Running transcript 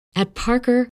At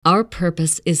Parker, our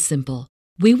purpose is simple.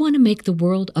 We want to make the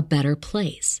world a better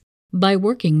place by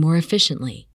working more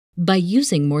efficiently, by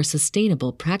using more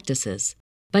sustainable practices,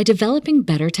 by developing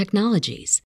better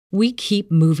technologies. We keep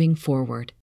moving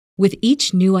forward. With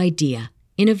each new idea,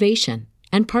 innovation,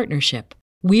 and partnership,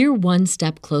 we're one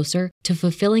step closer to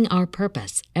fulfilling our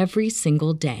purpose every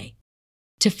single day.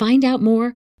 To find out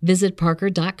more, visit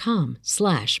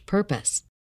parker.com/purpose.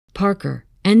 Parker,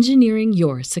 engineering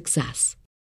your success.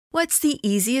 What's the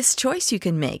easiest choice you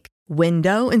can make?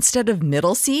 Window instead of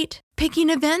middle seat? Picking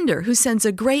a vendor who sends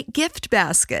a great gift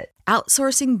basket?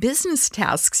 Outsourcing business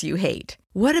tasks you hate?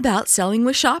 What about selling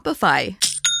with Shopify?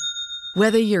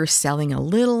 Whether you're selling a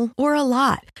little or a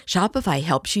lot, Shopify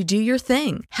helps you do your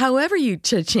thing, however you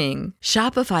cha-ching.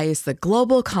 Shopify is the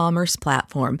global commerce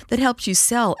platform that helps you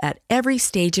sell at every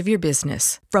stage of your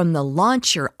business. From the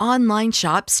launch your online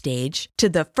shop stage to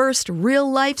the first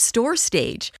real-life store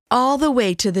stage, all the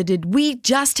way to the did we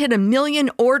just hit a million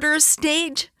orders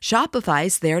stage.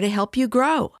 Shopify's there to help you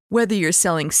grow. Whether you're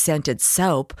selling scented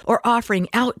soap or offering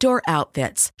outdoor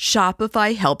outfits,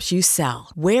 Shopify helps you sell.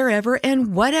 Wherever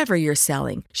and whatever you're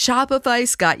selling,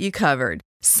 Shopify's got you covered.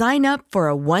 Sign up for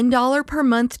a $1 per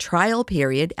month trial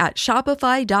period at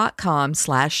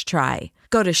shopify.com/try.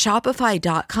 Go to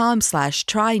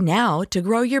shopify.com/try now to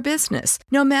grow your business,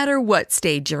 no matter what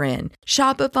stage you're in.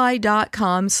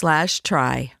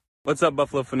 Shopify.com/try. What's up,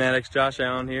 Buffalo Fanatics? Josh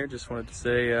Allen here. Just wanted to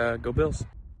say, go Bills.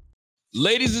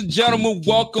 Ladies and gentlemen,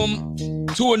 welcome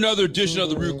to another edition of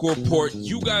the Recoil Report.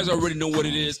 You guys already know what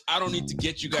it is. I don't need to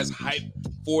get you guys hyped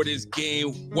for this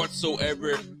game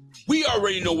whatsoever. We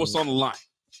already know what's on the line.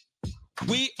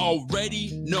 We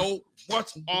already know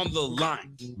what's on the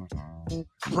line.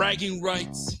 Bragging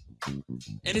rights.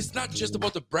 And it's not just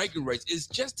about the bragging rights. It's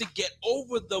just to get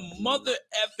over the mother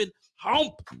effing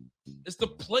hump. It's the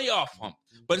playoff hump.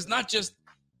 But it's not just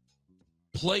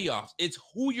playoffs. It's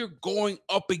who you're going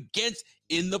up against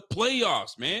in the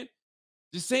playoffs, man.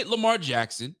 This ain't Lamar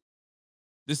Jackson.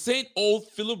 This ain't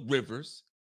old Phillip Rivers.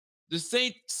 This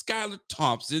ain't Skylar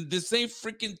Thompson. This ain't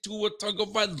freaking Tua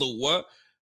Tagovailoa.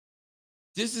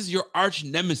 This is your arch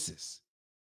nemesis.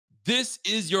 This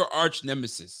is your arch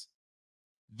nemesis.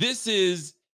 This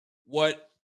is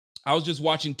what I was just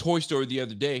watching Toy Story the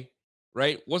other day,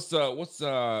 right? What's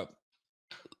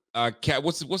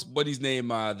Buddy's name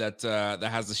that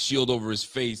has a shield over his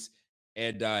face,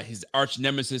 and his arch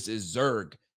nemesis is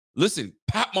Zurg. Listen,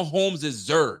 Pat Mahomes is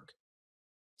Zurg.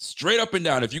 Straight up and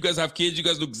down. If you guys have kids, you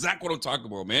guys know exactly what I'm talking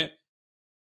about, man.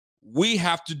 We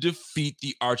have to defeat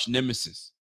the arch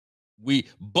nemesis.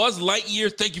 Buzz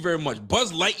Lightyear, thank you very much.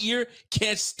 Buzz Lightyear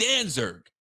can't stand Zurg.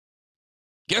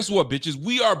 Guess what, bitches?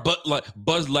 We are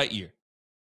Buzz Lightyear.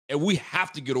 And we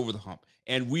have to get over the hump.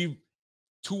 And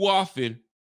too often,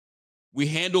 we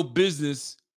handle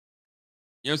business,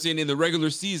 you know what I'm saying, in the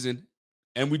regular season,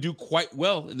 and we do quite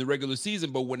well in the regular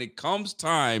season. But when it comes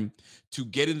time to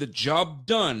getting the job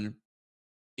done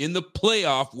in the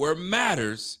playoff where it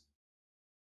matters,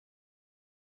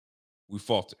 we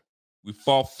falter. We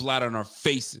fall flat on our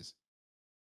faces.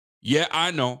 Yeah, I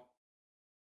know.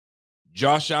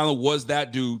 Josh Allen was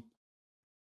that dude.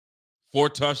 4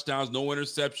 touchdowns, no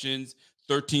interceptions,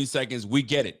 13 seconds. We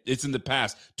get it. It's in the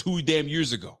past. 2 damn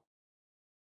years ago.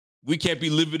 We can't be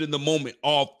living in the moment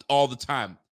all the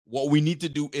time. What we need to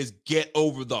do is get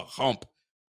over the hump.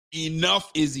 Enough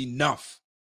is enough.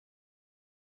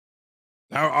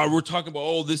 Now, we're talking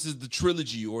about, this is the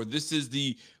trilogy, or this is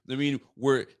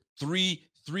we're three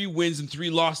wins and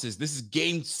 3 losses. This is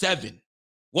game 7.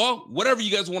 Well, whatever you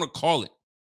guys want to call it.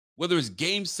 Whether it's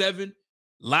game 7,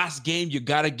 last game, you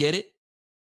got to get it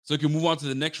so you can move on to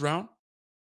the next round.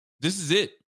 This is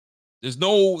it. There's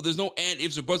no and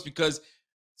ifs or buts, because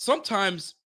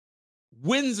sometimes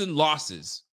wins and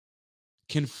losses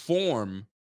can form,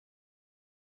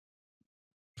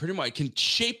 pretty much can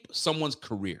shape someone's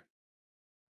career.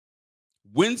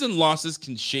 Wins and losses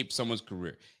can shape someone's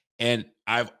career. And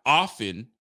I've often,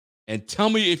 and tell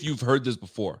me if you've heard this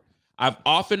before, I've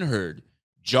often heard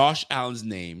Josh Allen's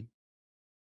name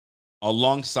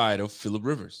alongside of Phillip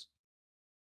Rivers.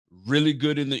 Really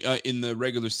good in the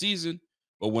regular season,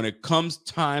 but when it comes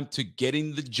time to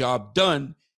getting the job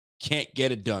done, can't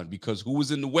get it done, because who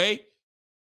was in the way?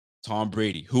 Tom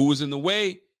Brady. Who was in the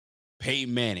way?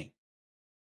 Peyton Manning.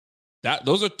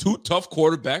 Those are 2 tough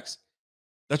quarterbacks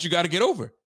that you got to get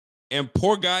over. And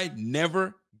poor guy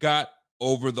never got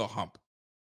over the hump.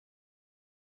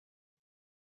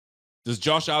 Does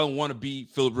Josh Allen want to be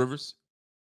Phillip Rivers?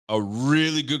 A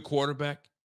really good quarterback,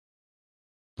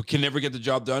 but can never get the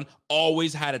job done.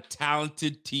 Always had a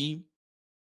talented team.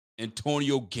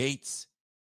 Antonio Gates.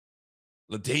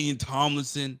 LaDainian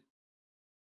Tomlinson.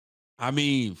 I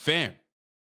mean, fam.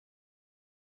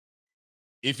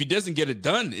 If he doesn't get it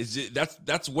done,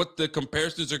 that's what the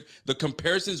comparisons are. The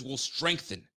comparisons will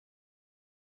strengthen.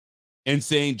 And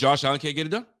saying Josh Allen can't get it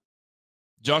done.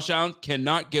 Josh Allen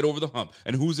cannot get over the hump.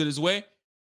 And who's in his way?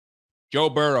 Joe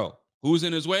Burrow. Who's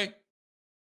in his way?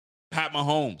 Pat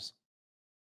Mahomes.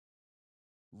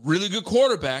 Really good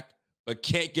quarterback, but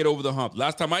can't get over the hump.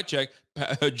 Last time I checked,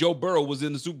 Joe Burrow was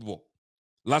in the Super Bowl.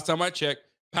 Last time I checked,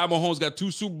 Pat Mahomes got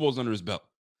 2 Super Bowls under his belt.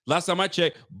 Last time I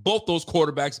checked, both those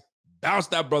quarterbacks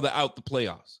bounced that brother out the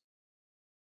playoffs.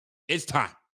 It's time.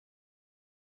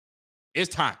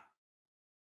 It's time.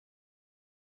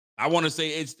 I want to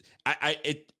say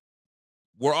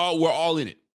we're all in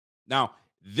it. Now,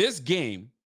 this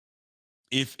game,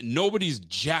 if nobody's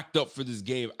jacked up for this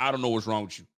game, I don't know what's wrong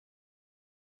with you.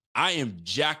 I am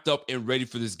jacked up and ready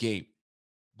for this game,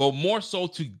 but more so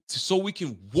so we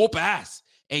can whoop ass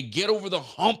and get over the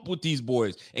hump with these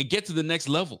boys and get to the next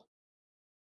level.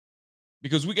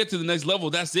 Because we get to the next level,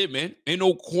 that's it, man. Ain't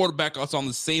no quarterback that's on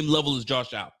the same level as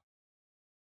Josh Allen.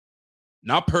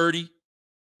 Not Purdy,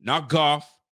 not Goff,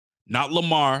 not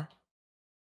Lamar,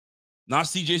 not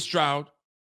CJ Stroud.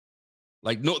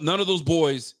 Like, none of those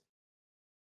boys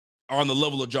are on the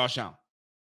level of Josh Allen.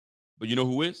 But you know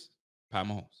who is? Pat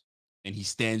Mahomes. And he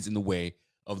stands in the way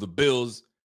of the Bills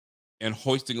and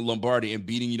hoisting a Lombardi and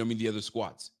beating, the other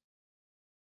squads.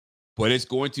 But it's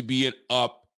going to be an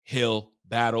uphill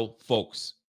battle,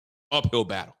 folks. Uphill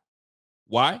battle.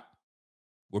 Why?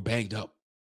 We're banged up.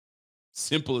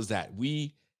 Simple as that.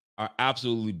 We are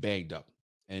absolutely banged up.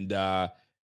 And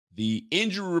the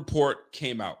injury report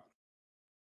came out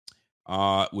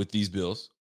with these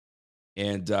Bills.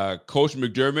 And Coach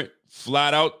McDermott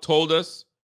flat out told us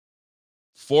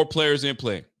 4 players ain't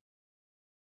playing.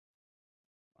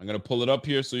 I'm going to pull it up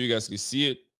here so you guys can see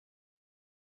it.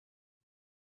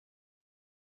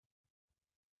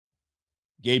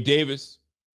 Gabe Davis,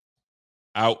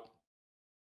 out.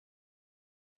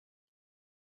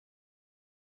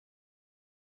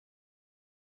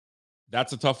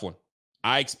 That's a tough one.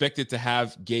 I expected to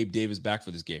have Gabe Davis back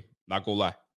for this game. Not going to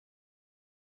lie.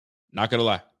 Not going to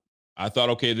lie. I thought,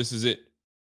 okay, this is it.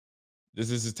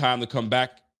 This is his time to come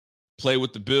back, play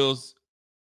with the Bills.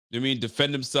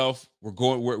 Defend himself.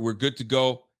 We're good to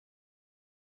go.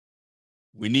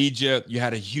 We need you. You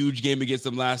had a huge game against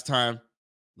them last time.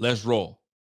 Let's roll.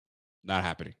 Not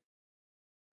happening.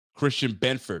 Christian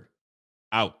Benford,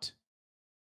 out.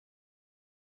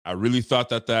 I really thought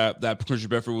that Christian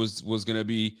Benford was going to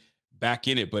be back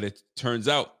in it, but it turns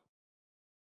out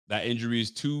that injury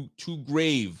is too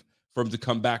grave for him to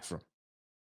come back from.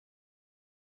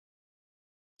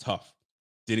 Tough.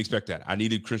 Didn't expect that.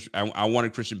 I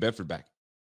wanted Christian Benford back.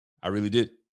 I really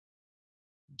did.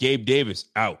 Gabe Davis,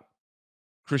 out.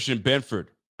 Christian Benford,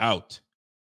 out.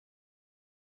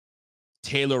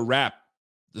 Taylor Rapp,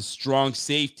 the strong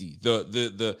safety,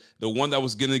 the one that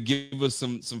was gonna give us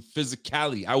some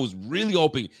physicality. I was really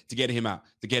hoping to get him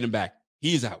him back.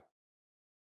 He's out.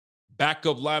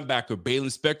 Backup linebacker Baylon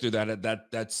Spector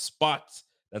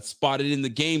that spotted in the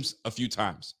games a few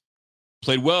times,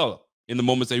 played well in the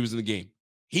moments that he was in the game.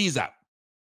 He's out.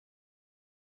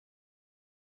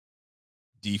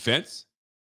 Defense.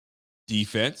 3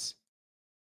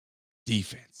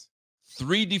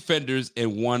 defenders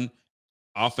and 1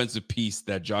 offensive piece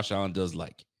that Josh Allen does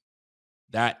like.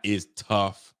 That is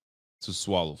tough to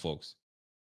swallow, folks.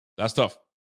 That's tough.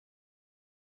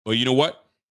 But you know what?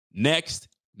 Next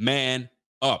man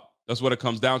up. That's what it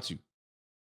comes down to.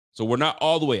 So we're not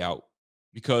all the way out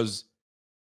because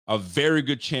a very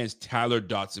good chance Tyler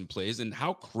Dotson plays. And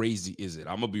how crazy is it?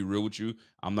 I'm going to be real with you.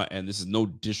 I'm not, and this is no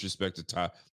disrespect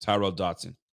to Tyrell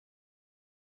Dotson.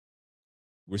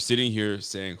 We're sitting here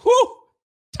saying, whoo,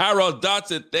 Tyrell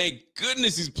Dotson, thank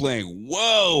goodness he's playing.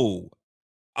 Whoa.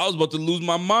 I was about to lose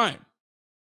my mind.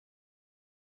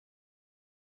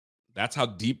 That's how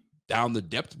deep down the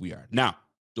depth we are. Now,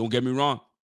 don't get me wrong.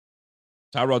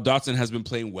 Tyrell Dotson has been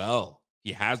playing well.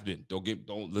 He has been.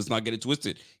 Let's not get it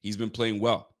twisted. He's been playing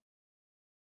well.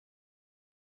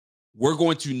 We're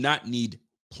going to not need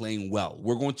playing well.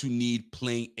 We're going to need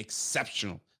playing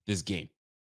exceptional this game.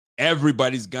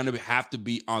 Everybody's going to have to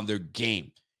be on their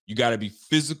game. You got to be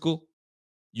physical.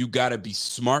 You got to be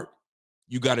smart.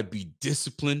 You got to be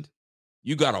disciplined.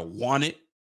 You got to want it.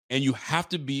 And you have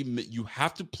to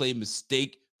play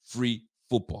mistake-free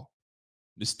football.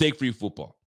 Mistake-free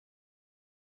football.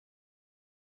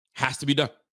 Has to be done.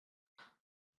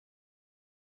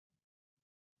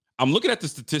 I'm looking at the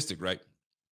statistic, right?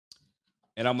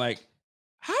 And I'm like,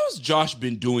 how's Josh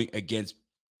been doing against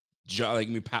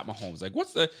Pat Mahomes. Like,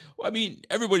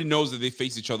 everybody knows that they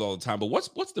face each other all the time, but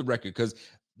what's the record? Because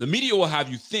the media will have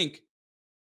you think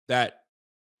that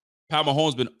Pat Mahomes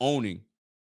has been owning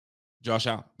Josh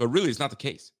Allen, but really it's not the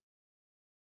case.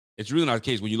 It's really not the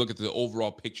case when you look at the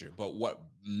overall picture. But what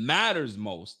matters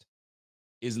most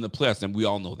is in the playoffs, and we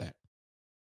all know that.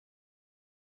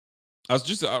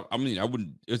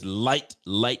 It's light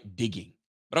digging.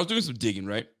 But I was doing some digging,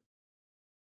 right?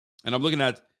 And I'm looking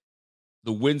at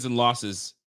the wins and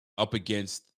losses up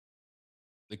against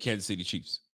the Kansas City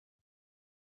Chiefs.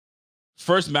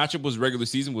 First matchup was regular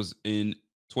season, was in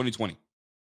 2020.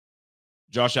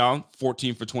 Josh Allen,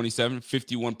 14 for 27,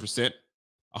 51%,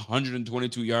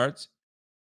 122 yards,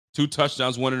 2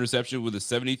 touchdowns, 1 interception with a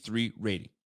 73 rating.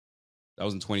 That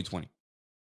was in 2020.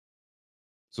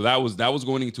 So that was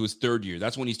going into his third year.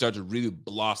 That's when he started to really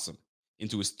blossom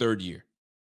into his third year.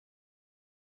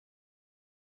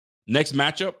 Next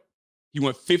matchup, he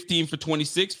went 15 for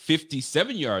 26,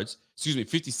 57 yards,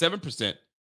 57%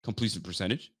 completion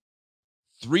percentage,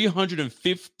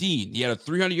 315. He had a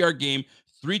 300-yard game,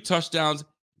 3 touchdowns,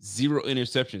 0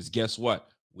 interceptions. Guess what?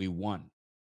 We won.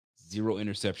 0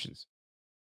 interceptions.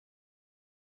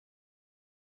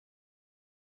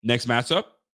 Next matchup,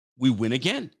 we win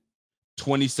again.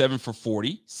 27 for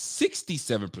 40,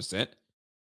 67%,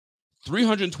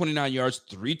 329 yards,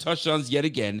 3 touchdowns yet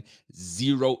again,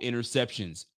 0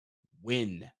 interceptions.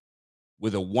 Win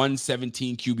with a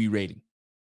 117 QB rating.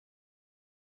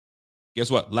 Guess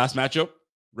what? Last matchup,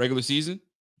 regular season,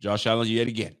 Josh Allen yet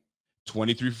again.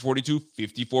 23 for 42,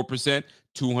 54%,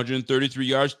 233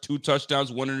 yards, 2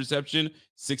 touchdowns, 1 interception,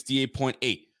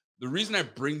 68.8. The reason I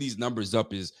bring these numbers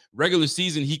up is regular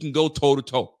season, he can go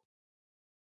toe-to-toe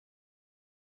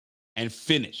and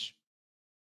finish.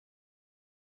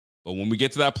 But when we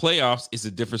get to that playoffs, it's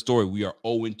a different story. We are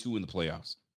 0-2 in the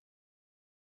playoffs.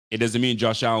 It doesn't mean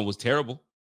Josh Allen was terrible.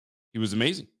 He was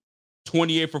amazing.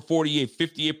 28 for 48,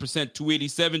 58%,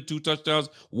 287, 2 touchdowns,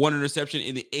 1 interception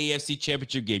in the AFC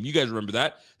Championship game. You guys remember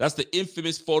that? That's the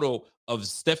infamous photo of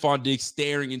Stephon Diggs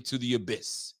staring into the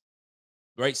abyss,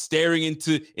 right? Staring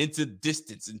into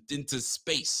distance, into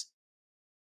space.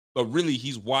 But really,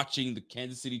 he's watching the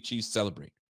Kansas City Chiefs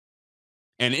celebrate.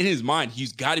 And in his mind,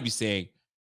 he's got to be saying,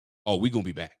 oh, we're going to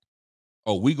be back.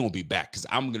 Oh, we're going to be back because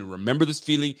I'm going to remember this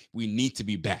feeling. We need to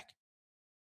be back.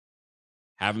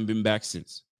 Haven't been back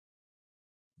since.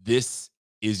 This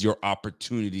is your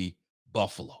opportunity,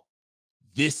 Buffalo.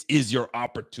 This is your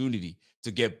opportunity to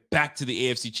get back to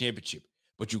the AFC Championship.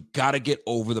 But you got to get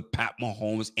over the Pat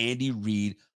Mahomes, Andy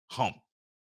Reid hump.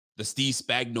 The Steve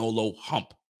Spagnuolo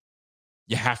hump.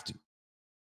 You have to.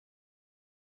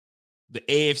 The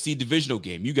AFC divisional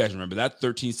game. You guys remember that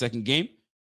 13-second game?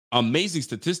 Amazing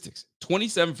statistics.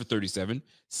 27 for 37,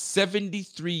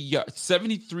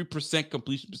 73%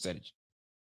 completion percentage.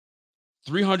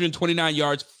 329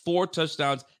 yards, 4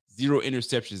 touchdowns, 0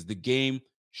 interceptions. The game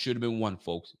should have been won,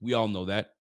 folks. We all know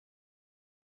that.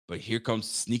 But here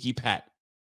comes Sneaky Pat.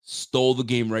 Stole the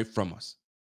game right from us.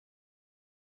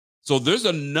 So there's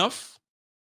enough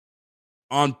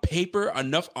on paper,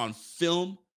 enough on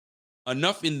film,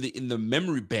 enough in the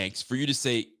memory banks for you to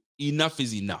say enough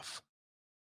is enough.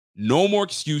 No more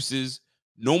excuses,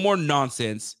 no more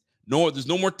nonsense. No, there's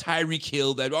no more Tyreek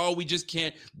Hill that, we just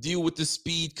can't deal with the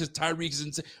speed because Tyreek is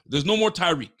insane. There's no more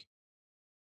Tyreek.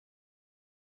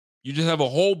 You just have a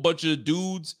whole bunch of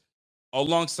dudes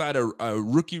alongside a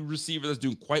rookie receiver that's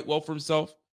doing quite well for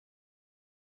himself.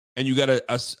 And you got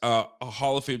a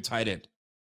Hall of Fame tight end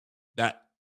that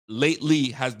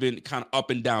lately has been kind of up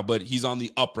and down, but he's on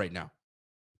the up right now.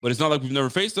 But it's not like we've never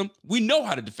faced him. We know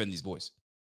how to defend these boys.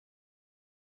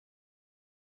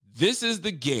 This is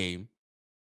the game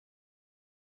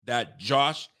that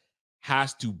Josh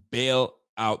has to bail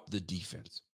out the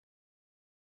defense.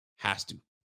 Has to.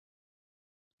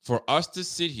 For us to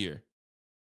sit here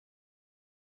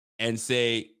and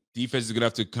say defense is going to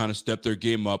have to kind of step their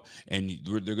game up and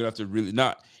they're going to have to really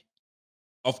not.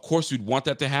 Of course, we'd want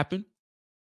that to happen.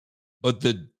 But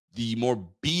the more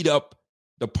beat up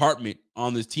department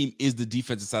on this team is the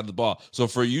defensive side of the ball. So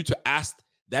for you to ask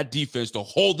that defense to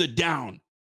hold it down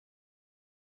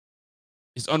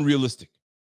is unrealistic.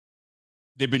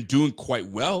 They've been doing quite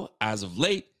well as of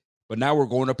late, but now we're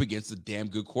going up against a damn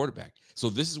good quarterback. So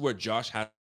this is where Josh has.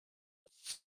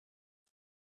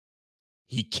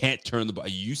 He can't turn the ball.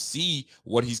 You see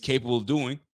what he's capable of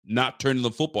doing, not turning the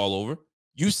football over.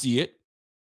 You see it.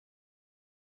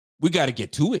 We got to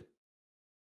get to it.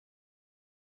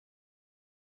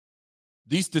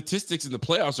 These statistics in the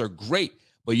playoffs are great,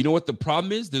 but you know what the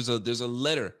problem is? There's a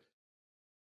letter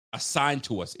assigned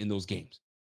to us in those games.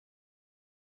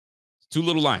 2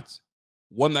 little lines.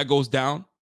 one that goes down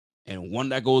and one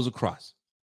that goes across.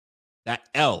 That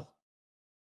L.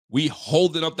 We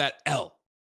holding up that L.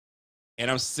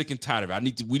 And I'm sick and tired of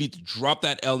it. We need to drop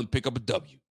that L and pick up a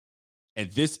W.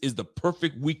 And this is the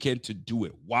perfect weekend to do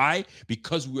it. Why?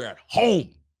 Because we're at home.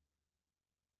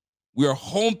 We are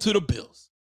home to the Bills.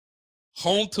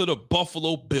 Home to the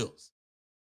Buffalo Bills.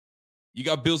 You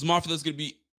got Bills Mafia that's going to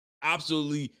be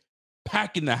absolutely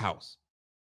packing the house.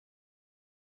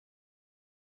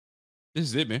 This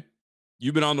is it, man.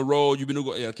 You've been on the road. You've been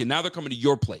okay. Now they're coming to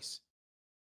your place.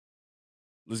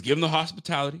 Let's give them the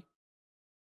hospitality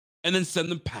and then send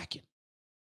them packing.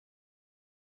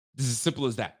 This is as simple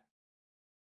as that.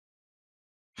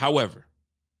 However,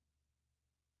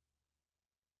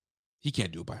 he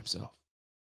can't do it by himself.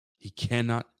 He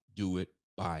cannot do it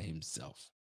by himself.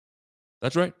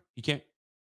 That's right. He can't.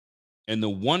 And the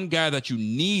one guy that you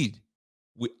need,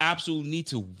 we absolutely need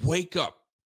to wake up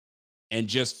and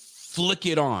just flick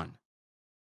it on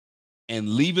and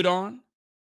leave it on,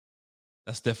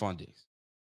 that's Stefon Diggs.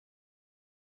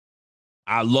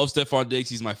 I love Stefon Diggs.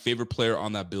 He's my favorite player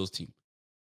on that Bills team.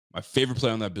 My favorite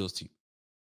player on that Bills team.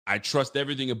 I trust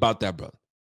everything about that brother.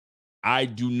 I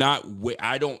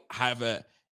don't have a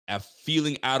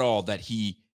feeling at all that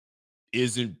he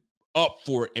isn't up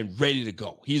for it and ready to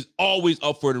go. He's always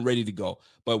up for it and ready to go.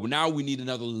 But now we need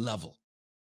another level.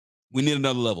 We need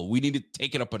another level. We need to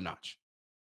take it up a notch.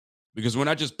 Because we're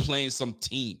not just playing some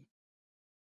team.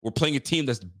 We're playing a team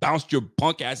that's bounced your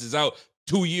punk asses out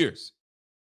 2 years.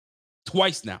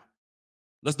 Twice now.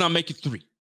 Let's not make it 3.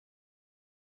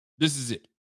 This is it.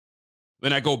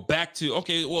 When I go back to,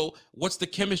 okay, well, what's the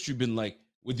chemistry been like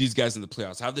with these guys in the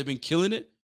playoffs? Have they been killing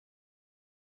it?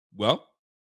 Well,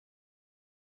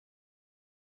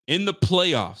 in the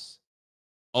playoffs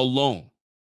alone,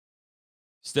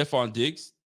 Stefon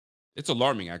Diggs, it's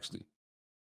alarming, actually.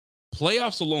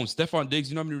 Playoffs alone, Stefon Diggs,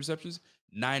 you know how many receptions?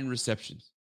 9 receptions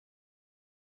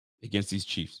against these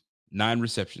Chiefs. 9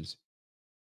 receptions.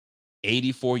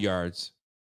 84 yards.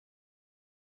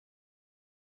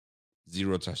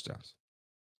 0 touchdowns.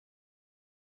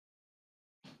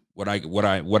 What I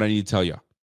need to tell y'all.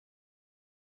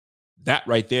 That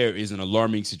right there is an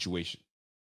alarming situation.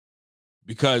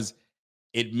 Because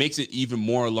it makes it even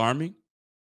more alarming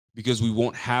because we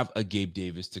won't have a Gabe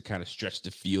Davis to kind of stretch the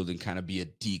field and kind of be a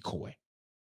decoy.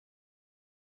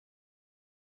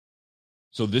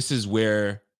 So this is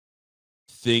where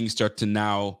things start to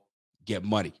now get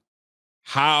muddy.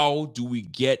 How do we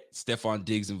get Stefon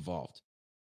Diggs involved?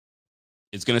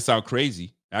 It's going to sound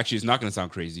crazy. Actually, it's not going to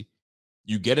sound crazy.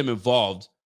 You get him involved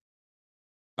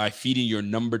by feeding your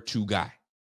number 2 guy.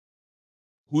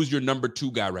 Who's your number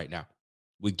 2 guy right now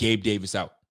with Gabe Davis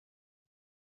out?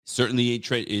 Certainly ain't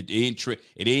Sherfield.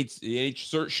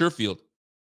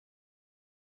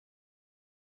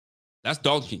 That's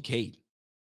Dalton Kincaid.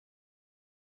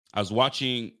 I was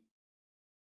watching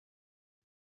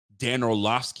Dan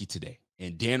Orlovsky today,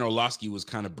 and Dan Orlovsky was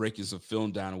kind of breaking some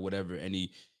film down or whatever, and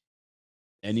he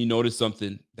noticed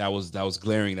something that was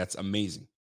glaring. That's amazing,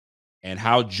 and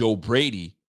how Joe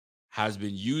Brady has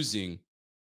been using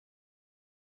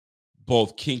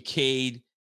both Kincaid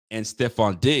and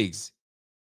Stefon Diggs.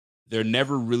 They're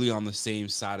never really on the same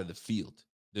side of the field.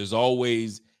 They're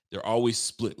always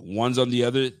split. One's on the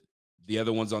other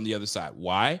one's on the other side.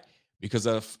 Why? Because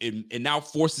it now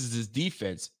forces this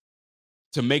defense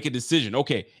to make a decision.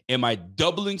 Okay, am I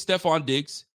doubling Stefon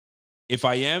Diggs? If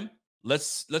I am,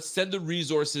 let's send the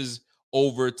resources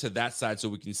over to that side so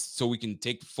we can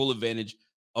take full advantage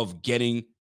of getting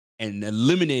and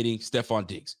eliminating Stefon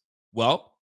Diggs.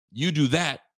 Well, you do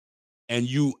that, and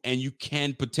you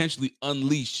can potentially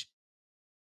unleash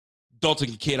Dalton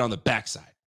Kincaid on the backside.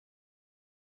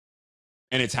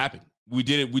 And it's happened. We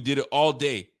did it all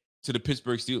day to the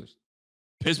Pittsburgh Steelers.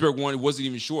 Pittsburgh wasn't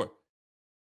even sure.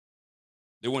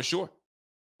 They weren't sure.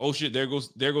 Oh shit, there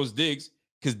goes Diggs.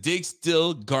 Because Diggs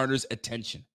still garners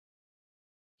attention.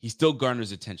 He still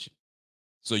garners attention.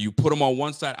 So you put him on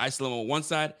one side, isolate him on one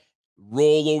side,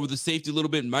 roll over the safety a little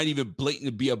bit, might even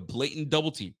be a blatant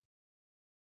double team.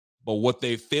 But what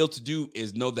they failed to do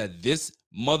is know that this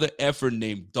mother effer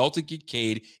named Dalton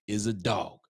Kincaid is a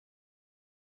dog.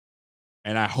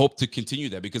 And I hope to continue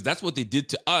that because that's what they did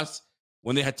to us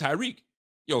when they had Tyreek.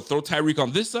 Yo, throw Tyreek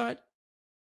on this side.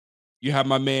 You have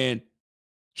my man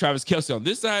Travis Kelce on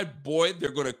this side. Boy,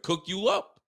 they're going to cook you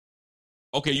up.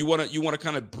 Okay, you want to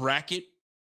kind of bracket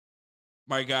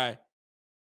my guy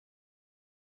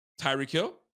Tyreek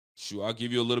Hill? Sure, I'll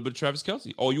give you a little bit of Travis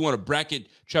Kelce. Oh, you want to bracket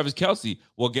Travis Kelce?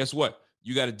 Well, guess what?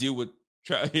 You got to deal with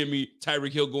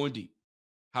Tyreek Hill going deep.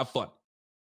 Have fun.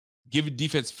 Give it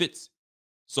defense fits.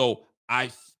 So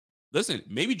listen,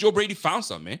 maybe Joe Brady found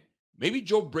something, man. Maybe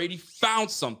Joe Brady found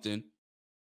something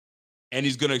and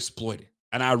he's going to exploit it.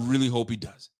 And I really hope he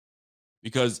does.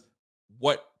 Because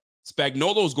what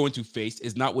Spagnuolo is going to face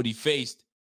is not what he faced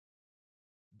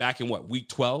back in week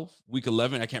 12, week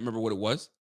 11? I can't remember what it was.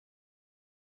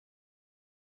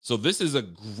 So this is a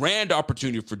grand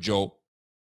opportunity for Joe.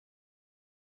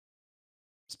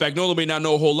 Spagnuolo may not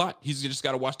know a whole lot. He's just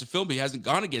got to watch the film, but he hasn't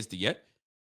gone against it yet.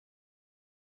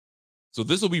 So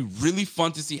this will be really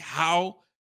fun to see how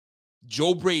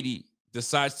Joe Brady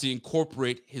decides to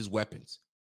incorporate his weapons.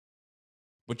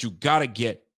 But you got to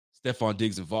get Stefon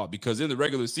Diggs involved because in the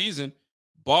regular season,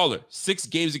 baller, 6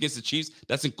 games against the Chiefs.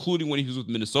 That's including when he was with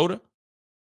Minnesota.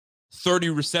 30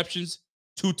 receptions,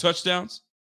 2 touchdowns,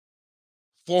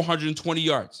 420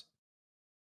 yards.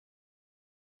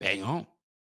 Bang on.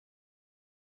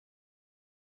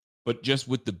 But just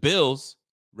with the Bills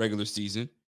regular season,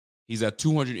 he's at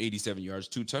 287 yards,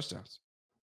 2 touchdowns.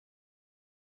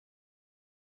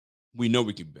 We know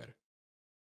we can be better.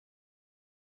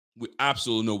 We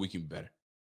absolutely know we can be better.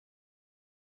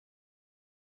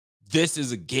 This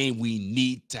is a game we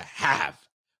need to have.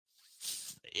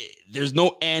 There's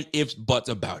no and, ifs, buts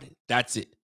about it. That's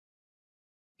it.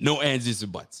 No ands, ifs,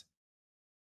 and buts.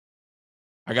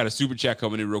 I got a super chat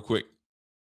coming in real quick.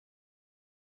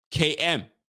 KM.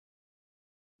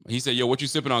 He said, yo, what you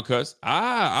sipping on, cuz?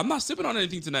 I'm not sipping on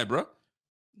anything tonight, bro.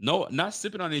 No, not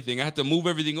sipping on anything. I had to move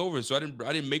everything over, so I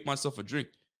didn't make myself a drink.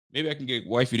 Maybe I can get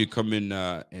wifey to come in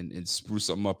and spruce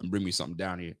something up and bring me something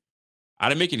down here. I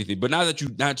didn't make anything, but now that you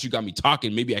got me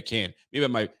talking, maybe I can. Maybe I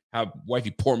might have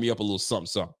wifey pour me up a little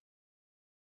something.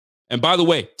 And by the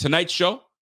way, tonight's show,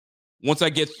 once I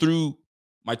get through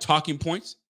my talking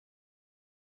points,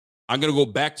 I'm gonna go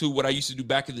back to what I used to do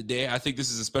back in the day. I think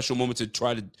this is a special moment to not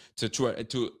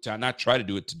try to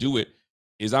do it, to do it.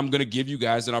 Is I'm gonna give you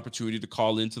guys an opportunity to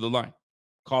call into the line,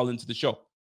 call into the show.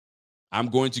 I'm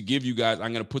going to give you guys.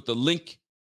 I'm gonna put the link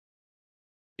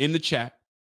in the chat,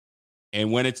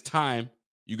 and when it's time,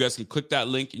 you guys can click that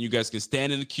link, and you guys can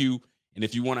stand in the queue. And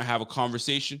if you want to have a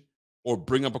conversation, or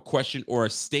bring up a question, or a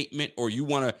statement, or you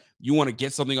want to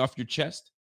get something off your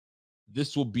chest,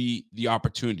 this will be the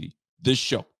opportunity. This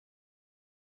show.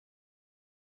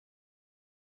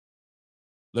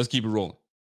 Let's keep it rolling.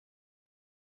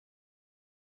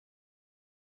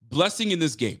 Blessing in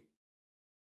this game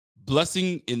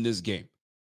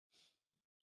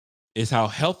is how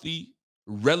healthy,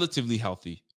 relatively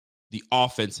healthy, the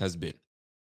offense has been.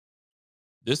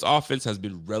 This offense has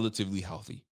been relatively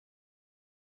healthy.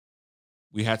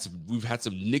 We've had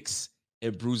some nicks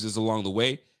and bruises along the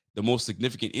way. The most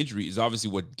significant injury is obviously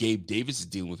what Gabe Davis is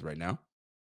dealing with right now.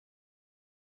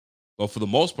 But for the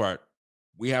most part,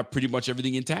 we have pretty much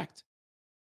everything intact.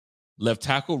 Left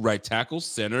tackle, right tackle,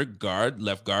 center, guard,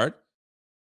 left guard.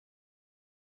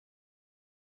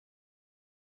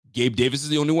 Gabe Davis is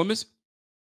the only one missing.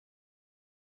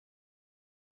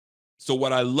 So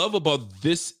what I love about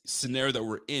this scenario that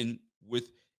we're in, with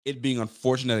it being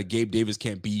unfortunate that Gabe Davis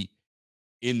can't be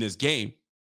in this game,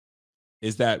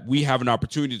 is that we have an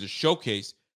opportunity to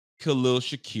showcase Khalil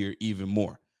Shakir even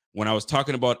more. When I was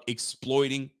talking about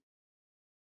exploiting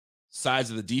sides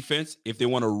of the defense, if they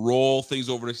want to roll things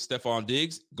over to Stefon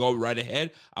Diggs, go right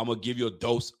ahead. I'm going to give you a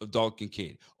dose of Dalton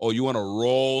Kincaid. Or you want to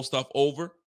roll stuff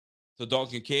over to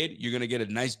Dalton Kincaid, you're going to get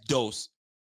a nice dose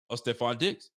of Stefon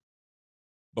Diggs.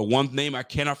 But one name I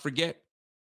cannot forget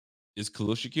is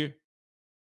Khalil Shakir.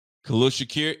 Khalil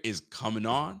Shakir is coming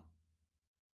on.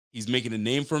 He's making a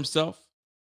name for himself.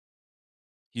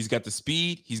 He's got the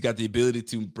speed. He's got the ability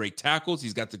to break tackles.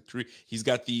 He's got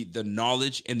the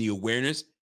knowledge and the awareness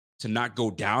to not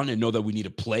go down and know that we need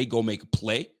to go make a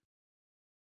play.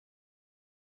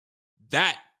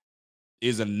 That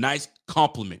is a nice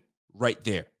compliment right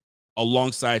there.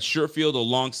 Alongside Sherfield,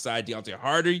 alongside Deontay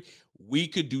Hardy, we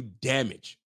could do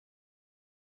damage.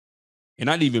 And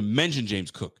I didn't even mention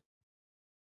James Cook.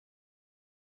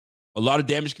 A lot of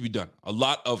damage can be done. A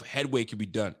lot of headway can be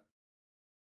done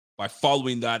by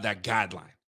following that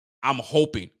guideline. I'm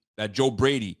hoping that Joe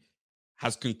Brady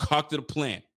has concocted a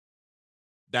plan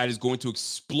that is going to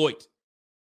exploit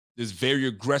this very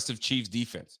aggressive Chiefs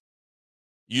defense.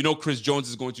 You know Chris Jones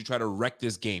is going to try to wreck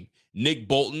this game. Nick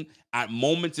Bolton, at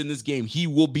moments in this game, he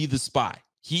will be the spy.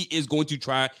 He is going to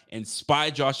try and spy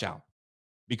Josh Allen.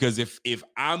 Because if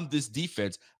I'm this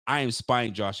defense, I am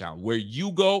spying Josh Allen. Where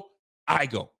you go, I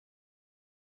go.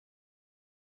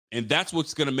 And that's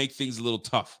what's going to make things a little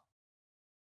tough.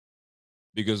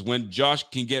 Because when Josh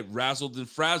can get razzled and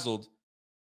frazzled,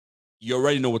 you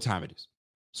already know what time it is.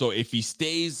 So if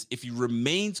he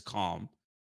remains calm,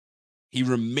 he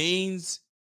remains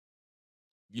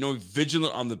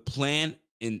vigilant on the plan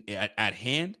at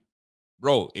hand,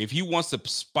 bro. If he wants to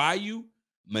spy you,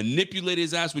 manipulate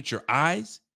his ass with your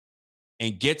eyes,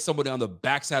 and get somebody on the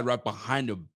backside right behind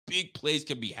him, big plays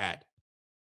can be had.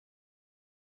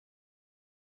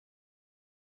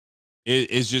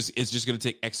 It's just going to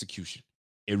take execution.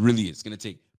 It really is. It's going to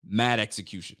take mad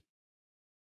execution.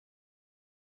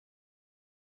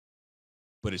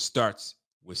 But it starts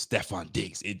with Stefon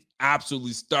Diggs. It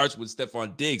absolutely starts with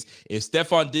Stefon Diggs. If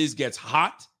Stefon Diggs gets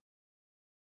hot,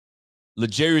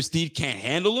 L'Jarius Sneed can't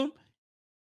handle him,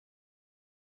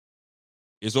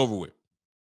 it's over with.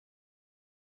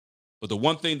 But the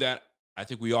one thing that I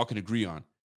think we all can agree on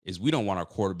is we don't want our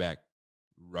quarterback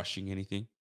rushing anything.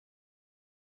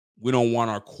 We don't want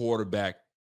our quarterback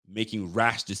making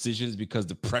rash decisions because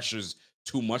the pressure's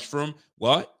too much for him.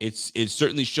 Well, it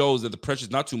certainly shows that the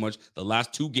pressure's not too much the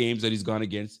last 2 games that he's gone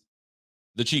against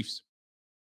the Chiefs.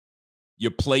 You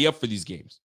play up for these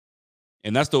games.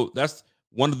 And that's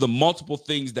one of the multiple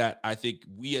things that I think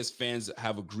we as fans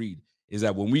have agreed is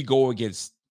that when we go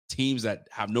against teams that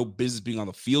have no business being on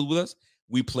the field with us,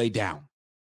 we play down.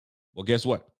 Well, guess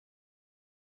what?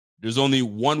 There's only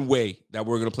one way that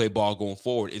we're going to play ball going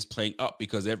forward is playing up,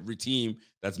 because every team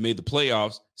that's made the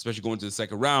playoffs, especially going to the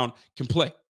second round, can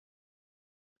play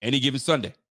any given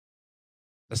Sunday.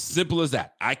 As simple as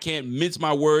that. I can't mince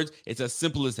my words. It's as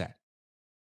simple as that.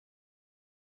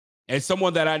 And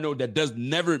someone that I know that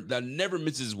never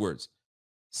minces his words,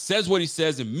 says what he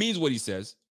says and means what he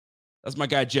says. That's my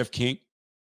guy, Jeff King.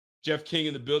 Jeff King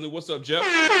in the building. What's up, Jeff?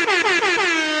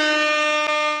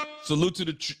 Salute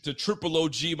to Triple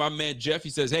OG, my man Jeff. He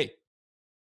says, hey,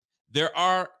 there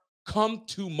are come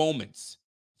to moments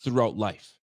throughout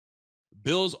life.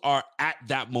 Bills are at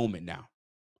that moment now.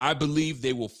 I believe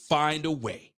they will find a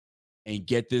way and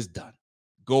get this done.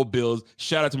 Go Bills.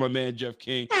 Shout out to my man Jeff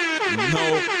King.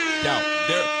 No doubt.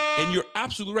 And you're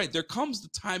absolutely right. There comes the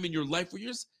time in your life where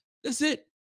that's it.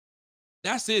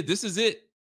 That's it. This is it.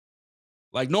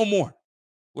 Like, no more.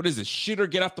 What is it? Shit or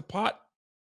get off the pot?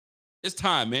 It's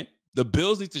time, man. The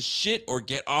Bills need to shit or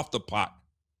get off the pot.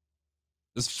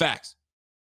 That's facts.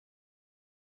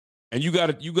 And you got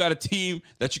a team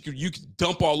that you can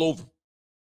dump all over.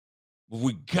 But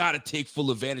we got to take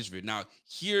full advantage of it. Now,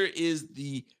 here is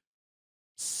the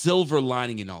silver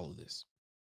lining in all of this.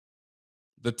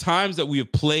 The times that we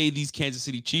have played these Kansas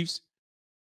City Chiefs,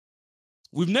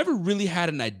 we've never really had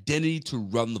an identity to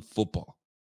run the football.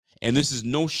 And this is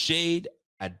no shade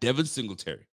at Devin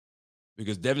Singletary,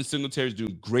 because Devin Singletary is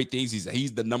doing great things.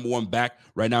 He's the number 1 back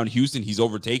right now in Houston. He's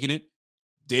overtaking it.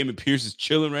 Damon Pierce is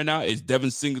chilling right now. It's Devin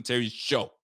Singletary's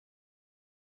show.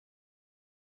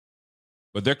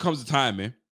 But there comes a time,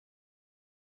 man.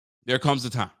 There comes a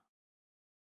time.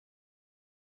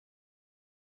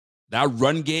 That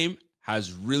run game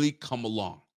has really come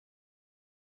along.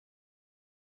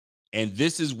 And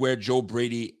this is where Joe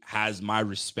Brady has my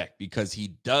respect, because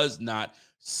he does not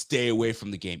stay away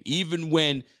from the game. Even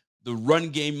when the run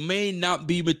game may not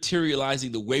be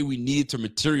materializing the way we need it to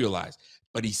materialize,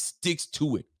 but he sticks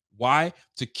to it. Why?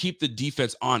 To keep the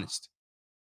defense honest.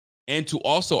 And to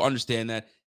also understand that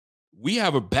we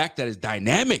have a back that is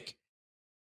dynamic.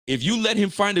 If you let him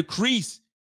find a crease,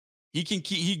 he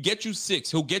get you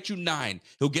 6, he'll get you 9,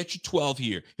 he'll get you 12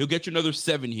 here, he'll get you another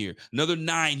 7 here, another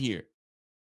 9 here.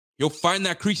 He'll find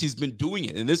that crease. He's been doing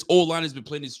it. And this O-line has been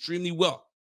playing extremely well.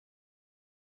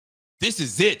 This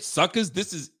is it, suckers.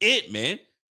 This is it, man.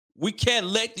 We can't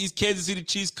let these Kansas City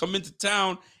Chiefs come into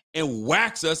town and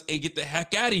wax us and get the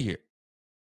heck out of here.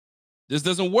 This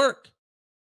doesn't work.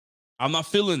 I'm not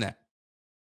feeling that.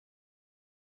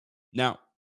 Now,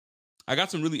 I got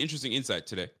some really interesting insight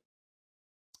today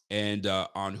and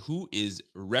on who is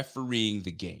refereeing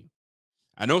the game.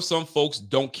 I know some folks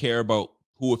don't care about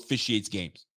who officiates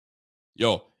games.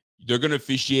 Yo, they're going to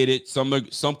officiate it. Some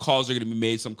calls are going to be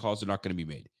made. Some calls are not going to be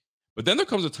made. But then there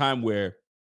comes a time where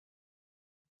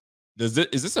is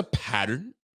this a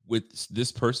pattern with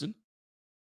this person?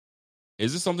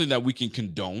 Is this something that we can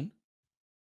condone?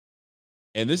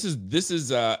 And this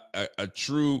is a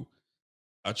true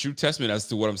testament as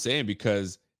to what I'm saying,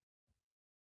 because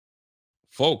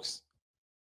folks,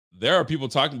 there are people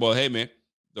talking about, hey man,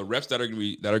 the refs that are going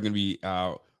to be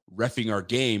reffing our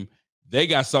game, they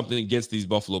got something against these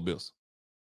Buffalo Bills.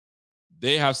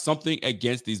 They have something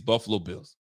against these Buffalo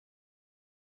Bills.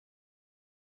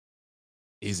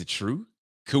 Is it true?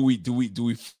 Do we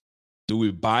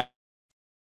buy?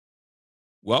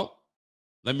 Well,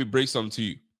 let me break something to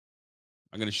you.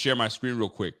 I'm going to share my screen real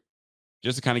quick,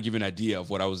 just to kind of give you an idea of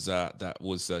what that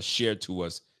was shared to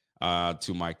us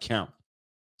to my account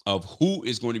of who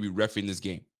is going to be reffing this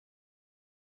game.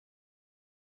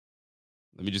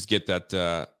 Let me just get that.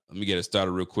 Let me get it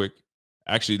started real quick.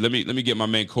 Actually, let me get my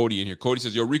man Cody in here. Cody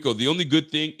says, "Yo, Rico, the only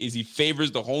good thing is he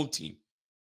favors the home team."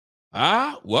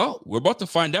 Well, we're about to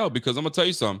find out because I'm gonna tell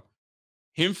you something.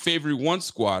 Him favoring one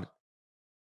squad,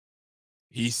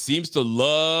 he seems to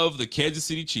love the Kansas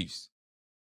City Chiefs.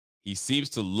 He seems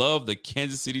to love the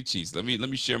Kansas City Chiefs. Let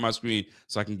me share my screen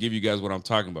so I can give you guys what I'm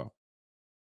talking about.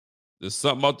 There's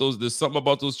something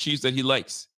about those Chiefs that he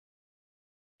likes,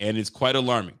 and it's quite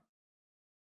alarming.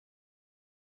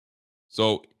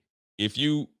 So if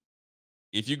you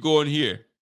go in here,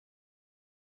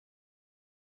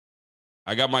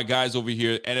 I got my guys over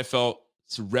here, NFL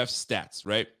ref stats,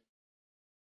 right?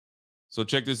 So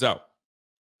check this out.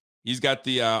 He's got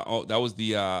the that was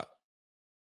the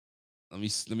let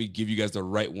me give you guys the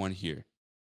right one here.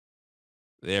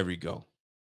 There we go.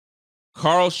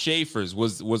 Carl Schaefer's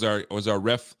was our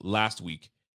ref last week.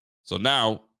 So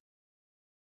now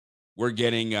we're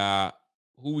getting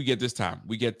who we get this time?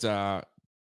 We get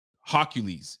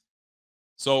Hercules.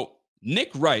 So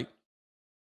Nick Wright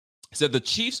said the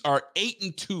Chiefs are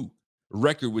 8-2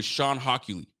 record with Sean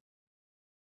Hercules.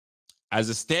 As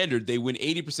a standard, they win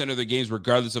 80% of their games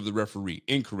regardless of the referee.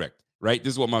 Incorrect, right?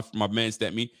 This is what my man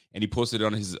sent me, and he posted it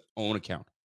on his own account.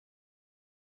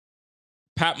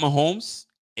 Pat Mahomes,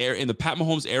 in the Pat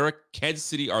Mahomes era, Kansas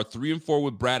City are 3-4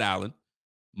 with Brad Allen.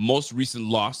 Most recent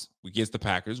loss against the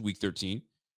Packers, Week 13.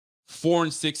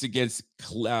 4-6 against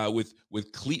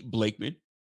with Clete Blakeman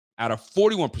at a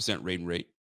 41% rating rate.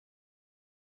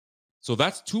 So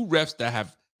that's two refs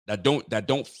that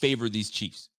don't favor these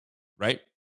Chiefs, right?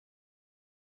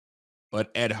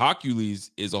 But Ed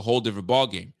Hercules is a whole different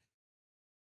ballgame.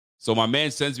 So my man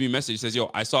sends me a message, says,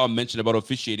 "Yo, I saw a mention about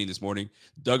officiating this morning.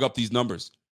 Dug up these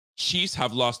numbers. Chiefs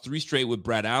have lost 3 straight with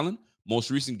Brad Allen.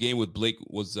 Most recent game with Blake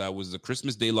was the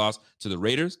Christmas Day loss to the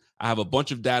Raiders. I have a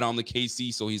bunch of data on the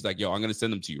KC." So he's like, "Yo, I'm going to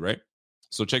send them to you," right?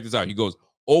 So check this out. He goes,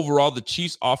 "Overall, the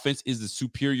Chiefs offense is the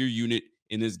superior unit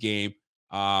in this game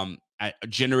at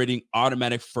generating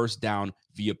automatic first down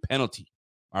via penalty."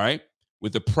 All right.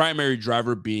 With the primary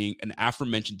driver being an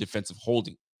aforementioned defensive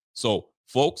holding. So,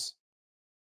 folks,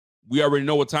 we already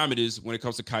know what time it is when it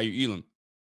comes to Kaiir Elam.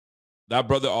 That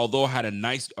brother, although had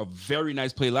a very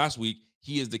nice play last week,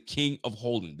 he is the king of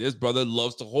holding. This brother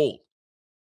loves to hold.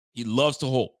 He loves to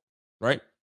hold, right?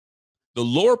 The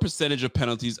lower percentage of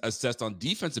penalties assessed on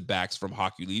defensive backs from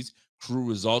Hercules crew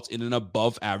results in an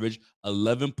above average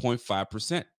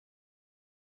 11.5%.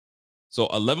 So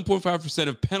 11.5%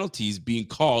 of penalties being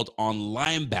called on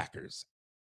linebackers.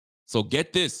 So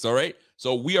get this, all right?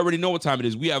 So we already know what time it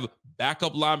is. We have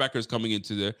backup linebackers coming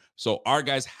into there. So our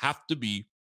guys have to be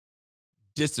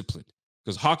disciplined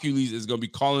because Hercules is going to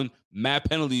be calling mad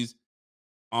penalties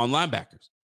on linebackers.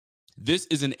 This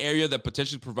is an area that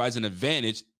potentially provides an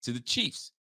advantage to the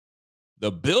Chiefs.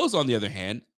 The Bills, on the other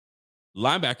hand,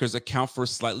 linebackers account for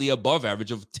slightly above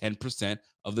average of 10%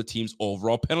 of the team's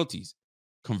overall penalties.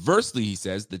 Conversely, he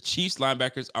says, the Chiefs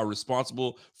linebackers are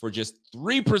responsible for just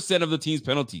 3% of the team's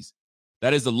penalties.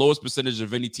 That is the lowest percentage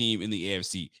of any team in the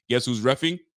AFC. Guess who's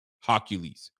reffing?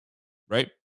 Hercules, right?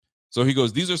 So he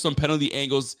goes, these are some penalty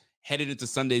angles headed into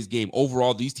Sunday's game.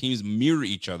 Overall, these teams mirror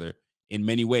each other in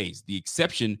many ways. The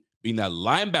exception being that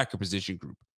linebacker position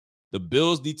group. The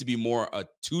Bills need to be more a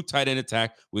 2 tight end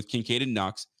attack with Kincaid and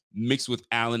Knox mixed with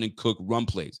Allen and Cook run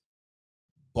plays.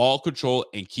 Ball control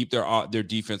and keep their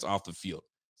defense off the field.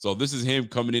 So this is him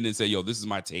coming in and say, "Yo, this is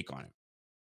my take on it."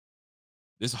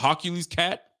 This Hercules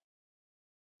cat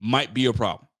might be a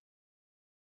problem.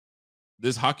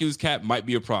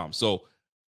 So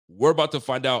we're about to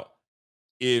find out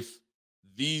if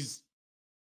these,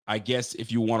 I guess,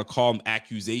 if you want to call them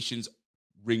accusations,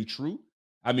 ring true.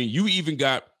 I mean,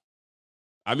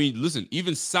 listen,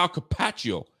 even Sal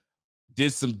Capaccio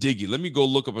did some digging. Let me go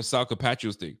look up a Sal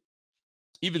Capaccio's thing.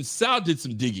 Even Sal did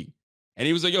some digging. And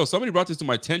he was like, "Yo, somebody brought this to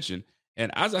my attention."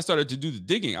 And as I started to do the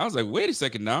digging, I was like, wait a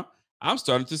second now. I'm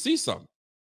starting to see something.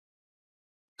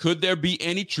 Could there be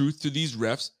any truth to these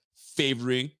refs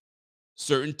favoring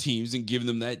certain teams and giving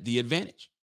them the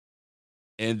advantage?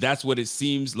 And that's what it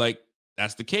seems like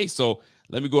that's the case. So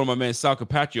let me go to my man Sal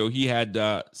Capaccio. He had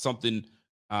something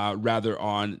rather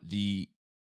on the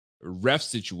ref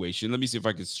situation. Let me see if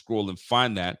I can scroll and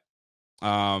find that.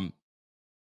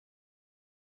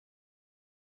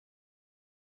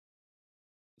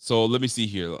 So let me see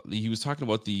here. He was talking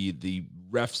about the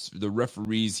refs, the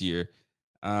referees here.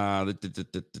 I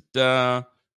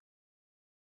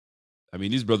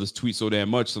mean, these brothers tweet so damn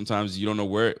much. Sometimes you don't know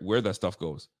where that stuff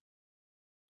goes.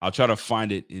 I'll try to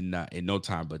find it in no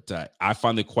time. But I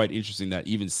find it quite interesting that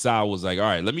even Sal was like, "All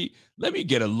right, let me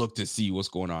get a look to see what's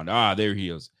going on." There he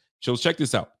is. So check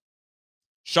this out.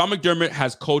 Sean McDermott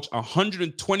has coached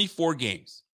 124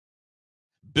 games.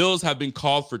 Bills have been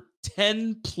called for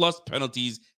 10 plus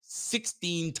penalties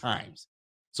 16 times.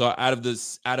 So out of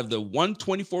the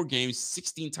 124 games,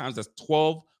 16 times, that's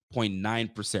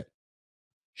 12.9%.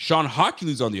 Sean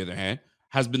Hawkins, on the other hand,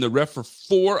 has been the ref for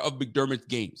 4 of McDermott's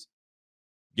games.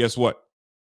 Guess what?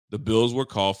 The Bills were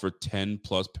called for 10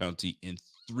 plus penalty in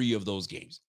 3 of those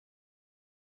games.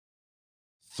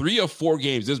 3 of 4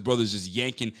 games, this brother's just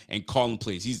yanking and calling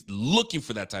plays. He's looking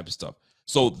for that type of stuff.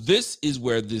 So this is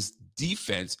where this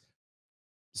defense,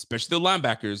 especially the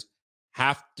linebackers,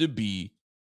 have to be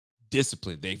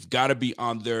disciplined. They've got to be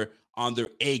on their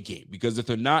A game, because if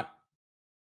they're not,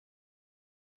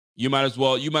 you might as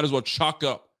well chalk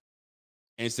up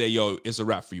and say, yo, it's a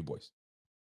wrap for you boys.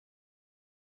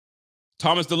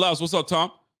 Thomas DeLaus, what's up,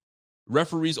 Tom?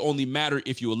 Referees only matter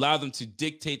if you allow them to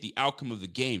dictate the outcome of the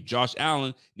game. Josh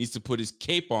Allen needs to put his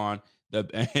cape on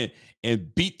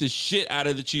and beat the shit out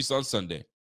of the Chiefs on Sunday.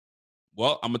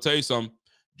 Well, I'm going to tell you something.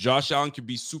 Josh Allen can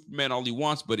be Superman all he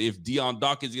wants, but if Deion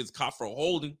Dawkins gets caught for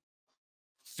holding,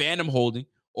 phantom holding,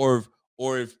 or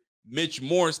if Mitch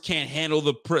Morse can't handle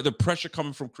the pressure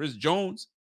coming from Chris Jones,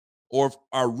 or if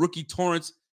our rookie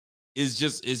Torrance is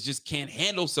just can't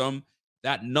handle some,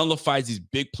 that nullifies these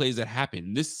big plays that happen.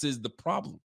 And this is the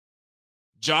problem.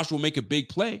 Josh will make a big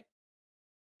play.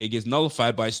 It gets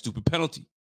nullified by a stupid penalty.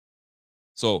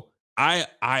 So I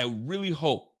really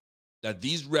hope that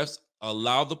these refs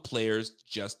allow the players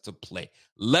just to play.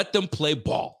 Let them play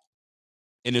ball.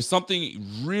 And if something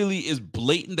really is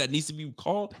blatant that needs to be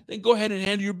called, then go ahead and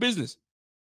handle your business.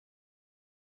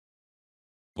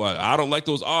 But I don't like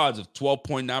those odds of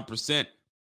 12.9%.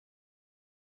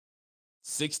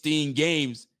 16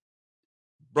 games.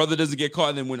 Brother doesn't get caught.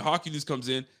 And then when Hawkins comes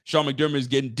in, Sean McDermott is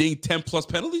getting dinged 10 plus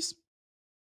penalties.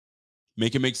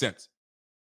 Make it make sense.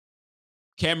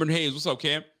 Cameron Hayes, what's up,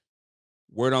 Cam?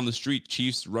 Word on the street,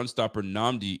 Chiefs run stopper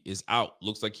Nnamdi is out.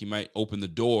 Looks like he might open the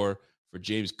door for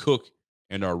James Cook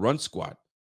and our run squad.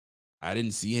 I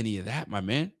didn't see any of that, my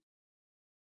man.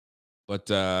 But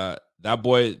that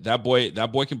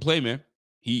boy can play, man.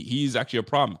 He's actually a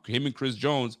problem. Him and Chris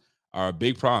Jones are a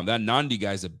big problem. That Nnamdi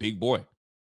guy's a big boy.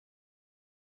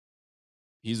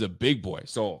 He's a big boy.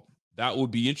 So that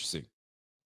would be interesting.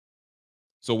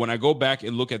 So when I go back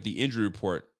and look at the injury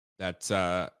report that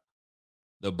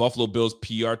the Buffalo Bills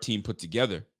PR team put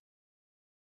together,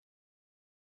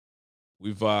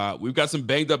 we've got some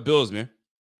banged up Bills, man.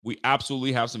 We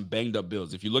absolutely have some banged up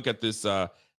Bills. If you look at this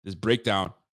this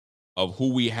breakdown of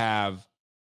who we have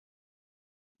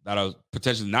that are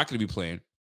potentially not going to be playing,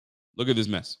 look at this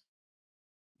mess.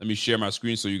 Let me share my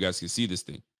screen so you guys can see this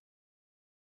thing.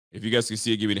 If you guys can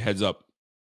see it, give me the heads up.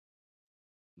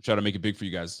 I'm trying to make it big for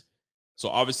you guys. So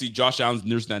obviously, Josh Allen's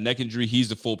nursing that neck injury. He's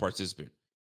the full participant.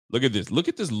 Look at this. Look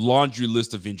at this laundry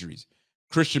list of injuries.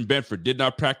 Christian Benford did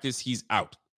not practice. He's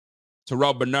out.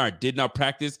 Terrell Bernard did not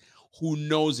practice. Who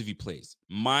knows if he plays?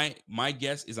 My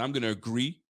guess is I'm going to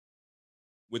agree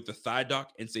with the thigh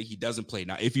doc and say he doesn't play.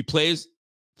 Now, if he plays,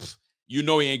 you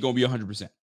know he ain't going to be 100%.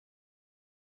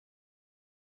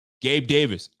 Gabe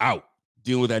Davis, out,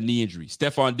 dealing with that knee injury.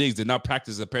 Stephon Diggs did not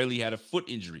practice. Apparently, he had a foot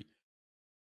injury.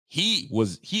 He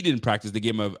didn't practice. They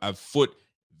gave him a foot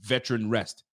veteran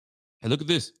rest. And look at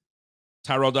this.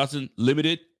 Tyrell Dodson,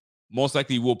 limited. Most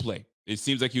likely he will play. It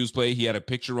seems like he was playing. He had a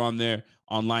picture on there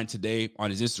online today on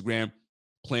his Instagram,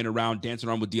 playing around, dancing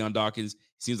around with Deion Dawkins.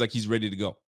 Seems like he's ready to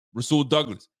go. Rasul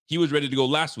Douglas, he was ready to go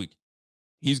last week.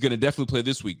 He's going to definitely play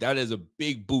this week. That is a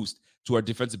big boost to our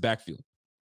defensive backfield.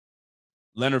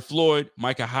 Leonard Floyd,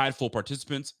 Micah Hyde, full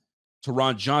participants.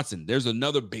 Teron Johnson, there's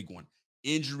another big one.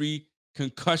 Injury,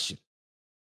 concussion.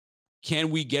 Can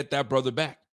we get that brother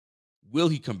back? Will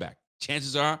he come back?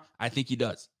 Chances are, I think he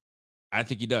does.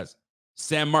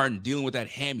 Sam Martin dealing with that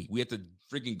hammy. We have to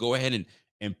freaking go ahead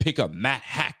and pick up Matt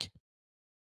Hack.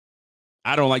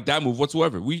 I don't like that move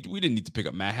whatsoever. We didn't need to pick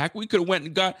up Matt Hack. We could have went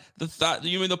and got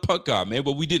the puck guy, man,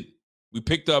 but we didn't. We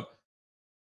picked up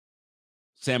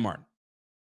Sam Martin.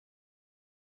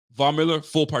 Von Miller,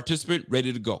 full participant,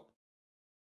 ready to go.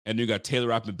 And then you got Taylor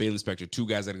Rapp and Bailey Spector, 2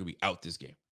 guys that are going to be out this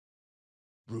game.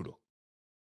 Brutal.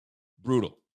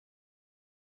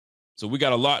 So we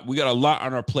got a lot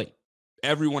on our plate.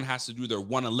 Everyone has to do their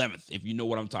 1/11th, if you know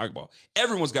what I'm talking about.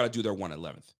 Everyone's got to do their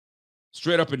 1/11th.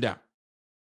 Straight up and down.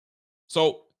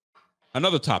 So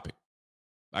another topic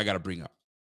I got to bring up.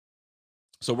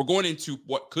 So we're going into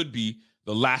what could be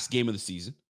the last game of the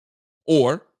season,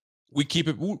 or we keep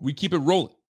it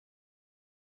rolling.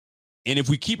 And if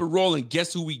we keep it rolling,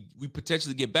 guess who we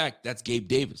potentially get back? That's Gabe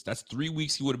Davis. That's 3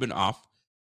 weeks he would have been off.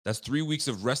 That's 3 weeks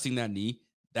of resting that knee.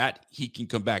 that he can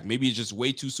come back. Maybe it's just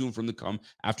way too soon for him to come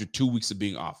after 2 weeks of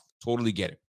being off. Totally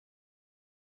get it.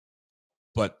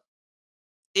 But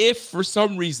if for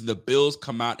some reason the Bills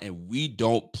come out and we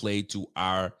don't play to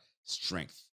our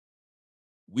strength,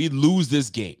 we lose this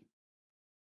game.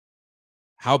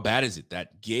 How bad is it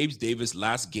that Gabe Davis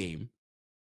last game,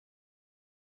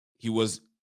 he was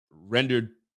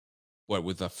rendered,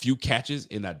 with a few catches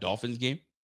in that Dolphins game?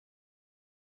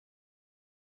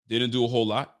 Didn't do a whole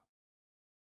lot.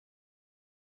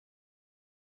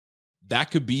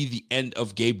 That could be the end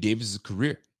of Gabe Davis's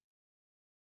career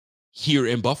here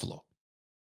in Buffalo.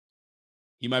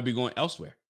 He might be going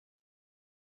elsewhere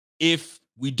if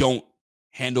we don't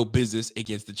handle business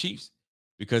against the Chiefs,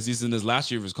 because he's in his last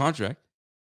year of his contract.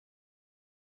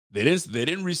 They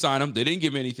didn't re-sign him. They didn't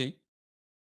give him anything.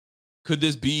 Could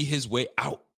this be his way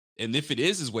out? And if it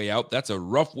is his way out, that's a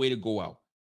rough way to go out,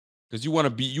 because you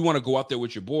want to go out there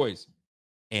with your boys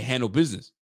and handle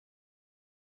business,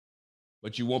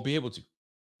 but you won't be able to.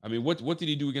 I mean, what did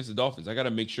he do against the Dolphins? I got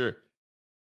to make sure.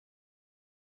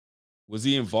 Was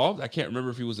he involved? I can't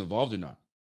remember if he was involved or not.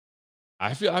 I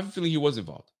have a feeling he was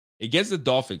involved against the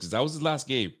Dolphins, because that was his last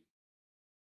game.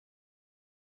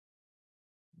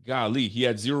 Golly, he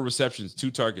had 0 receptions, 2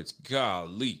 targets.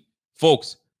 Golly.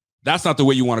 Folks, that's not the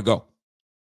way you want to go.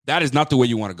 That is not the way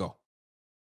you want to go.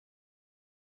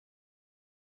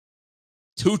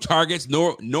 2 targets,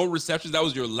 no receptions. That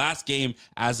was your last game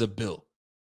as a Bill.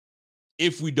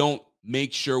 If we don't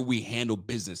make sure we handle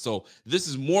business. So this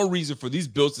is more reason for these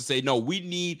Bills to say, no, we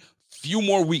need a few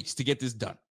more weeks to get this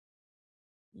done.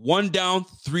 1 down,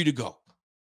 3 to go.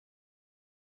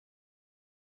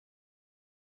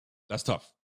 That's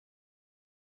tough.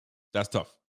 That's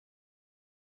tough.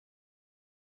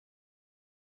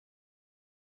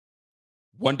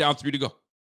 1 down, 3 to go.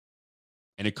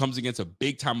 And it comes against a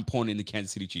big-time opponent in the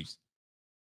Kansas City Chiefs.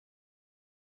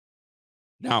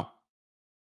 Now,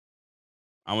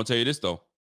 I'm going to tell you this, though.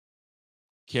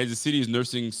 Kansas City is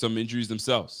nursing some injuries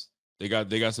themselves. They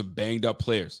got some banged-up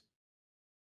players.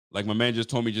 Like my man just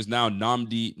told me just now,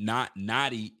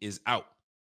 Nadi is out.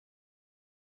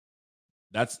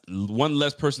 That's one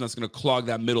less person that's going to clog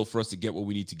that middle for us to get what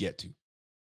we need to get to.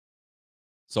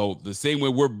 So the same way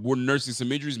we're nursing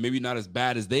some injuries, maybe not as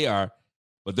bad as they are,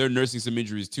 but they're nursing some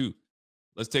injuries too.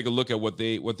 Let's take a look at what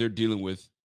they're dealing with.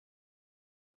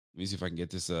 Let me see if I can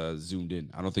get this zoomed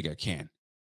in. I don't think I can.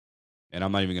 And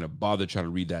I'm not even going to bother trying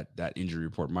to read that injury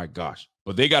report. My gosh.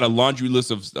 But they got a laundry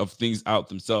list of things out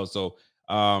themselves. So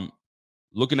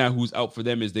looking at who's out for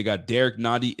them is they got Derek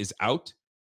Nadi is out.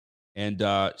 And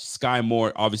Sky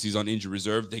Moore obviously is on injury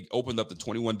reserve. They opened up the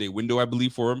 21-day window, I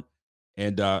believe, for him.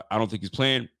 And I don't think he's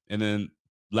playing. And then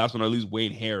last but not least,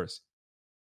 Wayne Harris,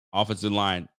 offensive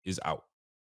line, is out.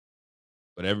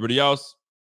 But everybody else,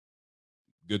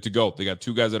 good to go. They got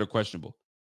 2 guys that are questionable.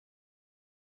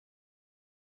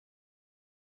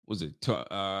 Was it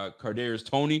Kadarius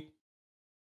Toney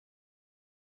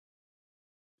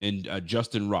and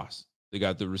Justin Ross? They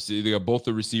got both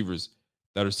the receivers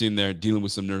that are sitting there dealing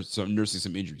with some nursing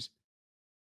some injuries.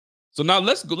 So now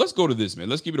let's go to this, man.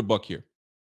 Let's keep it a buck here.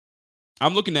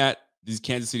 I'm looking at these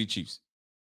Kansas City Chiefs.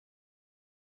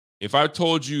 If I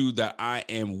told you that I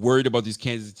am worried about these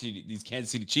Kansas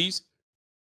City Chiefs,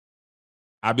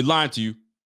 I'd be lying to you.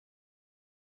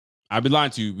 I'd be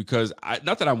lying to you, because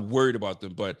not that I'm worried about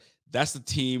them, but that's the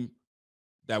team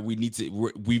that we need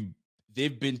to.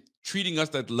 They've been treating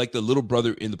us like the little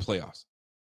brother in the playoffs,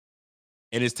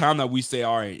 and it's time that we say,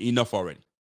 all right, enough already.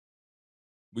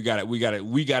 We got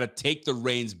to take the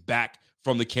reins back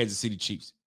from the Kansas City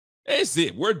Chiefs. That's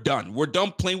it. We're done. We're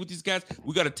done playing with these guys.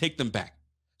 We got to take them back.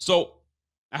 So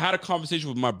I had a conversation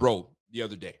with my bro the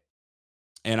other day,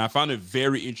 and I found it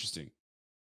very interesting.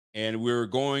 And we were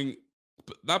going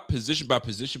not position by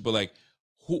position, but like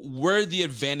where the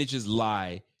advantages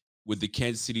lie with the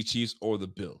Kansas City Chiefs or the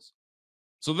Bills.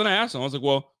 So then I asked him, I was like,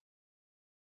 well,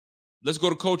 let's go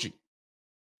to coaching.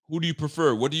 Who do you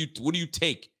prefer? What do you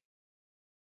take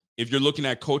if you're looking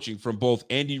at coaching from both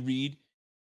Andy Reid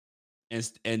and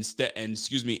Sean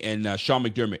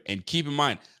McDermott? And keep in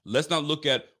mind, let's not look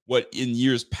at what in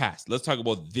years past. Let's talk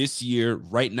about this year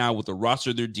right now with the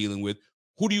roster they're dealing with.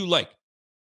 Who do you like?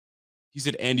 He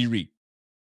said Andy Reid.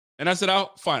 And I said,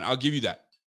 fine, I'll give you that.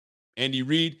 Andy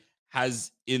Reid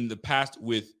has in the past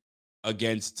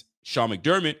against Sean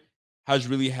McDermott has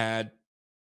really had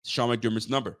Sean McDermott's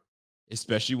number,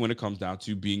 especially when it comes down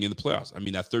to being in the playoffs. I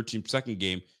mean, that 13-second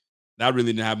game, that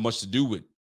really didn't have much to do with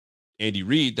Andy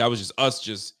Reid. That was just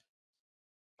us.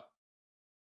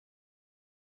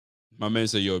 My man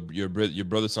said, your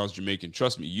brother sounds Jamaican.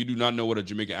 Trust me, you do not know what a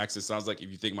Jamaican accent sounds like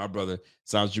if you think my brother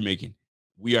sounds Jamaican.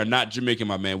 We are not Jamaican,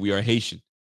 my man. We are Haitian.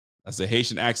 That's a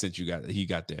Haitian accent he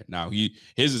got there. Now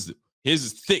his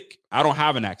is thick. I don't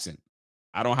have an accent.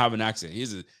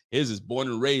 His is born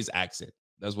and raised accent.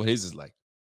 That's what his is like.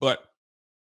 But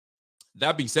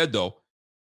that being said, though,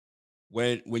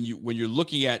 when you're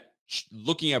looking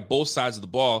at both sides of the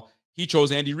ball, he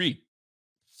chose Andy Reid.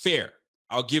 Fair.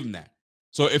 I'll give him that.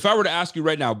 So if I were to ask you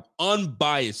right now,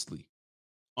 unbiasedly,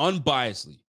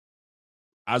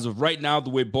 as of right now, the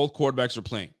way both quarterbacks are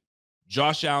playing,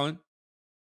 Josh Allen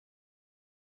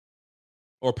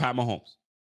or Pat Mahomes?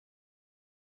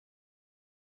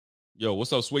 Yo,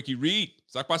 what's up, Swicky Reed?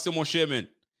 Ça passe mon cher, man.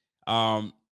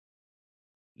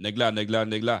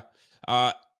 Negla.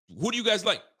 Who do you guys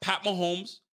like? Pat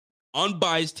Mahomes,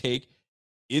 unbiased take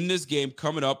in this game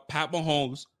coming up, Pat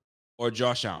Mahomes or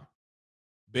Josh Allen?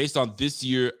 Based on this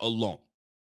year alone,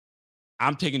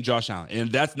 I'm taking Josh Allen. And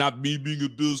that's not me being a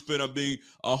Bills fan, I'm being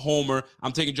a homer.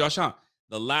 I'm taking Josh Allen.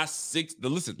 The last six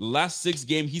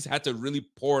games, he's had to really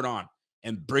pour it on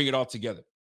and bring it all together.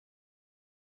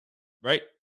 Right?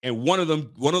 And one of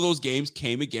those games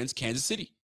came against Kansas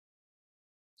City.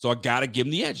 So I got to give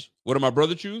him the edge. What did my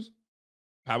brother choose?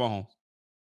 Pat Mahomes.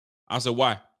 I said,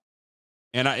 why?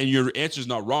 And your answer is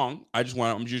not wrong.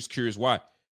 I'm just curious why.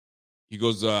 He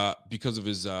goes, because of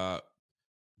his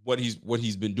what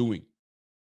he's been doing,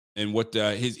 and what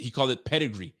he called it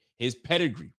pedigree. His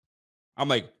pedigree. I'm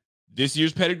like, this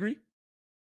year's pedigree?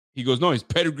 He goes, no, his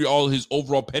pedigree, all his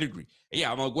overall pedigree. And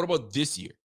yeah, I'm like, what about this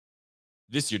year?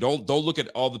 This year, don't look at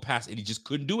all the past, and he just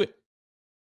couldn't do it.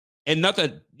 And not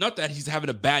that he's having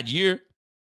a bad year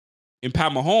in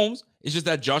Pat Mahomes. It's just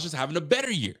that Josh is having a better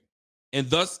year, and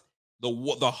thus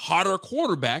the hotter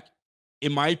quarterback,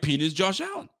 in my opinion, is Josh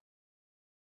Allen.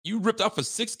 You ripped off a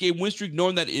 6-game win streak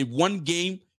knowing that in one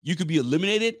game you could be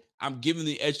eliminated. I'm giving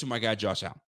the edge to my guy, Josh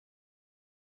Allen.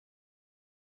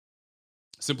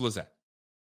 Simple as that.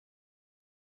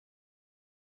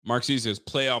 Mark C says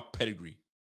playoff pedigree.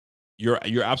 You're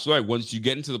absolutely right. Once you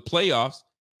get into the playoffs,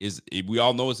 we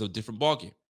all know it's a different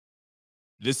ballgame.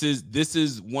 This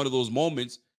is one of those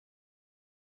moments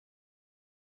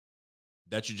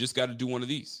that you just got to do one of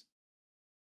these.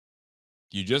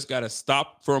 You just got to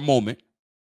stop for a moment,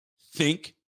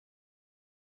 think,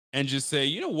 and just say,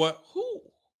 you know what?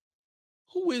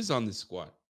 Who is on this squad?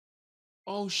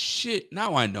 Oh, shit.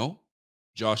 Now I know.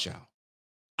 Josh Allen.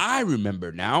 I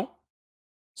remember now.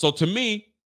 So to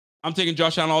me, I'm taking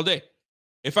Josh Allen all day.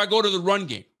 If I go to the run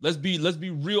game, let's be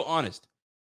real honest.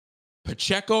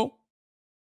 Pacheco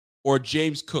or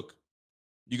James Cook?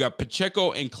 You got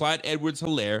Pacheco and Clyde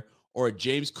Edwards-Helaire or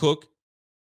James Cook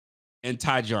and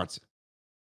Ty Johnson?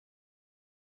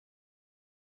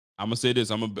 I'm going to say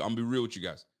this. I'm going to be real with you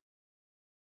guys.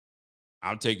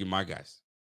 I'm taking my guys.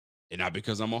 And not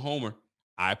because I'm a homer.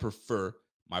 I prefer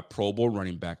my Pro Bowl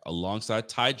running back alongside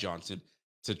Ty Johnson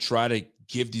to try to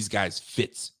give these guys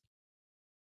fits.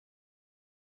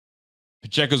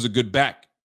 Pacheco's a good back.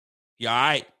 Yeah, all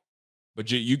right.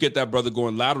 But you get that brother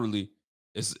going laterally,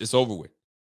 it's over with.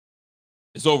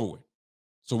 It's over with.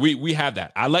 So we have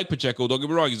that. I like Pacheco. Don't get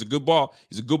me wrong. He's a good ball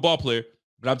player.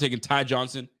 But I'm taking Ty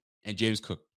Johnson and James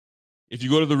Cook. If you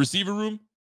go to the receiver room,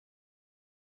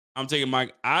 I'm taking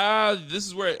this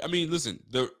is where, listen,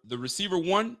 the receiver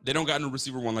one, they don't got no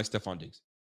receiver one like Stephon Diggs.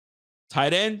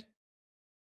 Tight end,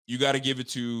 you got to give it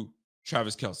to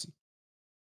Travis Kelce.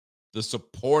 The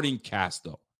supporting cast,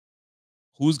 though.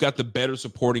 Who's got the better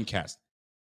supporting cast?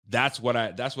 That's what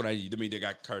I need. They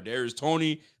got Kadarius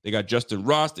Toney, they got Justin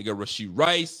Ross, they got Rashee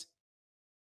Rice.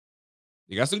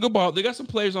 They got some good ball. They got some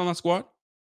players on that squad.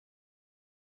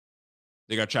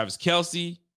 They got Travis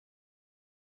Kelce.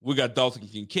 We got Dalton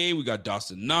Kincaid. We got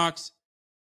Dawson Knox.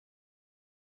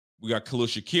 We got Khalil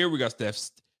Shakir. We got Steph.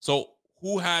 So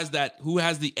who has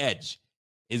the edge?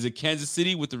 Is it Kansas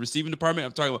City with the receiving department?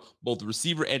 I'm talking about both the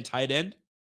receiver and tight end.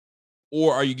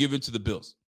 Or are you giving to the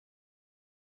Bills?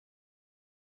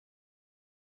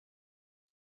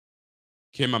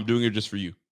 Kim, I'm doing it just for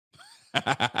you.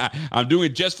 I'm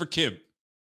doing it just for Kim.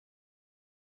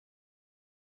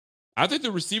 I think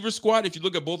the receiver squad, if you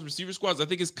look at both receiver squads, I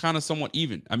think it's kind of somewhat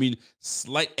even.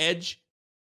 Slight edge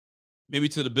maybe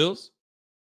to the Bills.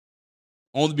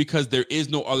 Only because there is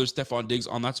no other Stephon Diggs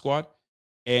on that squad.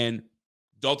 And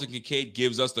Dalton Kincaid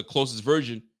gives us the closest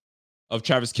version of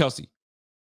Travis Kelce.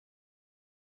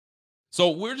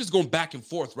 So we're just going back and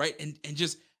forth, right? And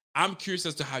just, I'm curious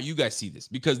as to how you guys see this,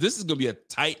 because this is going to be a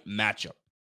tight matchup,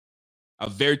 a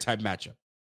very tight matchup.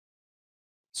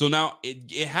 So now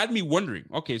it had me wondering,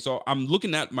 okay, so I'm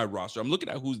looking at my roster. I'm looking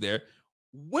at who's there.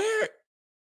 Where,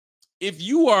 if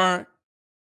you are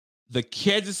the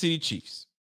Kansas City Chiefs,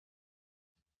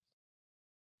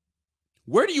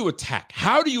 where do you attack?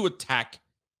 How do you attack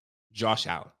Josh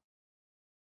Allen?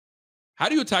 How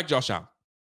do you attack Josh Allen?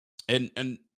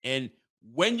 And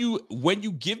when you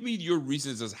give me your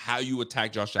reasons as how you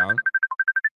attack Josh Allen,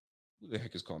 who the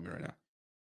heck is calling me right now?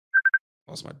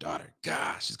 Oh, it's my daughter.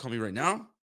 Gosh, she's calling me right now.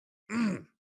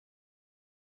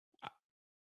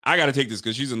 I got to take this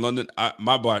because she's in London.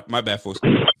 My bad, folks.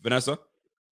 Vanessa,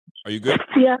 are you good?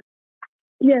 Yeah.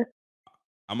 Yes.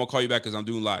 I'm going to call you back because I'm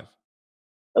doing live.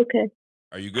 Okay.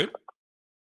 Are you good?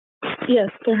 Yes,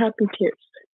 they're happy tears.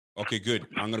 Okay, good.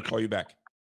 I'm going to call you back.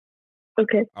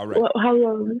 Okay. All right. Well, how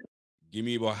long? Give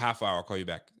me about half hour. I'll call you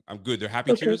back. I'm good. They're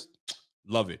happy tears.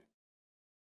 Love it.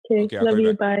 Okay. Love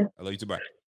you. Bye. I love you too. Bye.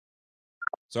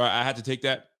 Sorry, I had to take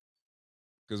that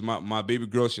because my baby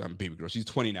girl, she's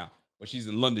 20 now, but she's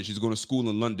in London. She's going to school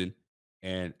in London.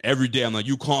 And every day I'm like,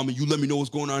 you call me, you let me know what's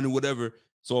going on and whatever.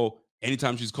 So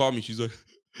anytime she's called me, she's like,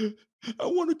 I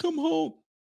want to come home.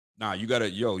 Nah, you gotta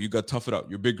tough it up.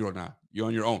 You're a big girl now. You're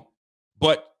on your own.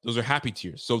 But those are happy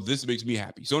tears. So this makes me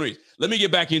happy. So anyways, let me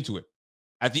get back into it.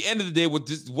 At the end of the day,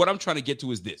 what I'm trying to get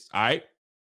to is this, all right?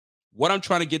 What I'm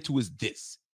trying to get to is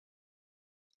this.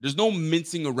 There's no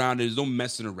mincing around. There's no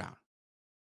messing around.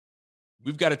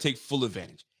 We've got to take full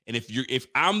advantage. And if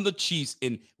I'm the Chiefs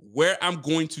and where I'm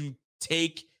going to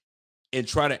take and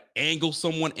try to angle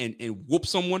someone and whoop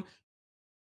someone,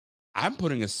 I'm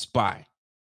putting a spy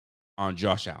on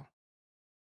Josh Allen.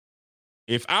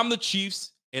 If I'm the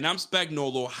Chiefs and I'm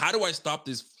Spagnuolo, how do I stop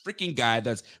this freaking guy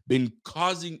that's been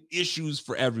causing issues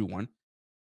for everyone?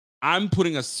 I'm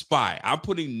putting a spy. I'm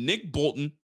putting Nick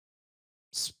Bolton,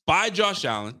 spy Josh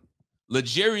Allen,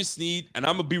 L'Jarius Sneed, and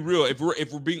I'm gonna be real. If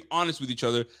we're being honest with each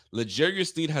other,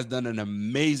 L'Jarius Sneed has done an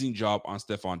amazing job on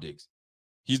Stephon Diggs.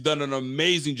 He's done an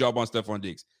amazing job on Stephon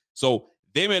Diggs. So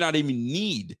they may not even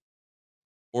need,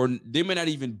 or they may not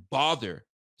even bother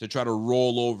to try to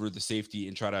roll over the safety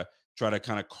and try to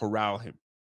kind of corral him.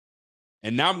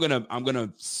 And now I'm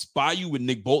gonna spy you with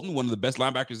Nick Bolton, one of the best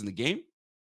linebackers in the game.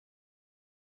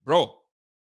 Bro,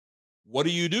 what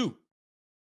do?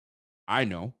 I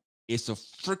know. It's a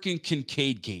freaking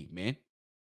Kincaid game, man.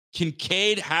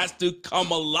 Kincaid has to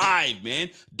come alive, man.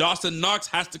 Dawson Knox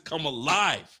has to come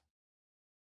alive.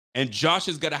 And Josh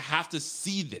is going to have to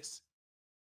see this.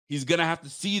 He's going to have to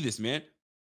see this, man.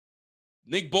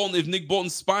 Nick Bolton, if Nick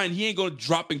Bolton's spying, he ain't going to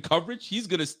drop in coverage. He's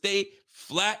going to stay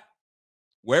flat.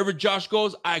 Wherever Josh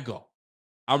goes, I go.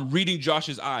 I'm reading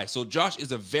Josh's eyes. So Josh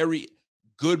is a very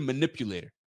good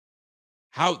manipulator.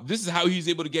 This is how he's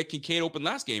able to get Kincaid open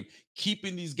last game,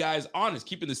 keeping these guys honest,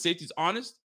 keeping the safeties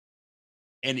honest,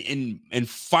 and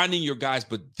finding your guys.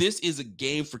 But this is a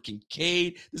game for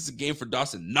Kincaid. This is a game for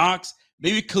Dawson Knox.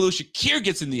 Maybe Khalil Shakir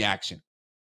gets in the action.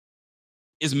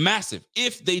 It's massive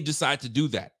if they decide to do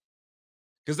that.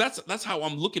 Because that's how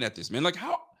I'm looking at this, man. Like,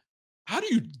 how do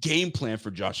you game plan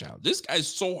for Josh Allen? This guy is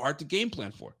so hard to game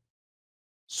plan for.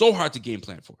 So hard to game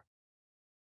plan for.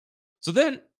 So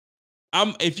then,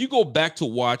 if you go back to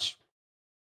watch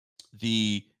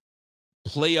the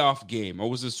playoff game, or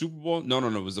was it a Super Bowl? No,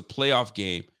 it was a playoff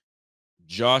game.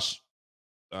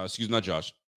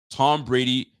 Tom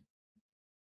Brady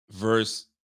versus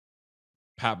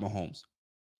Pat Mahomes.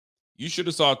 You should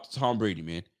have saw Tom Brady,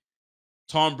 man.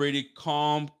 Tom Brady,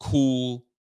 calm, cool,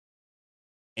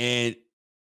 and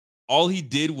all he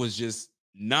did was just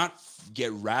not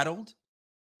get rattled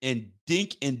and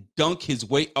dink and dunk his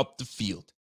way up the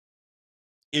field.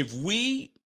 If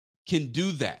we can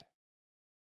do that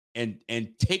and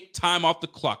take time off the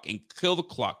clock and kill the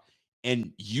clock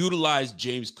and utilize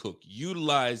James Cook,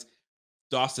 utilize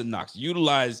Dawson Knox,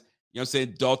 utilize,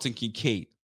 Dalton Kincaid,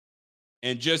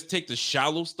 and just take the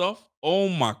shallow stuff, oh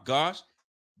my gosh,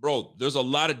 bro, there's a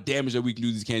lot of damage that we can do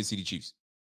to these Kansas City Chiefs.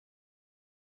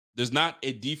 There's not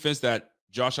a defense that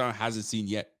Josh Allen hasn't seen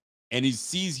yet. And he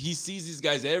sees these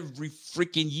guys every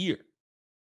freaking year.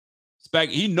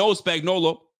 He knows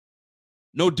Spagnuolo.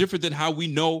 No different than how we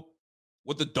know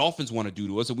what the Dolphins want to do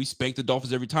to us, and we spank the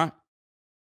Dolphins every time.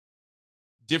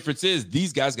 Difference is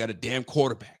these guys got a damn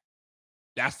quarterback.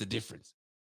 That's the difference.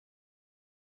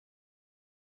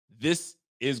 This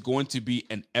is going to be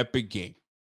an epic game.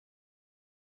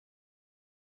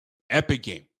 Epic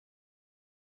game.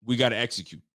 We got to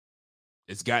execute.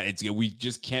 We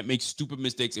just can't make stupid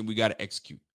mistakes, and we got to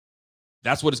execute.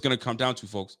 That's what it's going to come down to,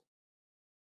 folks.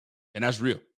 And that's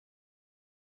real.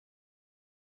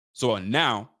 So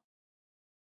now,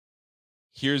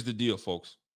 here's the deal,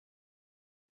 folks.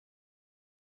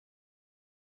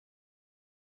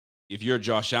 If you're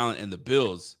Josh Allen and the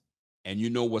Bills, and you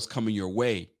know what's coming your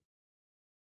way,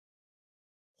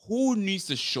 who needs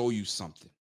to show you something?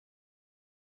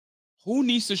 Who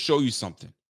needs to show you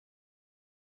something?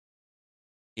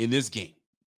 in this game.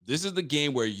 This is the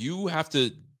game where you have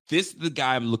to, this is the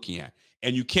guy I'm looking at.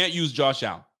 And you can't use Josh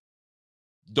Allen.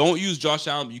 Don't use Josh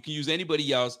Allen. You can use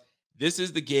anybody else. This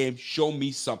is the game. Show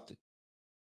me something.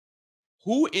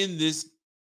 Who in this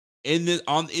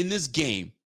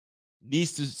game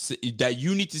needs to that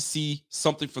you need to see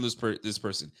something from this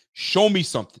person? Show me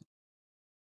something.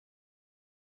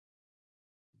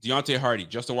 Deontay Hardy.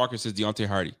 Justin Walker says Deontay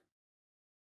Hardy.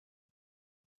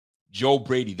 Joe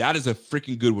Brady. That is a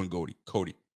freaking good one,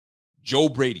 Cody. Joe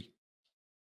Brady.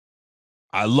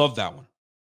 I love that one.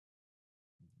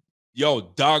 Yo,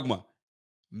 Dogma.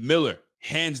 Miller.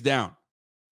 Hands down.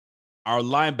 Our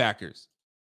linebackers.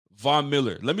 Von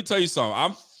Miller. Let me tell you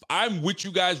something. I'm with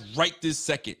you guys right this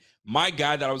second. My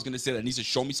guy that I was going to say that needs to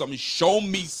show me something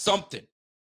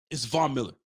is Von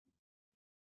Miller.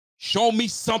 Show me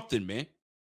something, man.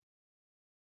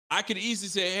 I could easily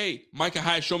say, hey, Micah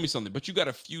Hyde, show me something, but you got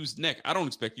a fused neck. I don't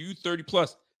expect you 30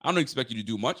 plus. I don't expect you to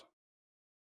do much.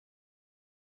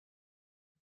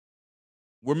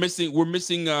 We're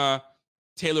missing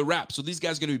Taylor Rapp. So these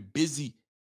guys are going to be busy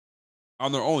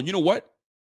on their own. You know what?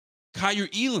 Kyer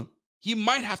Elam, he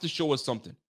might have to show us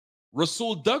something.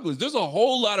 Rasul Douglas, there's a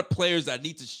whole lot of players that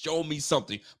need to show me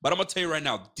something. But I'm going to tell you right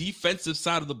now, defensive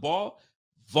side of the ball,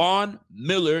 Von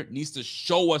Miller needs to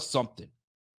show us something.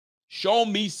 Show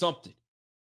me something.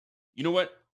 You know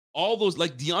what? All those,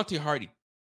 like Deontay Hardy.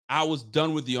 I was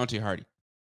done with Deontay Hardy.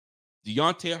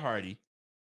 Deontay Hardy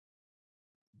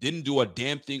didn't do a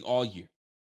damn thing all year.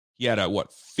 He had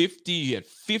he had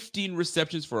 15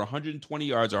 receptions for 120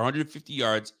 yards or 150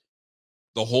 yards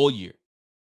the whole year.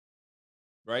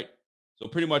 Right? So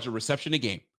pretty much a reception a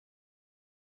game.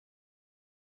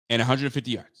 And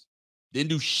 150 yards.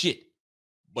 Didn't do shit.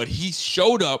 But he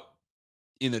showed up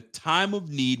in a time of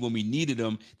need when we needed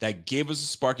him, that gave us a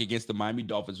spark against the Miami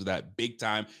Dolphins with that big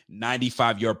time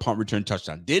 95-yard punt return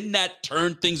touchdown. Didn't that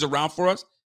turn things around for us?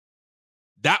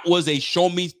 That was a show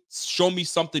me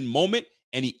something moment,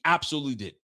 and he absolutely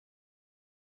did.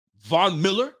 Von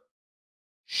Miller,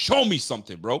 show me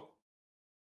something, bro.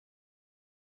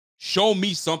 Show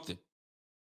me something.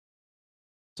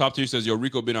 Top tier says, yo,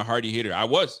 Rico been a Hardy hater. I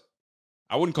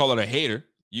wouldn't call it a hater.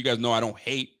 You guys know I don't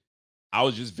hate. I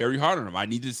was just very hard on him. I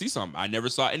needed to see something. I never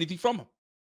saw anything from him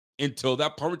until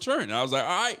that punt return. And I was like,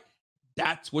 all right,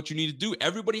 that's what you need to do.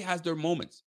 Everybody has their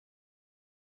moments.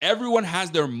 Everyone has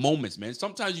their moments, man.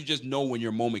 Sometimes you just know when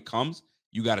your moment comes,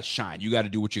 you got to shine. You got to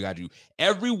do what you got to do.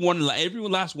 Every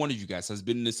last one of you guys has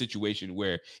been in a situation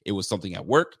where it was something at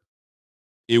work.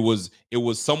 It was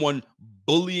someone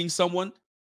bullying someone,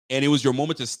 and it was your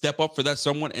moment to step up for that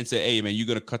someone and say, hey, man, you're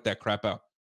going to cut that crap out.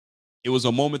 It was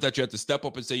a moment that you had to step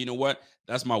up and say, you know what?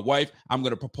 That's my wife. I'm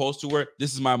going to propose to her.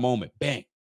 This is my moment. Bang.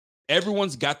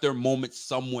 Everyone's got their moment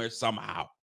somewhere, somehow.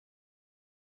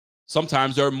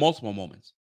 Sometimes there are multiple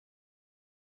moments.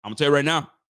 I'm going to tell you right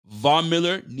now, Von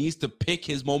Miller needs to pick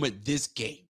his moment this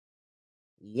game.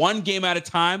 One game at a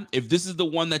time. If this is the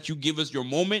one that you give us your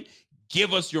moment,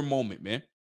 give us your moment, man.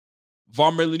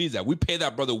 Von Miller needs that. We pay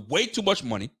that brother way too much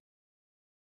money.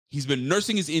 He's been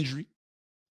nursing his injury.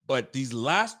 But these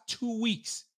last 2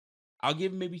 weeks, I'll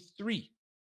give him maybe 3.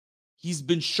 He's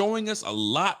been showing us a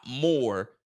lot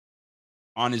more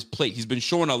on his plate. He's been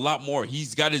showing a lot more.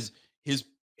 He's got his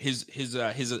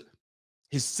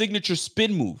signature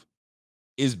spin move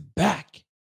is back.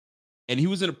 And he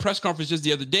was in a press conference just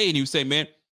the other day, and he was saying, "Man,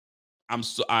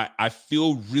 I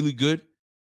feel really good,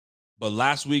 but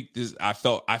last week I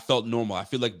felt normal. I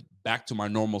feel like back to my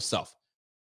normal self,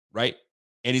 right?"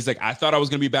 And he's like, I thought I was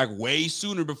going to be back way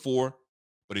sooner before,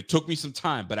 but it took me some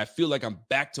time. But I feel like I'm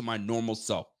back to my normal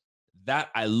self. That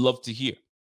I love to hear.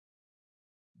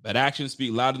 But actions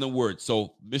speak louder than words.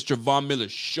 So, Mr. Von Miller,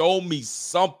 show me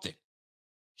something.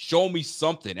 Show me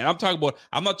something. And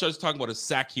I'm not just talking about a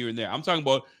sack here and there. I'm talking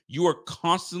about you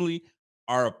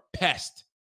are a pest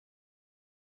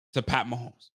to Pat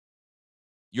Mahomes.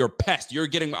 You're a pest. You're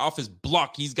getting off his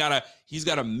block. He's got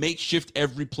to makeshift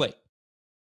every play.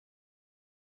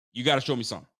 You got to show me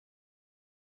something.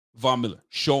 Von Miller,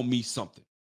 show me something.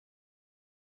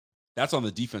 That's on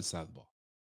the defense side of the ball.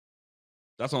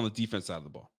 That's on the defense side of the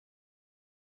ball.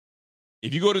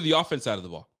 If you go to the offense side of the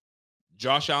ball,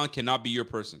 Josh Allen cannot be your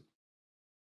person.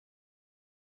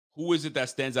 Who is it that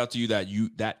stands out to you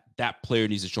that player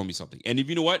needs to show me something? And if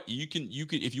you know what, you can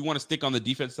if you want to stick on the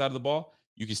defense side of the ball,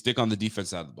 you can stick on the defense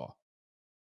side of the ball.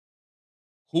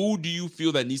 Who do you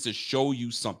feel that needs to show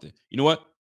you something? You know what?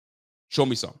 Show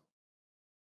me something.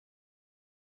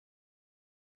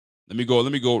 Let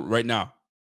me go right now.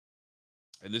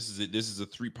 And this is it. This is a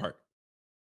 3-part.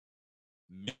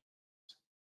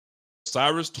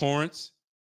 Cyrus Torrence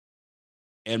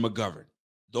and McGovern.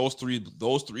 those three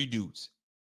dudes,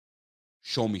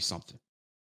 show me something.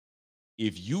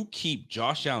 If you keep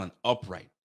Josh Allen upright,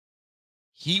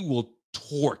 he will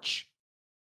torch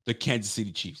the Kansas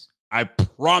City Chiefs. I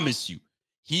promise you,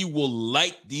 he will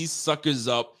light these suckers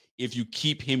up if you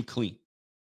keep him clean.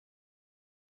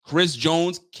 Chris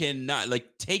Jones cannot,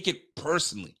 take it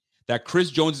personally that Chris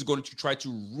Jones is going to try to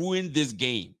ruin this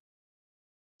game.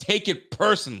 Take it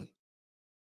personally.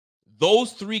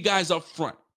 Those three guys up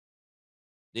front,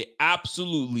 they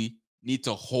absolutely need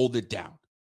to hold it down.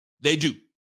 They do.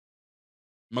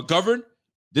 McGovern,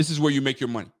 this is where you make your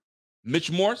money.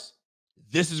 Mitch Morse,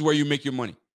 this is where you make your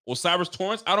money. O'Cyrus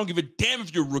Torrence, I don't give a damn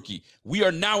if you're a rookie. We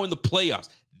are now in the playoffs.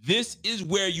 This is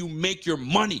where you make your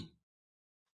money.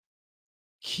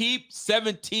 Keep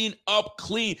 17 up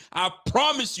clean. I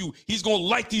promise you, he's going to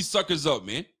light these suckers up,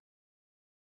 man.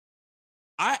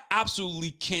 I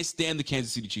absolutely can't stand the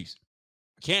Kansas City Chiefs.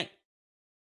 I can't.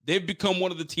 They've become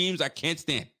one of the teams I can't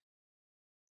stand.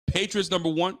 Patriots number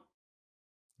 1.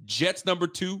 Jets number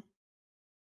 2.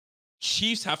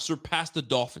 Chiefs have surpassed the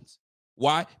Dolphins.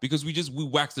 Why? Because we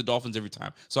wax the Dolphins every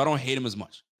time. So I don't hate them as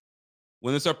much.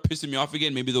 When they start pissing me off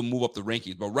again, maybe they'll move up the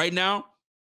rankings. But right now,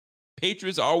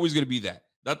 Patriots are always going to be that.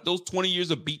 Those 20 years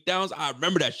of beatdowns, I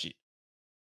remember that shit.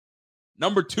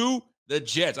 Number 2, the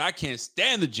Jets. I can't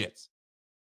stand the Jets.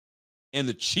 And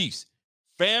the Chiefs.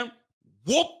 Fam,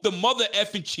 whoop the mother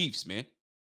effing Chiefs, man.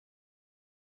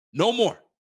 No more.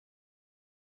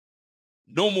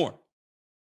 No more.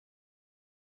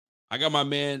 I got my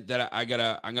man that I'm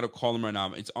gonna call him right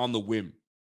now. It's on the whim.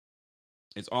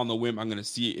 It's on the whim. I'm gonna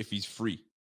see if he's free.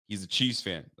 He's a Chiefs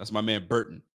fan. That's my man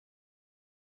Burton.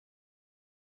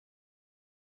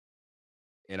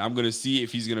 And I'm gonna see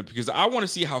if he's gonna, because I want to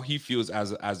see how he feels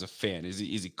as a fan. Is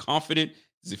he confident?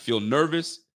 Does he feel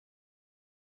nervous?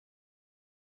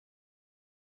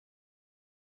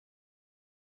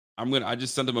 I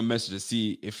just sent him a message to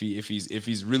see if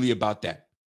he's really about that.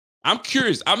 I'm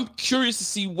curious. I'm curious to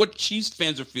see what Chiefs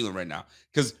fans are feeling right now.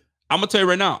 Because I'm gonna tell you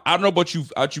right now, I don't know about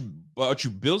you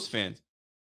Bills fans.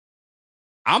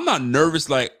 I'm not nervous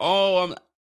like,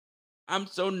 I'm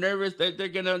so nervous that they're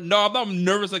gonna. No, I'm not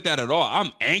nervous like that at all.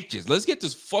 I'm anxious. Let's get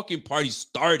this fucking party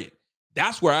started.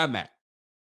 That's where I'm at.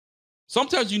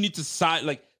 Sometimes you need to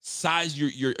size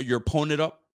your opponent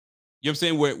up. You know what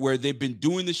I'm saying? Where they've been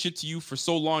doing this shit to you for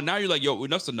so long. Now you're like, yo,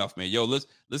 enough's enough, man. Yo,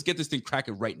 let's get this thing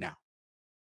cracking right now.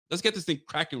 Let's get this thing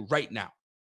cracking right now.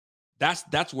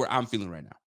 That's where I'm feeling right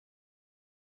now.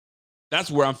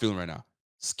 That's where I'm feeling right now.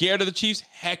 Scared of the Chiefs?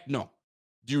 Heck no.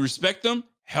 Do you respect them?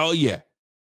 Hell yeah.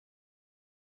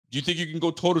 Do you think you can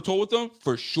go toe-to-toe with them?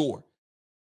 For sure.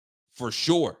 For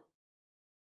sure.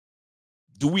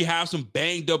 Do we have some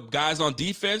banged up guys on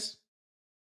defense?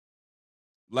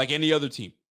 Like any other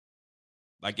team.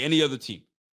 Like any other team.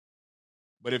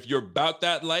 But if you're about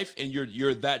that life and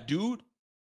you're that dude,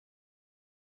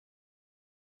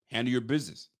 handle your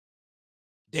business.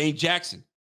 Dane Jackson.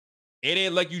 It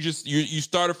ain't like you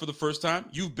started for the first time.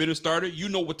 You've been a starter. You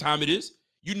know what time it is.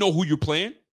 You know who you're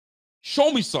playing.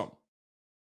 Show me something.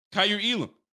 Kyer Elam.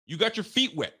 You got your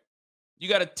feet wet. You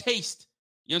got a taste.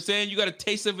 You know what I'm saying? You got a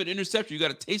taste of an interception. You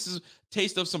got a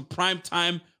taste of some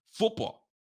primetime football.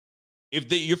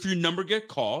 If your number get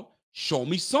called, show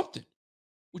me something.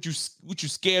 Would you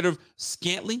scared of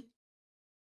Scantling?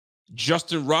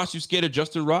 Justin Ross? You scared of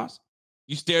Justin Ross?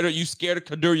 You scared of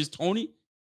Kadarius Toney?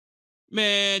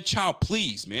 Man, child,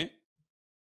 please, man.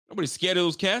 Nobody's scared of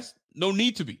those cats. No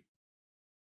need to be.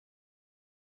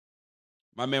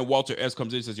 My man Walter S.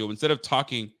 comes in and says, yo, instead of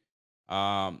talking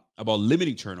about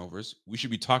limiting turnovers, we should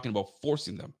be talking about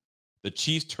forcing them. The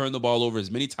Chiefs turned the ball over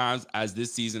as many times as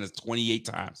this season as 28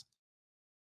 times.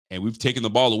 And we've taken the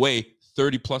ball away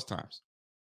 30 plus times.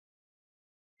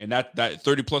 And that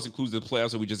 30 plus includes the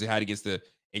playoffs that we just had against the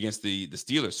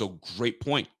Steelers. So great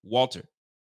point, Walter.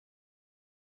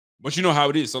 But you know how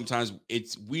it is. Sometimes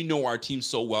we know our team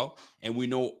so well and we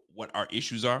know what our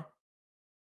issues are.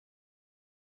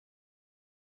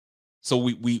 So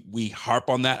we harp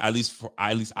on that, at least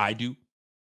I do.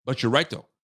 But you're right though.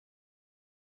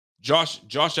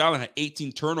 Josh Allen had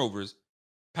 18 turnovers.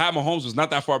 Pat Mahomes was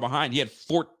not that far behind. He had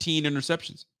 14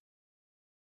 interceptions.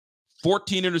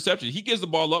 14 interceptions. He gives the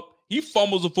ball up. He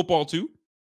fumbles the football too.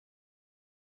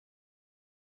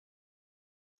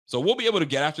 So we'll be able to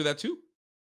get after that too.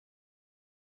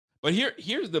 But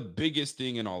here's the biggest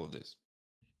thing in all of this.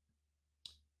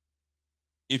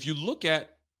 If you look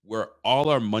at where all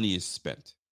our money is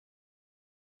spent,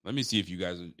 let me see if you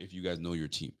guys know your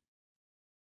team.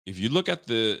 If you look at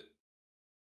the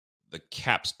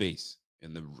cap space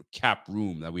and the cap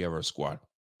room that we have our squad,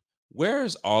 where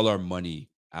is all our money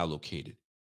allocated?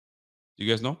 Do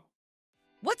you guys know?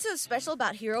 What's so special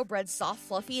about Hero Bread's soft,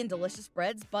 fluffy, and delicious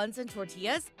breads, buns, and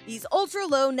tortillas? These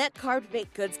ultra-low net-carb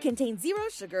baked goods contain zero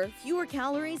sugar, fewer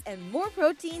calories, and more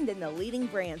protein than the leading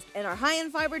brands, and are high in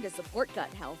fiber to support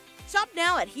gut health. Shop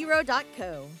now at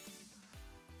hero.co.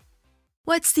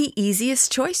 What's the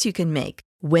easiest choice you can make?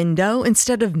 Window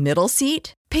instead of middle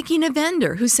seat? Picking a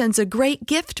vendor who sends a great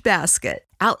gift basket?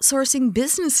 Outsourcing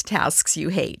business tasks you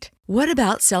hate? What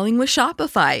about selling with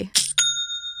Shopify?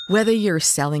 Whether you're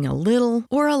selling a little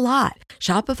or a lot,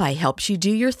 Shopify helps you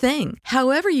do your thing,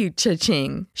 however you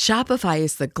cha-ching. Shopify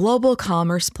is the global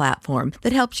commerce platform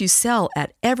that helps you sell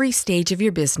at every stage of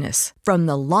your business. From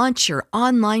the launch your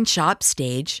online shop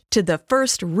stage to the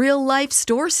first real-life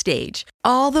store stage,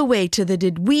 all the way to the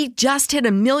did we just hit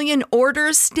a million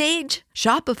orders stage.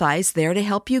 Shopify's there to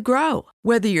help you grow.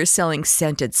 Whether you're selling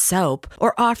scented soap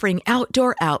or offering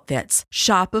outdoor outfits,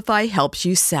 Shopify helps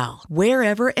you sell.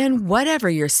 Wherever and whatever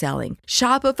you're selling,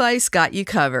 Shopify's got you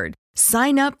covered.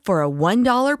 Sign up for a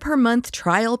 $1 per month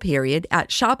trial period at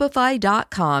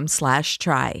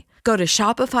shopify.com/try. Go to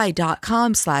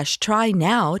shopify.com/try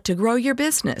now to grow your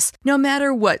business, no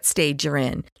matter what stage you're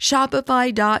in.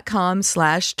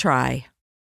 Shopify.com/try.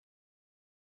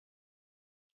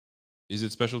 Is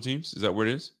it special teams? Is that where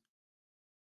it is?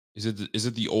 Is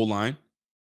it the O-line?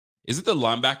 Is it the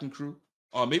linebacking crew?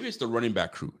 Oh, maybe it's the running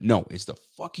back crew. No, it's the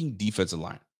fucking defensive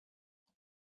line.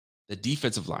 The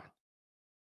defensive line.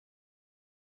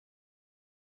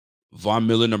 Von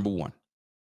Miller, number 1.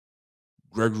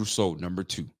 Greg Rousseau, number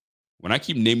 2. When I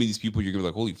keep naming these people, you're going to be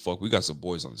like, holy fuck, we got some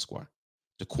boys on the squad.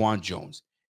 Daquan Jones,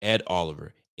 Ed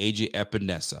Oliver, AJ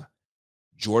Epinesa,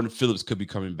 Jordan Phillips could be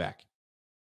coming back.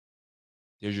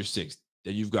 There's your 6.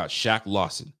 Then you've got Shaq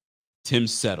Lawson, Tim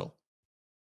Settle.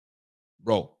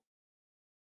 Bro,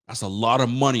 that's a lot of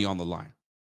money on the line.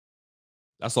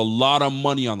 That's a lot of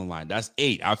money on the line. That's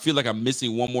 8. I feel like I'm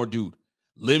missing one more dude.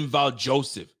 Linval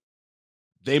Joseph.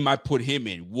 They might put him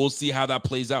in. We'll see how that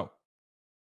plays out.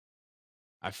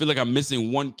 I feel like I'm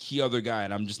missing one key other guy,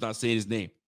 and I'm just not saying his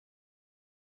name.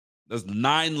 That's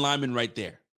 9 linemen right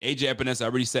there. AJ Epinesa, I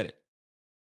already said it.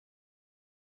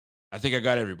 I think I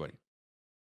got everybody.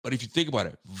 But if you think about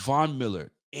it, Von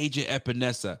Miller, AJ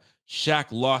Epinesa, Shaq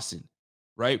Lawson,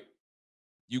 right?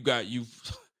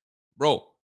 Bro,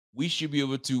 we should be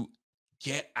able to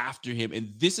get after him.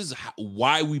 And this is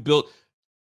why we built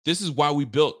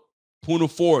Poona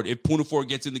Ford. If Poona Ford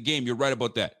gets in the game, you're right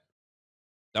about that.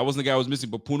 That wasn't the guy I was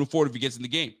missing, but Poona Ford, if he gets in the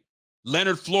game.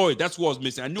 Leonard Floyd, that's who I was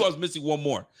missing. I knew I was missing one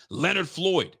more. Leonard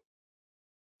Floyd.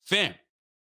 Fam.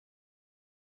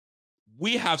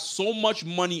 We have so much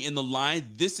money in the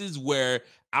line. This is where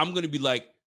I'm going to be like,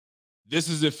 this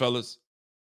is it, fellas.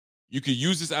 You can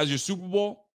use this as your Super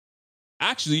Bowl.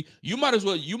 Actually, you might as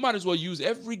well use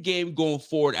every game going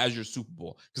forward as your Super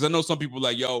Bowl. Because I know some people are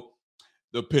like, yo,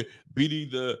 beating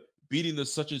the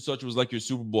such and such was like your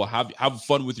Super Bowl. Have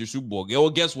fun with your Super Bowl. Yeah, well,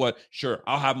 guess what? Sure,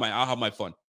 I'll have my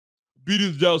fun.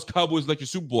 Beating the Dallas Cowboys like your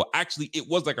Super Bowl. Actually, it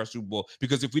was like our Super Bowl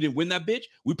because if we didn't win that bitch,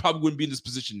 we probably wouldn't be in this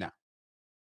position now.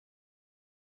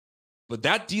 But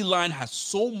that D-line has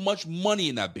so much money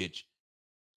in that bitch.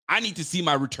 I need to see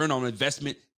my return on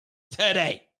investment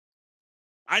today.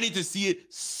 I need to see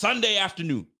it Sunday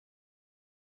afternoon.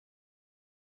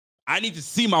 I need to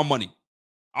see my money.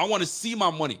 I want to see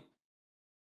my money.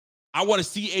 I want to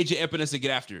see AJ Epinesa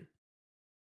get after it.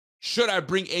 Should I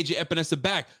bring AJ Epinesa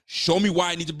back? Show me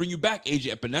why I need to bring you back,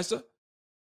 AJ Epinesa.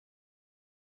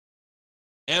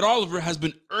 Ed Oliver has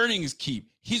been earning his keep.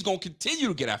 He's going to continue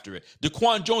to get after it.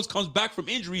 Daquan Jones comes back from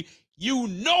injury. You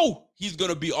know he's going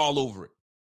to be all over it.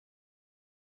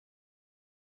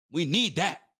 We need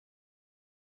that.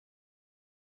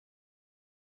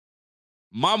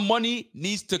 My money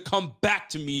needs to come back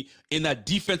to me in that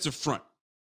defensive front.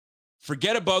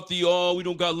 Forget about we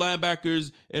don't got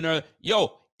linebackers.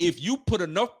 If you put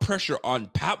enough pressure on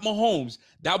Pat Mahomes,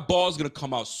 that ball is going to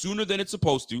come out sooner than it's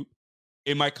supposed to.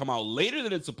 It might come out later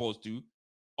than it's supposed to.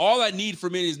 All I need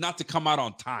from it is not to come out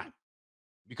on time.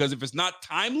 Because if it's not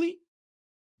timely,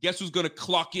 guess who's going to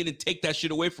clock in and take that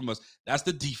shit away from us? That's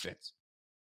the defense.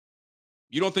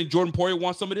 You don't think Jordan Poyer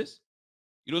wants some of this?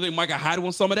 You don't think Micah Hyde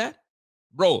wants some of that?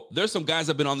 Bro, there's some guys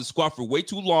that have been on the squad for way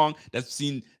too long that's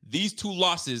seen these 2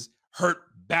 losses hurt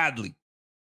badly.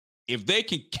 If they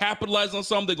can capitalize on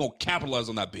something, they're going to capitalize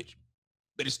on that bitch.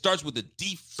 But it starts with the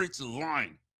defensive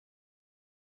line.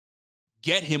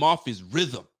 Get him off his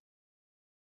rhythm.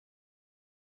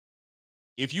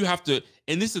 If you have to,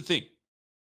 and this is the thing,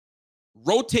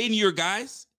 rotating your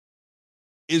guys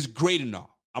is great and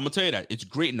all. I'm going to tell you that. It's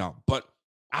great and all. But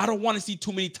I don't want to see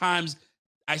too many times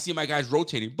I see my guys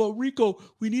rotating. But Rico,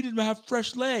 we need him to have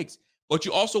fresh legs. but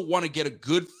you also want to get a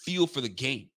good feel for the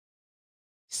game.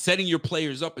 Setting your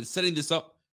players up and setting this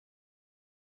up.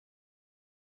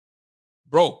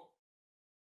 Bro,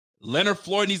 Leonard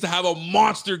Floyd needs to have a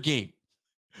monster game.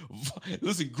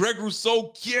 Listen, Greg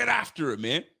Rousseau, get after it,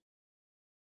 man.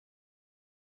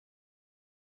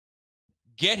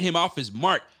 Get him off his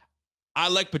mark. I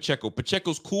like Pacheco.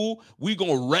 Pacheco's cool. We're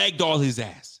going to ragdoll his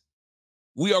ass.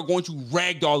 We are going to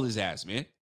ragdoll his ass, man.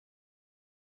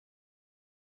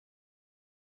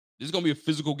 This is going to be a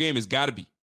physical game. It's got to be.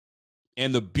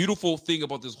 And the beautiful thing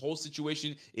about this whole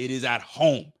situation, it is at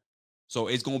home. So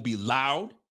it's going to be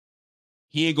loud.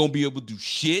 He ain't going to be able to do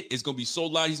shit. It's going to be so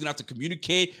loud, he's going to have to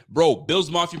communicate. Bro, Bills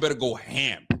Mafia better go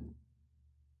ham.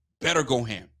 Better go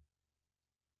ham.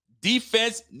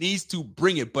 Defense needs to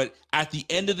bring it. But at the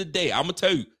end of the day, I'm going to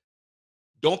tell you,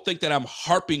 don't think that I'm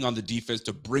harping on the defense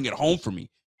to bring it home for me.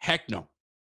 Heck no.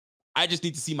 I just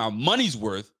need to see my money's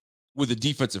worth with the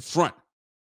defensive front.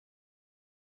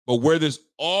 But where this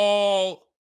all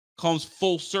comes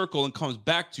full circle and comes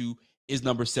back to is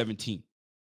number 17.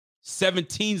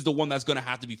 17 is the one that's going to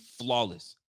have to be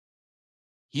flawless.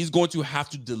 He's going to have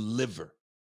to deliver.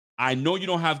 I know you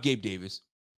don't have Gabe Davis,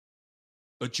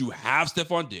 but you have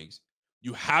Stephon Diggs.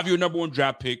 You have your number 1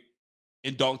 draft pick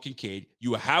in Dalton Kincaid.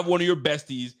 You have one of your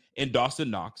besties in Dawson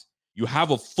Knox. You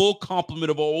have a full complement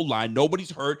of O-line.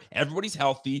 Nobody's hurt. Everybody's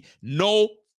healthy. No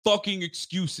fucking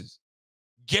excuses.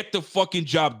 Get the fucking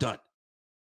job done.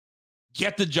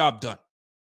 Get the job done.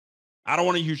 I don't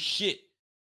want to hear shit.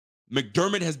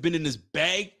 McDermott has been in his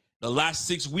bag the last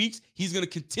 6 weeks. He's going to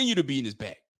continue to be in his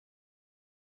bag.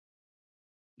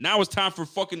 Now it's time for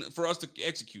us to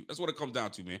execute. That's what it comes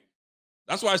down to, man.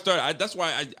 That's why I started. That's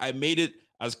why I made it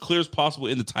as clear as possible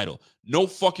in the title. No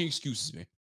fucking excuses, man.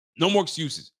 No more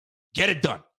excuses. Get it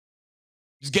done.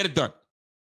 Just get it done.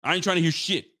 I ain't trying to hear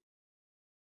shit.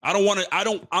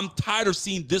 I'm tired of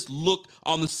seeing this look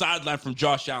on the sideline from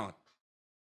Josh Allen.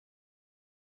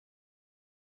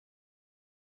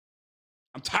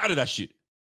 I'm tired of that shit.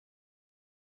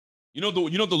 You know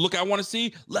the look I want to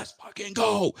see? Let's fucking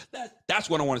go.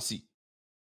 That's what I want to see.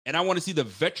 And I want to see the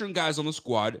veteran guys on the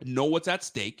squad know what's at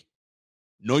stake,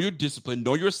 know your discipline,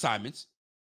 know your assignments.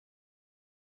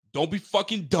 Don't be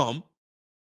fucking dumb.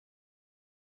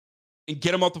 And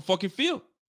get them off the fucking field.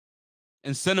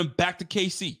 And send them back to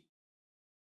KC.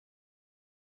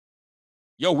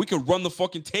 Yo, we can run the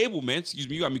fucking table, man. Excuse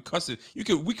me, you got me cussing. We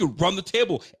could run the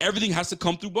table. Everything has to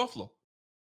come through Buffalo.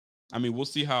 I mean, we'll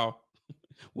see how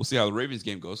the Ravens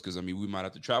game goes, because I mean, we might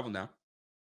have to travel now.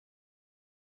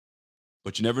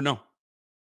 But you never know.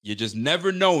 You just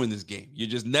never know in this game. You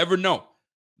just never know.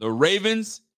 The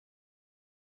Ravens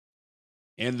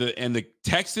and the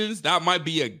Texans, that might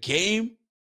be a game.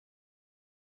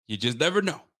 You just never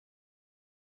know.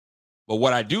 But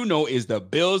what I do know is the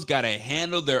Bills got to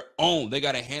handle their own. They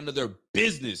got to handle their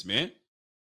business, man.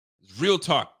 It's real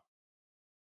talk.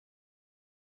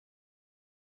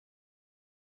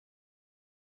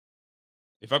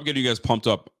 If I'm getting you guys pumped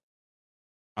up,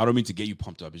 I don't mean to get you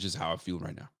pumped up. It's just how I feel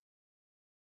right now.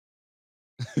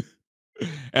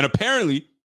 And apparently,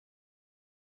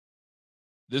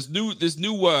 this new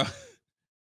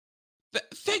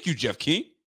thank you, Jeff King.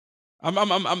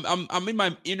 I'm in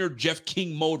my inner Jeff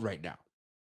King mode right now.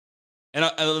 And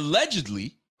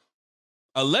allegedly,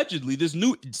 this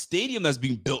new stadium that's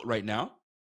being built right now,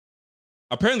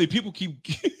 apparently people keep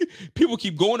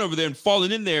going over there and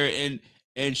falling in there,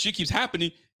 and shit keeps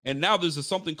happening. And now there's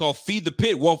something called Feed the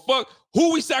Pit. Well, fuck,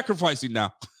 who are we sacrificing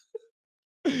now?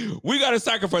 We got to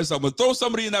sacrifice someone. Throw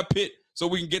somebody in that pit so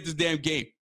we can get this damn game.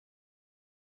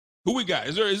 Who we got?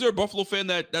 Is there a Buffalo fan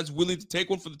that's willing to take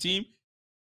one for the team?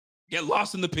 Get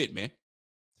lost in the pit, man.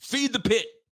 Feed the pit.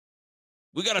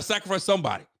 We got to sacrifice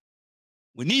somebody.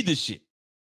 We need this shit.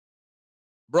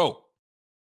 Bro,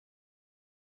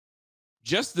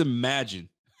 just imagine.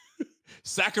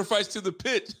 Sacrifice to the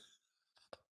pit.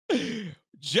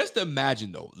 Just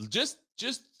imagine, though. Just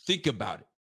think about it.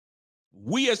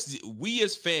 We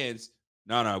as fans,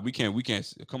 no, we can't.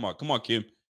 Come on, Kim.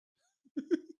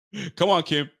 Come on,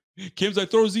 Kim. Kim's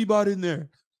like, throw Z-Bot in there.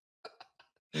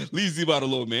 Leave Z-Bot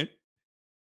alone, man.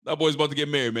 That boy's about to get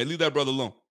married, man. Leave that brother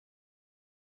alone.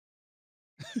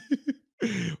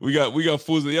 we got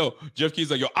fools. Yo, Jeff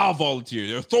King's like, yo, I'll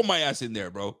volunteer. Throw my ass in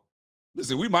there, bro.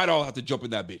 Listen, we might all have to jump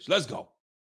in that bitch. Let's go.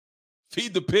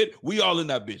 Feed the pit. We all in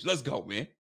that bitch. Let's go, man.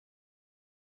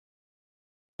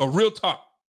 But real talk.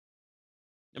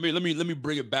 Let me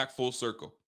bring it back full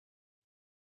circle.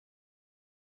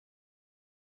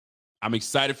 I'm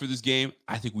excited for this game.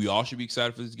 I think we all should be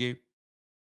excited for this game.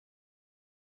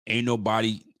 Ain't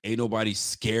nobody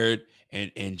scared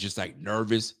and just like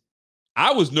nervous.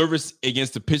 I was nervous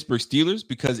against the Pittsburgh Steelers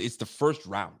because it's the first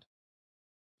round.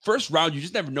 First round, you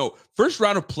just never know. First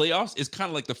round of playoffs is kind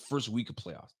of like the first week of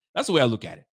playoffs. That's the way I look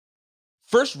at it.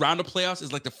 First round of playoffs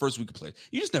is like the first week of playoffs.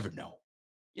 You just never know.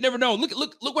 You never know. Look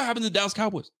what happened to the Dallas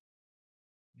Cowboys.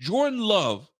 Jordan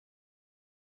Love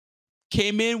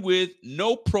came in with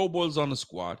no Pro Bowls on the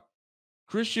squad.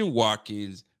 Christian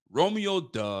Watkins, Romeo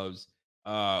Doubs.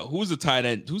 Who's the tight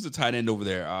end? Who's the tight end over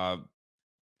there?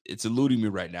 It's eluding me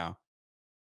right now.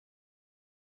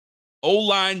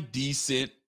 O-line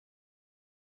decent.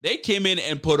 They came in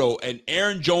and and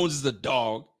Aaron Jones is a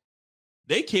dog.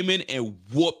 They came in and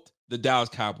whooped the Dallas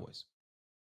Cowboys.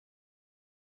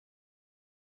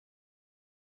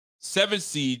 7th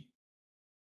seed,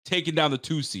 taking down the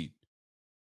 2 seed.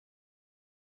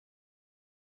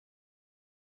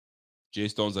 Jay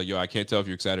Stone's like, yo, I can't tell if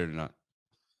you're excited or not.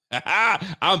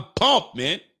 I'm pumped,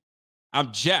 man.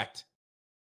 I'm jacked.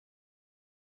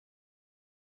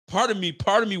 Part of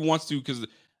me wants to, because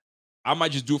I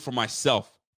might just do it for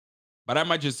myself. But I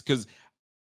might just, because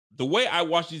the way I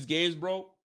watch these games, bro,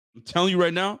 I'm telling you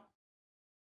right now,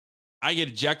 I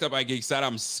get jacked up. I get excited.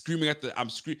 I'm screaming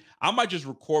I might just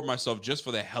record myself just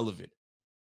for the hell of it.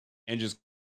 And just,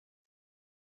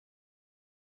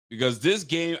 because this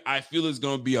game, I feel is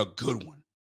going to be a good one.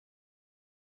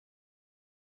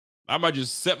 I might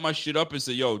just set my shit up and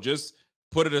say, yo, just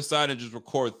put it aside and just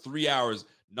record 3 hours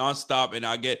nonstop, and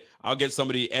I'll get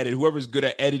somebody to edit. Whoever's good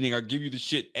at editing, I'll give you the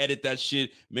shit, edit that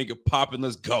shit, make it pop, and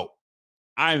let's go.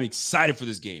 I am excited for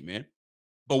this game, man.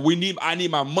 But I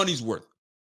need my money's worth.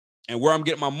 And where I'm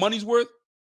getting my money's worth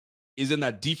is in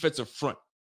that defensive front.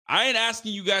 I ain't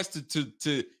asking you guys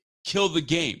to kill the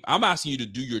game. I'm asking you to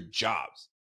do your jobs.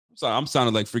 I'm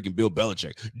sounding like freaking Bill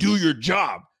Belichick. Do your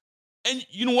job. And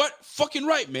you know what? Fucking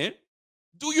right, man.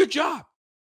 Do your job.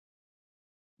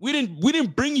 We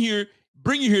didn't bring you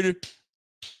here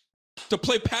to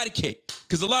play patty cake.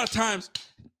 Because a lot of times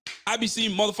I be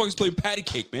seeing motherfuckers playing patty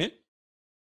cake, man.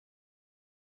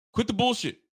 Quit the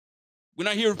bullshit. We're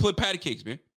not here to play patty cakes,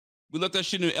 man. We left that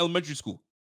shit in elementary school.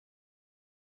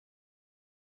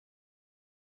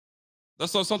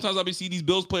 That's why sometimes I be seeing these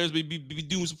Bills players be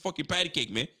doing some fucking patty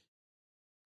cake, man.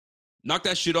 Knock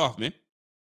that shit off, man.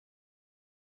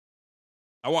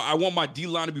 I want my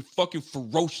D-line to be fucking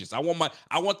ferocious. I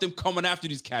want them coming after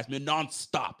these cats, man,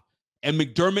 nonstop. And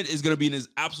McDermott is going to be in his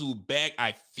absolute bag.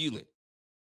 I feel it.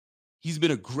 He's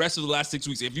been aggressive the last 6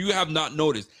 weeks. If you have not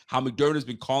noticed how McDermott has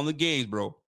been calling the games,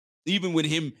 bro, even with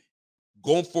him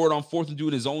going for it on 4th and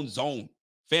doing his own zone,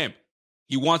 fam,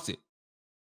 he wants it.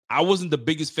 I wasn't the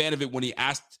biggest fan of it when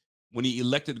he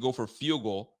elected to go for a field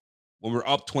goal when we're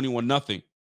up 21-0,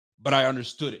 but I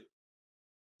understood it.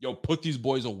 Yo, put these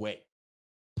boys away.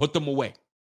 Put them away.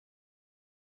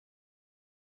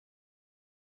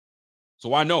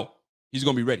 So I know he's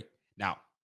going to be ready. Now,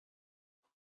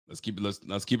 let's keep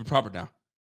it proper now.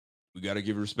 We got to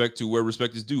give respect to where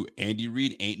respect is due. Andy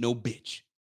Reid ain't no bitch.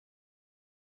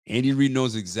 Andy Reid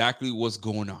knows exactly what's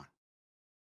going on.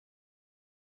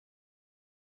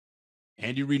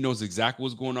 Andy Reid knows exactly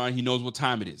what's going on. He knows what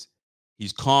time it is.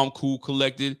 He's calm, cool,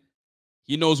 collected.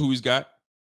 He knows who he's got.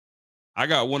 I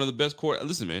got one of the best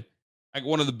listen, man. I got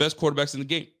one of the best quarterbacks in the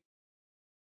game.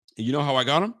 And you know how I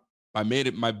got him? By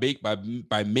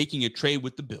making a trade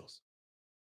with the Bills.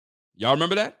 Y'all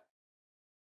remember that?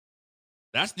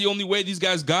 That's the only way these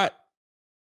guys got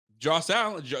Josh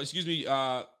Allen.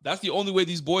 That's the only way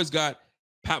these boys got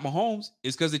Pat Mahomes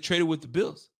is because they traded with the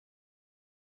Bills.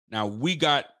 Now we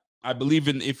got, I believe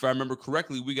if I remember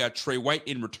correctly, we got Trey White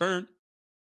in return.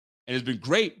 And it's been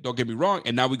great, don't get me wrong.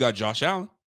 And now we got Josh Allen.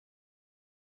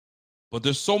 But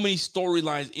there's so many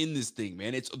storylines in this thing,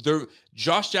 man.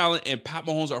 Josh Allen and Pat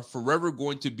Mahomes are forever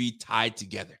going to be tied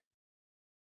together.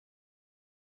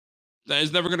 That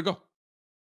is never going to go.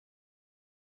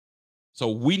 So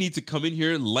we need to come in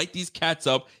here, light these cats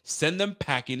up, send them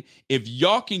packing. If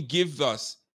y'all can give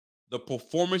us the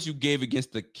performance you gave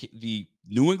against the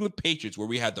New England Patriots, where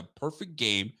we had the perfect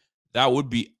game, that would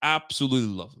be absolutely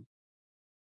lovely.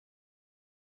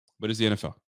 But it's the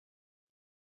NFL.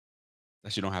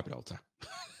 That shit don't happen all the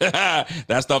time.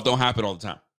 That stuff don't happen all the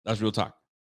time. That's real talk.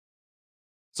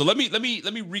 So let me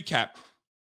recap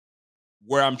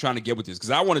where I'm trying to get with this,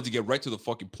 because I wanted to get right to the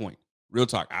fucking point. Real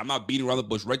talk. I'm not beating around the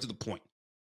bush. Right to the point.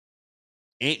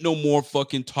 Ain't no more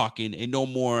fucking talking. Ain't no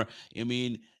more. I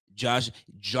mean, Josh,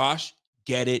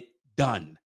 get it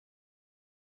done.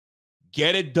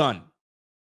 Get it done.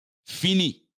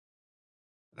 Fini.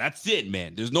 That's it,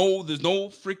 man. There's no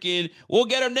freaking, we'll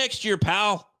get him next year,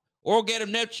 pal. Or we'll get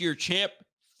him next year, champ.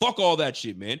 Fuck all that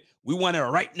shit, man. We want it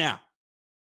right now.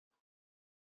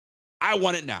 I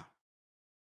want it now.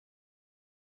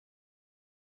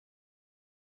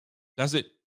 That's it.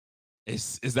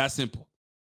 It's that simple.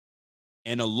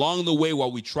 And along the way,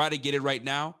 while we try to get it right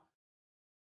now,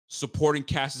 supporting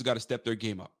cast has got to step their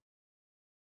game up.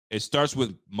 It starts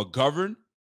with McGovern,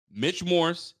 Mitch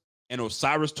Morse, and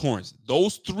Osiris Torrance.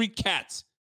 Those three cats,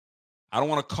 I don't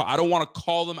want to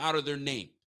call them out of their name.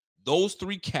 Those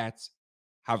three cats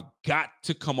have got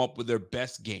to come up with their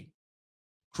best game.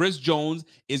 Chris Jones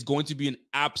is going to be an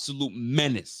absolute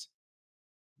menace.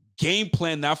 Game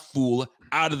plan that fool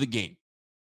out of the game.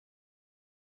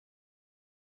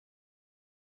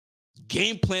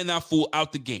 Game plan that fool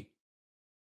out the game.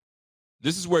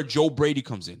 This is where Joe Brady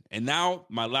comes in. And now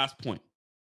my last point.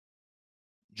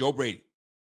 Joe Brady.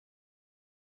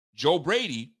 Joe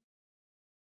Brady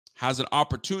has an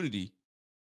opportunity.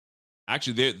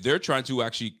 Actually, they're trying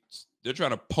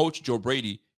to poach Joe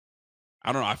Brady.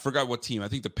 I don't know. I forgot what team. I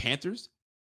think the Panthers.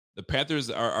 The Panthers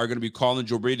are going to be calling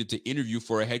Joe Brady to interview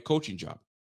for a head coaching job.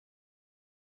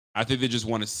 I think they just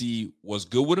want to see what's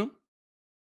good with him.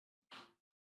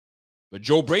 But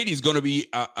Joe Brady is going to be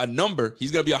a number.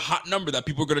 He's going to be a hot number that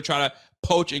people are going to try to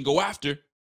poach and go after.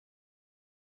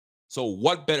 So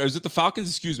what better? Is it the Falcons?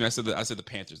 Excuse me. I said the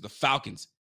Panthers. The Falcons.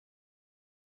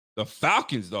 The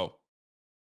Falcons, though.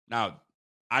 Now,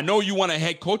 I know you want a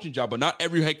head coaching job, but not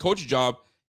every head coaching job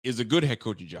is a good head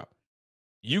coaching job.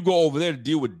 You go over there to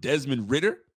deal with Desmond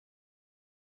Ridder?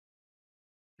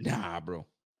 Nah, bro.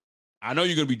 I know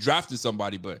you're going to be drafting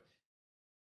somebody, but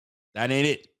that ain't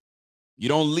it. You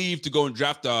don't leave to go and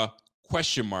draft a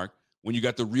question mark when you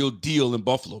got the real deal in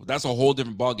Buffalo. That's a whole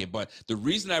different ballgame. But the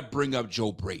reason I bring up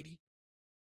Joe Brady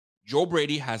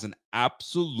has an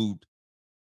absolute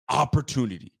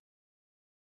opportunity.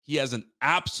 He has an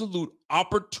absolute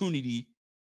opportunity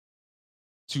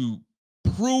to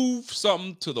prove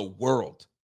something to the world.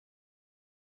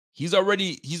 He's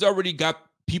already got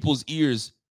people's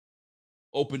ears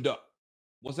opened up.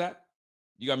 What's that?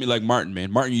 You got me like Martin,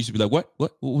 man. Martin used to be like, what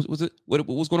was it?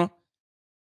 What's going on?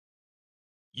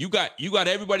 You got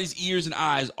everybody's ears and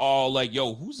eyes all like,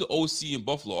 yo, who's the OC in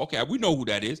Buffalo? Okay, we know who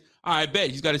that is. All right, bet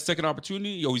he's got his second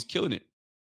opportunity. Yo, he's killing it.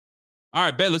 All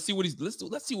right, bet. Let's see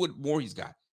what more he's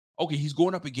got. Okay, he's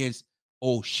going up against,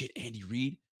 oh shit, Andy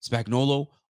Reid, Spagnuolo.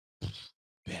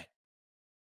 Bet.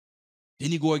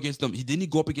 Didn't he go against them? Didn't he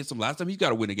go up against them last time? He's got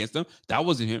to win against them. That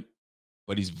wasn't him.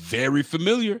 But he's very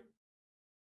familiar.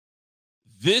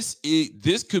 This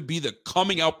could be the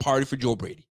coming out party for Joe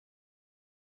Brady.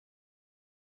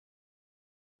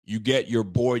 You get your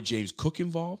boy James Cook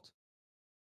involved.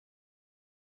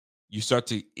 You start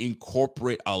to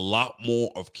incorporate a lot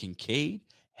more of Kincaid,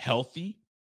 healthy.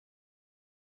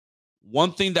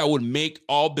 One thing that would make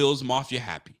all Bills Mafia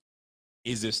happy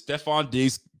is if Stephon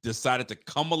Diggs decided to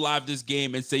come alive this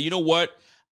game and say, you know what?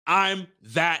 I'm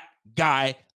that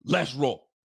guy. Let's roll.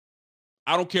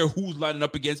 I don't care who's lining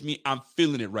up against me. I'm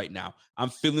feeling it right now.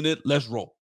 I'm feeling it. Let's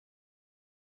roll.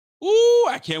 Ooh,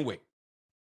 I can't wait.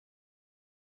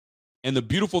 And the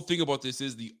beautiful thing about this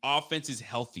is the offense is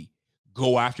healthy.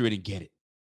 Go after it and get it.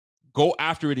 Go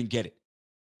after it and get it.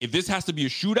 If this has to be a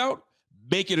shootout,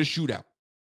 make it a shootout.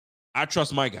 I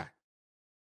trust my guy.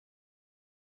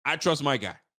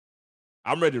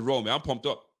 I'm ready to roll, man. I'm pumped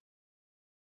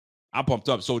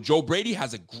up. So Joe Brady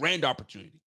has a grand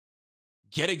opportunity.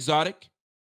 Get exotic.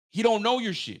 He don't know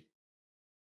your shit.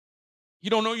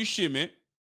 Man.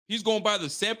 He's going by the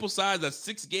sample size of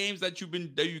 6 games that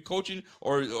you're coaching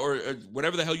or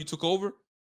whatever the hell you took over.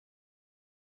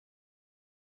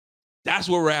 That's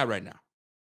where we're at right now.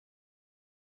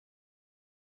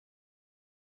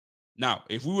 Now,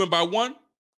 if we win by 1,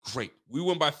 great. We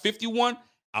win by 51,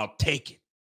 I'll take it.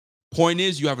 Point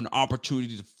is, you have an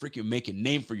opportunity to freaking make a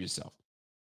name for yourself.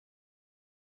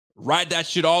 Ride that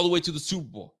shit all the way to the Super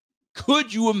Bowl.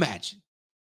 Could you imagine?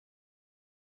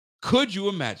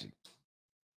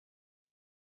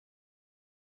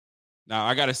 Now,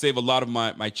 I got to save a lot of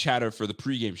my chatter for the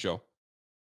pregame show.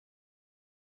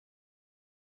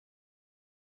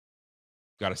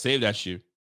 Got to save that shit.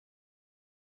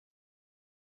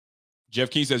 Jeff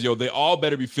King says, yo, they all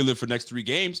better be feeling for next 3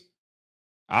 games.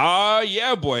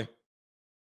 Yeah, boy.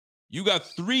 You got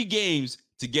 3 games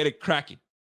to get it cracking.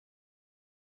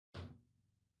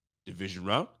 Division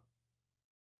round.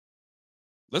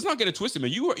 Let's not get it twisted,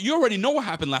 man. You already know what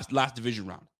happened last division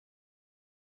round.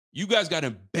 You guys got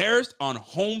embarrassed on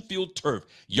home field turf.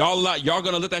 Y'all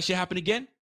gonna let that shit happen again?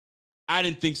 I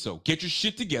didn't think so. Get your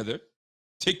shit together.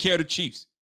 Take care of the Chiefs.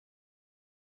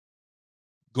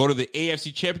 Go to the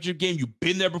AFC Championship game. You've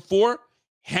been there before.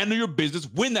 Handle your business.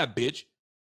 Win that bitch.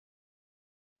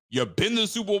 You've been to the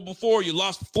Super Bowl before. You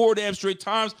lost 4 damn straight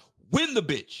times. Win the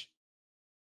bitch.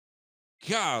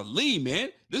 Golly, man.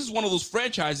 This is one of those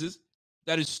franchises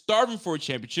that is starving for a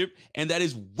championship and that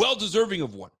is well-deserving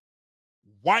of one.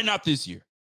 Why not this year?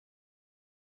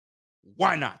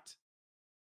 Why not?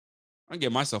 I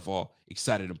get myself all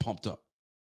excited and pumped up.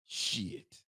 Shit.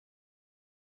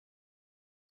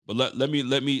 But let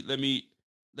me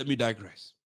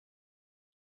digress.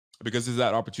 Because this is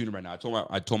that opportunity right now.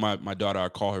 I told my daughter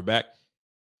I'd call her back.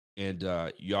 And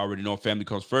you already know family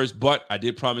comes first. But I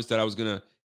did promise that I was going to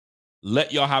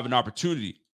let y'all have an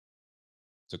opportunity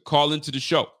to call into the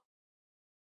show.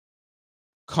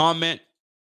 Comment.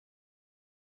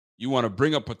 You want to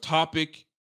bring up a topic.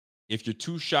 If you're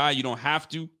too shy, you don't have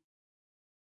to.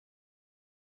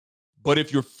 But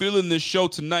if you're feeling this show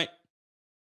tonight,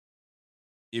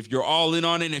 if you're all in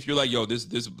on it, and if you're like, yo,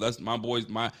 that's my boy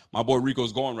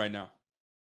Rico's going right now.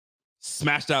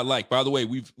 Smash that like. By the way,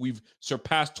 we've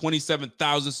surpassed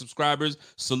 27,000 subscribers.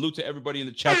 Salute to everybody in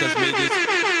the chat that's made this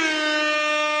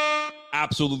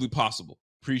absolutely possible.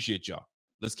 Appreciate y'all.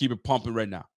 Let's keep it pumping right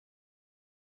now.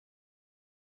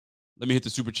 Let me hit the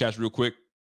super chats real quick.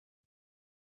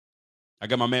 I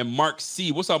got my man Mark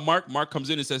C. What's up, Mark? Mark comes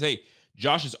in and says, hey,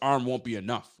 Josh's arm won't be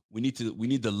enough. We need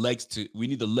the legs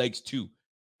too.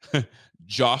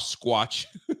 Josh Squatch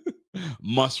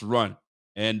must run.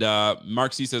 And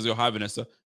Mark C says, yo, hi, Vanessa.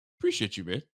 Appreciate you,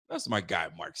 man. That's my guy,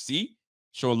 Mark C.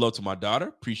 Showing love to my daughter.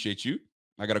 Appreciate you.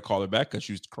 I got to call her back because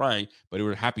she was crying, but it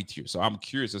was happy tears. So I'm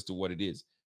curious as to what it is.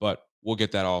 But we'll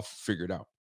get that all figured out.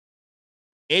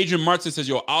 Adrian Martin says,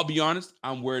 yo, I'll be honest.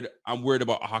 I'm worried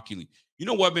about Hockey League. You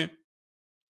know what, man?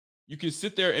 You can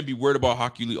sit there and be worried about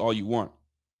Hockey League all you want.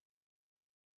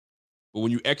 But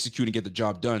when you execute and get the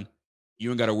job done, you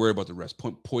ain't got to worry about the rest.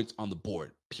 Points on the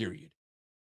board, period.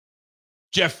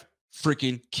 Jeff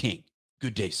freaking King.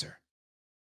 Good day, sir.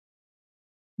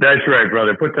 That's right,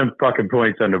 brother. Put them fucking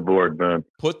points on the board, man.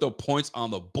 Put the points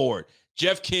on the board.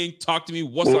 Jeff King, talk to me.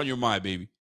 What's on your mind, baby?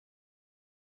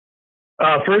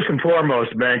 First and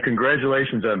foremost, man,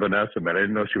 congratulations on Vanessa, man. I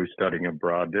didn't know she was studying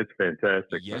abroad. That's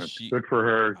fantastic, yes, man. Good for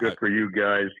her. Good for you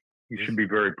guys. You should be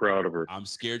very proud of her. I'm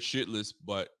scared shitless,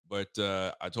 but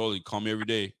I told her, call me every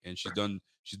day. And she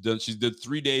did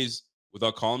 3 days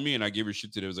without calling me, and I gave her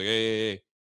shit today. I was like, hey,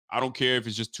 I don't care if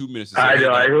it's just 2 minutes. I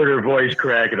know. I heard her voice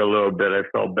cracking a little bit. I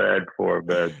felt bad for her,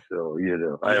 man. So,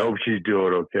 I hope she's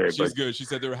doing okay. She's good. She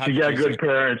said they were happy. She got good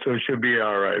parents, so she'll be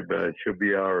all right, man. She'll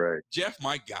be all right. Jeff,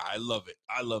 my guy. I love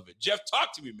it. Jeff,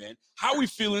 talk to me, man. How are we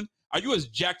feeling? Are you as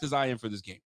jacked as I am for this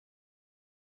game?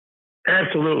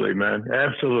 Absolutely, man.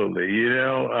 Absolutely.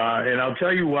 And I'll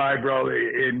tell you why, bro.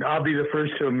 And I'll be the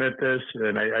first to admit this.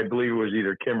 And I believe it was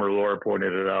either Kim or Laura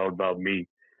pointed it out about me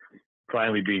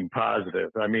finally being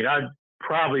positive. I mean, I've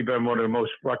probably been one of the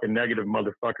most fucking negative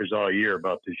motherfuckers all year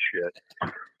about this shit.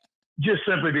 Just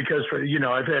simply because,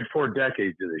 I've had 4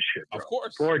 decades of this shit, bro. Of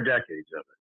course. 4 decades of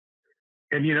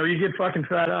it. And, you get fucking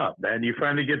fed up, man. You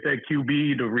finally get that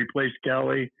QB to replace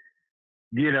Kelly,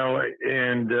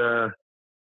 and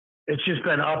it's just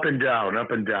been up and down.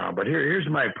 But here's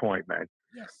my point, man.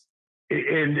 Yes.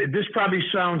 And this probably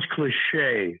sounds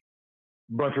cliche,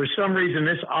 but for some reason,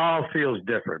 this all feels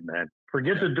different, man.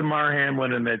 Forget the DeMar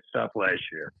Hamlin and that stuff last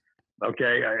year,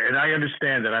 okay? And I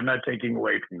understand that. I'm not taking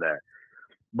away from that.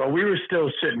 But we were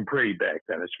still sitting pretty back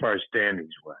then as far as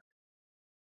standings went.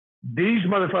 These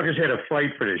motherfuckers had a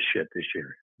fight for this shit this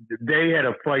year. They had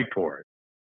a fight for it.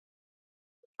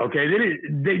 Okay?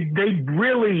 They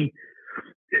really...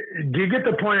 Do you get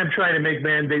the point I'm trying to make,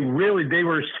 man? They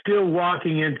were still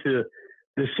walking into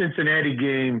the Cincinnati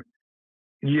game,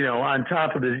 on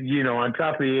top of the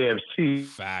AFC.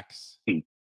 Facts.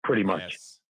 Pretty much.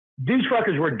 Yes. These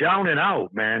fuckers were down and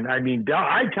out, man. I mean,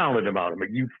 I counted them out. I'm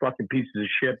like, you fucking pieces of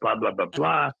shit, blah, blah, blah,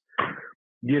 blah.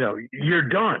 You're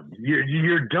done.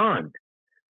 You're done.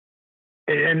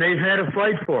 And they've had a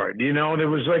fight for it. And it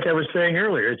was like I was saying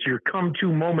earlier, it's your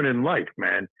come-to moment in life,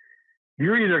 man.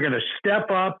 You're either going to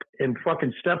step up and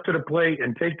fucking step to the plate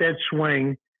and take that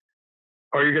swing,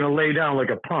 or you're going to lay down like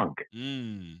a punk.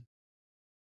 And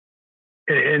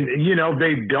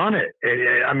they've done it.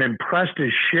 I'm impressed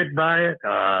as shit by it.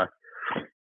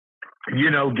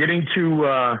 Getting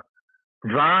to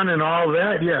Von and all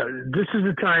that. Yeah, this is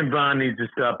the time Von needs to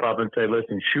step up and say,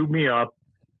 listen, shoot me up.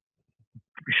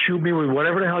 Shoot me with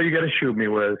whatever the hell you got to shoot me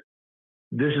with.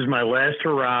 This is my last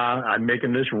hurrah. I'm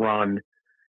making this run.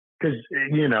 Because,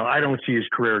 I don't see his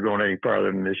career going any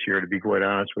farther than this year, to be quite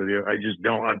honest with you. I just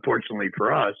don't, unfortunately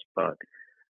for us. But,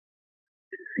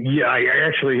 yeah, I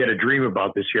actually had a dream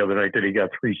about this the other night that he got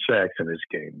 3 sacks in this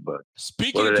game. But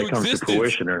whether that comes to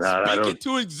fruition or not, I don't. Speak it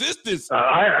to existence.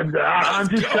 I'm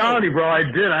just telling you, bro. I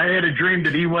did. I had a dream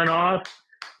that he went off,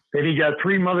 that he got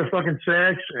 3 motherfucking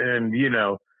sacks, and,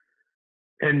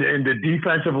 And the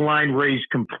defensive line raised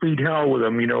complete hell with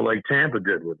them, like Tampa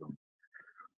did with them.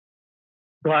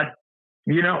 But,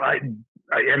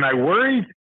 am I worried?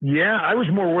 Yeah, I was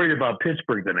more worried about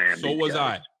Pittsburgh than I am. So was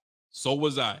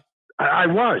I. I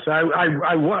was.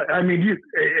 I mean,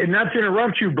 and not to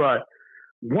interrupt you, but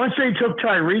once they took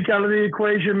Tyreek out of the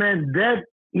equation, man, that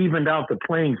evened out the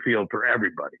playing field for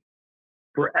everybody.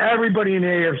 For everybody in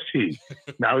the AFC.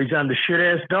 Now he's on the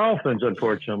shit-ass Dolphins,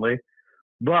 unfortunately.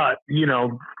 But,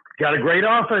 got a great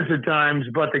offense at times,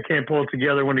 but they can't pull it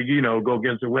together when they, go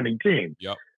against a winning team.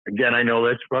 Yep. Again, I know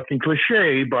that's fucking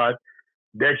cliche, but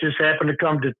that just happened to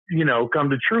come to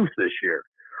truth this year.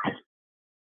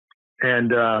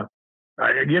 And,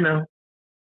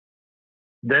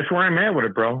 that's where I'm at with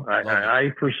it, bro.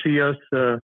 I foresee us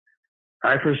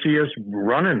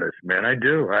running this, man. I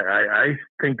do. I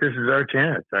think this is our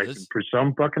chance. For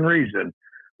some fucking reason.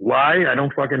 Why? I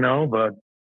don't fucking know, but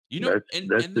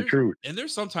that's the truth. And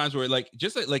there's sometimes where like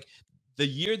the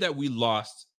year that we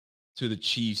lost to the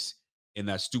Chiefs in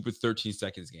that stupid 13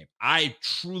 seconds game, I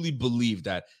truly believe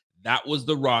that was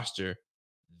the roster.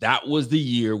 That was the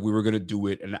year we were going to do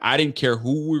it. And I didn't care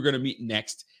who we were going to meet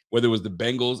next, whether it was the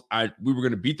Bengals. We were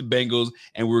going to beat the Bengals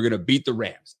and we were going to beat the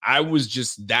Rams. I was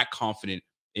just that confident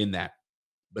in that.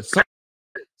 But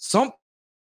some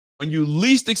when you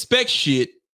least expect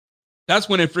shit, that's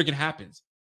when it freaking happens.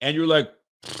 And you're like,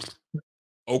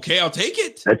 okay, I'll take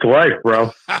it. That's life,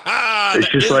 bro. It's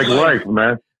just like life,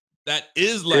 man. That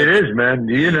is life. It is, man.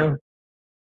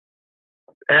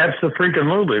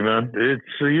 Absolutely, man.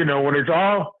 It's when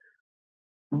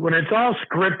it's all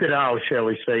scripted out, shall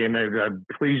we say? And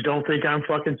please don't think I'm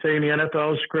fucking saying the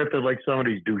NFL is scripted like some of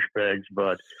these douchebags,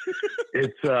 but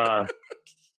it's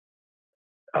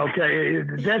okay.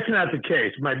 That's not the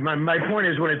case. My point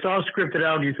is when it's all scripted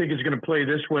out, and you think it's going to play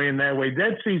this way and that way.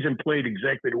 That season played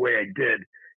exactly the way I did,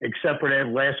 except for that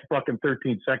last fucking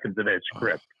 13 seconds of that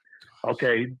script.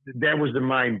 Okay, that was the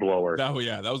mind blower. That was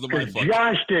the mind fuck.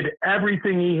 Josh did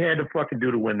everything he had to fucking do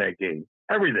to win that game.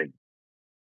 Everything.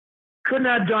 Could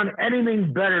not have done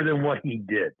anything better than what he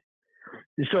did.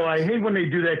 So I hate when they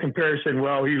do that comparison.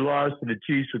 Well, he lost to the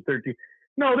Chiefs with 13.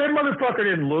 No, that motherfucker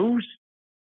didn't lose.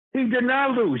 He did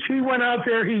not lose. He went out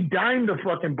there. He dimed the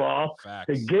fucking ball. Facts.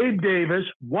 To Gabe Davis,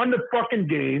 won the fucking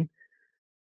game.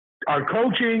 Our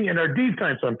coaching and our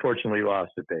defense, unfortunately,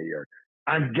 lost it that year.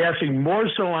 I'm guessing more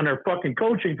so on our fucking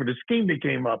coaching for the scheme they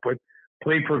came up with.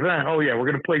 Play prevent. Oh, yeah, we're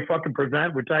going to play fucking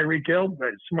prevent with Tyreek Hill.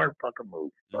 Smart fucking move.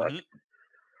 But,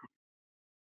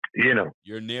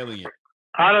 You're nailing it.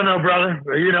 I don't know, brother.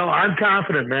 I'm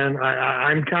confident, man.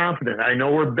 I'm confident. I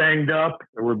know we're banged up.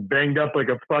 We're banged up like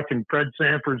a fucking Fred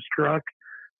Sanford's truck.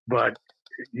 But,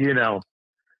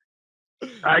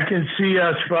 I can see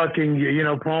us fucking,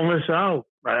 pulling this out.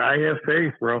 I have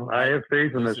faith, bro. I have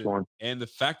faith in this one. And the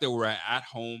fact that we're at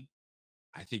home,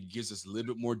 I think gives us a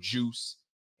little bit more juice.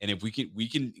 And if we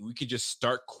can just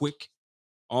start quick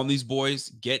on these boys,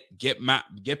 get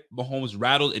Mahomes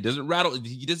rattled. It doesn't rattle.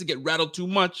 He doesn't get rattled too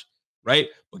much, right?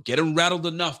 But get him rattled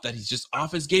enough that he's just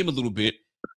off his game a little bit,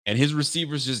 and his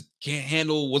receivers just can't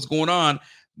handle what's going on.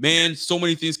 Man, so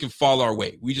many things can fall our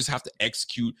way. We just have to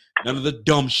execute. None of the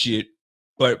dumb shit.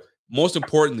 But most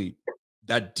importantly,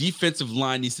 that defensive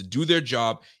line needs to do their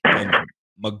job. And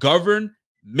McGovern,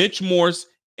 Mitch Morse,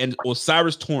 and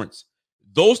Osiris Torrance.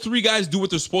 Those three guys do what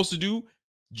they're supposed to do.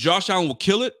 Josh Allen will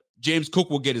kill it. James Cook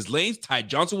will get his lanes. Ty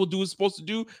Johnson will do what he's supposed to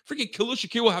do. Freaking Khalil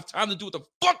Shakir will have time to do what the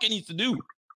fuck he needs to do.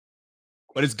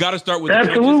 But it's got to start with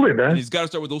absolutely, man. And he's got to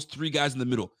start with those three guys in the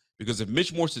middle. Because if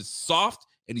Mitch Morse is soft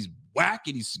and he's whack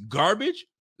and he's garbage,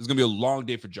 it's going to be a long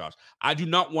day for Josh. I do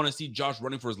not want to see Josh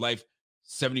running for his life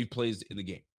 70 plays in the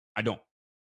game. I don't.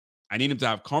 I need him to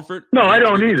have comfort. No, I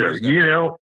don't either.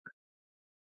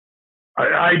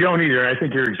 I don't either. I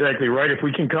think you're exactly right. If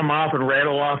we can come off and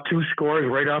rattle off 2 scores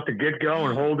right off the get-go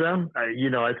and hold them,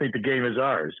 I think the game is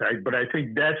ours. But I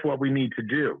think that's what we need to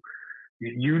do.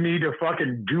 You need to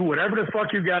fucking do whatever the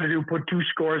fuck you got to do. Put 2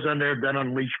 scores on there, then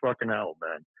unleash fucking hell,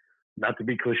 man. Not to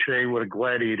be cliche with a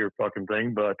gladiator fucking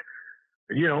thing, but,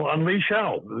 unleash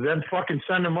hell. Then fucking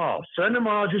send them all. Send them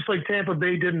all just like Tampa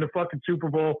Bay did in the fucking Super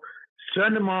Bowl.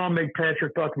 Send them all, make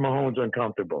Patrick fucking Mahomes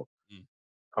uncomfortable.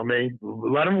 I mean,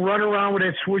 let him run around with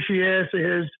that swishy ass of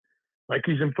his like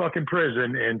he's in fucking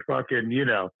prison and fucking, you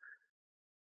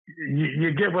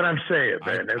get what I'm saying,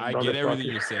 man. I get everything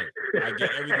you're saying. And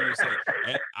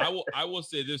I will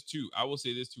say this too. I was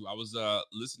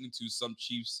listening to some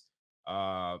Chiefs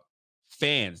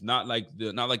fans, not like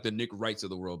the Nick Wrights of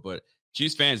the world, but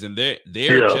Chiefs fans, and they're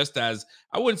just as,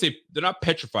 I wouldn't say they're not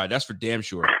petrified, that's for damn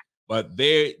sure, but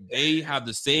they have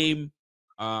the same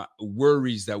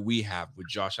worries that we have with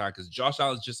Josh Allen, because Josh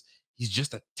Allen he's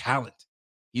just a talent.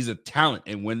 He's a talent.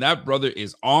 And when that brother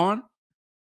is on,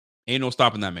 ain't no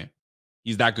stopping that man.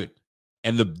 He's that good.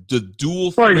 And the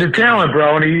dual. Well, he's a talent,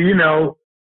 bro. And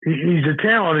he's a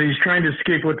talent, and he's trying to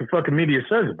escape what the fucking media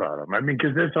says about him. I mean,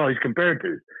 because that's all he's compared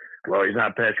to. Well, he's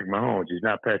not Patrick Mahomes. He's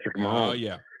not Patrick Mahomes. Oh,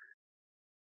 yeah.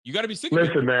 You got to be sick.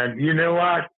 Listen, man, you know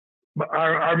what?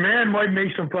 Our man might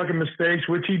make some fucking mistakes,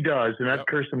 which he does, and I've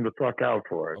cursed him the fuck out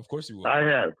for it. Of course he will. I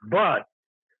have. But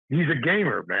he's a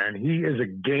gamer, man. He is a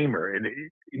gamer. And,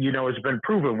 it's been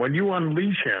proven. When you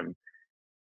unleash him,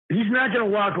 he's not going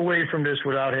to walk away from this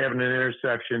without having an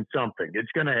interception, something.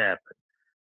 It's going to happen.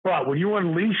 But when you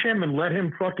unleash him and let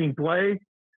him fucking play,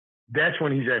 that's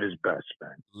when he's at his best,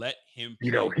 man. Let him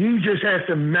play. He just has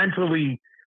to mentally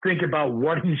think about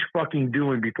what he's fucking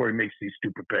doing before he makes these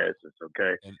stupid passes,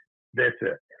 okay? And that's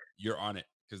it. You're on it.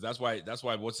 Because that's why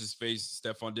what's his face,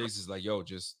 Stephon Diggs, is like, yo,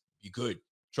 just be good.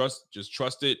 Trust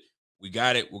it. We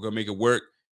got it. We're gonna make it work.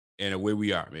 And away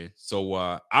we are, man. So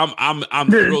I'm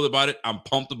thrilled about it. I'm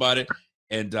pumped about it.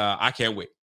 And I can't wait.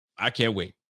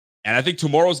 And I think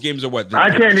tomorrow's games are what? I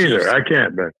can't either. I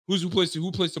can't, man. Who plays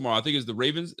tomorrow? I think it's the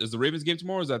Ravens. Is the Ravens game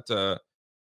tomorrow? Or is that the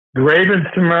Ravens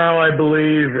tomorrow, I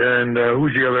believe. And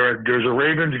who's the other? There's a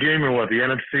Ravens game and what? The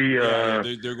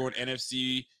NFC. They're going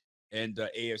NFC and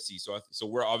AFC. So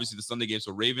we're obviously the Sunday game.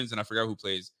 So Ravens, and I forgot who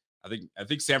plays. I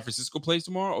think San Francisco plays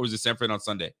tomorrow, or is it San Fran on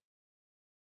Sunday?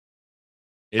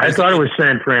 I thought it was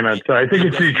San Fran on Sunday. I think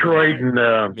it's Detroit and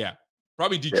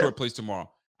probably Detroit plays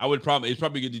tomorrow. It's probably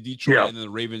going to be Detroit and then the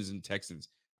Ravens and Texans.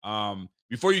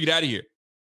 Before you get out of here,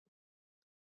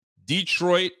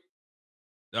 Detroit.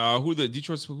 Who's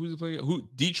the player?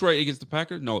 Detroit against the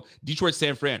Packers? No, Detroit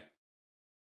San Fran.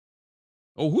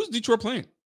 Oh, who's Detroit playing?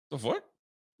 The fuck?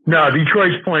 No,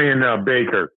 Detroit's playing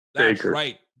Baker. That's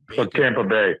right. Baker. For Tampa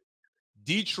Bay.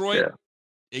 Detroit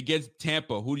against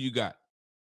Tampa. Who do you got?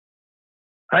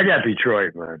 I got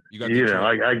Detroit, man. You got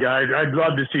Detroit. I'd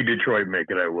love to see Detroit make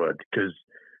it. I would, because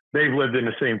they've lived in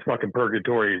the same fucking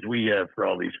purgatory as we have for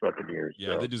all these fucking years.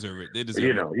 Yeah, so, they deserve it.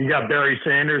 You got Barry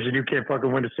Sanders, and you can't fucking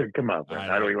win a six. Come on, man.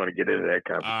 I don't even want to get into that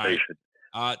conversation.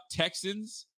 Right.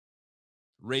 Texans,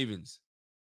 Ravens.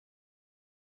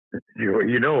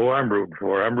 You know who I'm rooting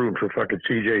for? I'm rooting for fucking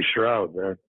C.J. Stroud,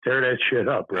 man. Tear that shit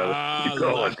up, brother. Keep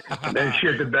going. That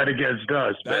shit to bet against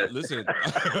us, man. Listen,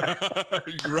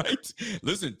 right?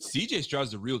 Listen, C.J. Stroud's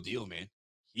the real deal, man.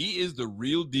 He is the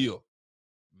real deal,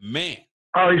 man.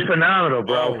 Oh, he's phenomenal,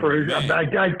 bro.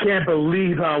 I can't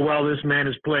believe how well this man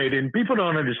has played, and people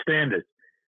don't understand it.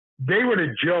 They were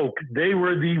the joke. They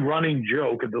were the running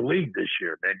joke of the league this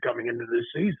year, man, coming into this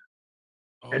season.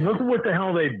 Oh. And look at what the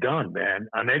hell they've done, man,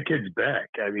 on that kid's back.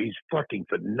 I mean, he's fucking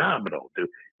phenomenal, dude.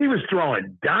 He was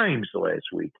throwing dimes last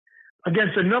week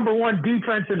against the number one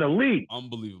defense in the league.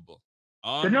 Unbelievable.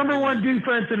 The number one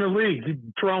defense in the league,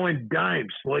 throwing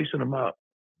dimes, slicing them up.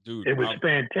 Dude, it was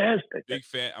fantastic. Big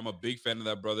fan. I'm a big fan of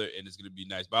that, brother, and it's going to be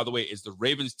nice. By the way, it's the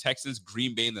Ravens, Texans,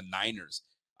 Green Bay, and the Niners.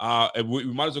 And we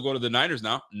might as well go to the Niners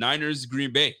now. Niners,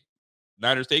 Green Bay.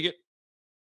 Niners take it?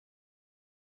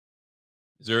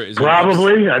 Is there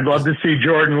Probably. I'd love to see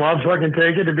Jordan Love fucking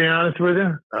take it, to be honest with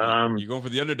you. You're going for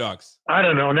the underdogs. I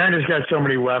don't know. Niners got so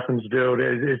many weapons, dude.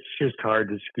 It's just hard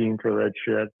to scheme for that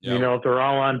shit. Yep. If they're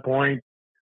all on point,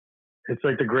 it's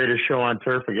like the greatest show on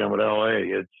turf again with LA.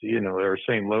 It's, they're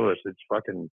St. Louis. It's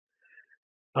fucking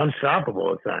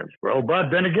unstoppable at times, bro. But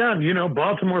then again,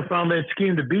 Baltimore found that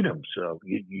scheme to beat them. So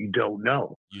you don't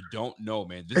know. You don't know,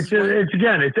 man.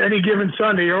 It's any given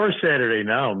Sunday or Saturday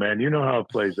now, man. You know how it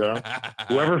plays out.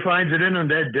 Whoever finds it in them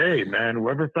that day, man.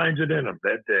 Whoever finds it in them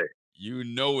that day. You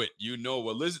know it.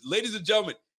 Well, listen, ladies and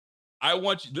gentlemen, I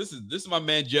want you. This is my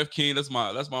man Jeff King. That's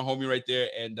my homie right there,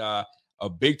 and a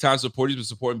big time supporter. He's been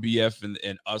supporting BF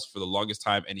and us for the longest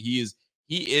time, and he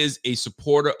is a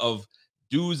supporter of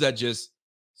dudes that just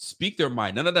speak their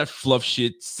mind. None of that fluff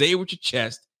shit. Say it with your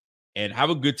chest and have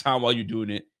a good time while you're doing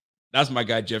it. That's my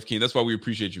guy, Jeff King. That's why we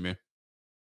appreciate you, man.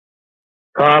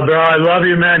 Bro, I love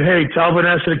you, man. Hey, tell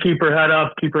Vanessa to keep her head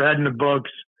up, keep her head in the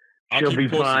books. She'll be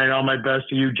fine. All my best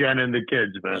to you, Jen, and the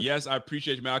kids, man. Yes, I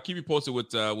appreciate you, man. I'll keep you posted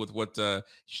with what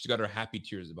she's got her happy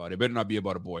tears about. It better not be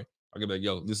about a boy. I'll be like,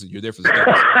 yo, listen, you're there for the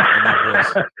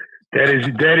stuff. Daddy's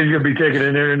gonna be taking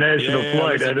an international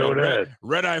flight. Listen, I know that.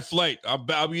 Red-eye flight.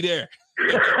 I'll be there.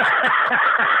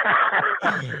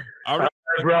 All right,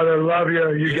 brother. Love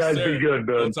you. You guys be good,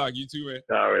 man. We'll talk. You too, man.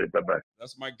 All right. Bye-bye.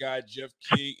 That's my guy, Jeff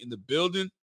King, in the building.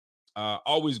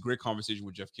 Always great conversation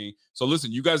with Jeff King. So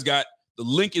listen, you guys got the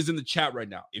link is in the chat right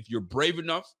now. If you're brave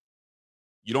enough,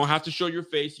 you don't have to show your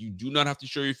face. You do not have to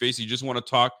show your face. You just want to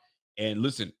talk. And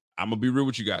listen, I'm going to be real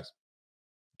with you guys.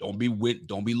 Don't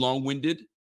be long-winded.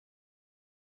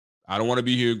 I don't want to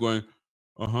be here going,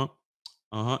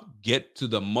 Get to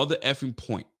the mother effing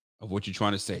point of what you're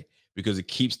trying to say, because it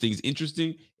keeps things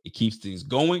interesting. It keeps things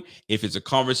going. If it's a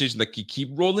conversation that can keep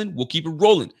rolling, we'll keep it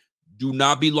rolling. Do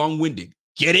not be long-winded.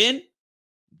 Get in,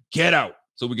 get out,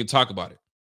 so we can talk about it.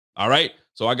 All right.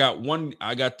 So I got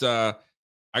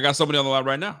somebody on the line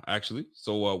right now, actually.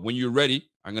 So when you're ready,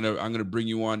 I'm gonna bring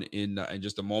you on in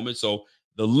just a moment. So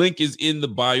the link is in the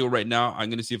bio right now. I'm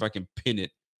gonna see if I can pin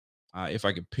it. If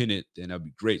I can pin it, then that'd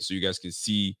be great, so you guys can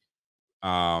see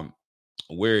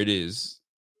where it is.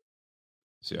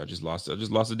 See, I just lost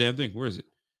the damn thing. Where is it?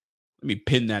 Let me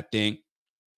pin that thing,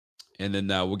 and then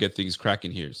we'll get things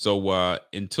cracking here. So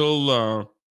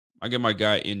until I get my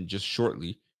guy in just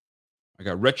shortly, I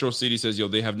got Retro City says, yo,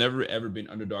 they have never, ever been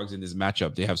underdogs in this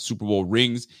matchup. They have Super Bowl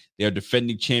rings. They are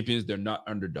defending champions. They're not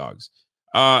underdogs.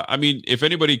 I mean, if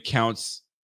anybody counts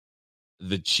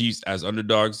the Chiefs as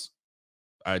underdogs,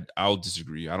 I'll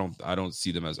disagree. I don't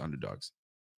see them as underdogs.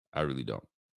 I really don't.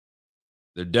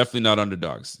 They're definitely not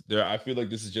underdogs. I feel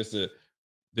like this is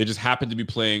they just happen to be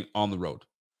playing on the road.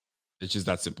 It's just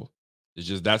that simple. It's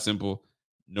just that simple.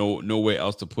 No way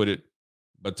else to put it.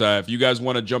 But if you guys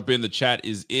want to jump in, the chat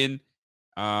is in.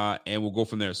 And we'll go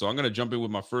from there. So I'm going to jump in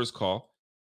with my first call.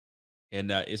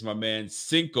 And it's my man,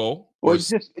 Cinco. Well,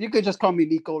 you could just call me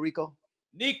Nico, Rico.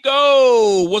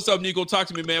 Nico! What's up, Nico? Talk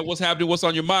to me, man. What's happening? What's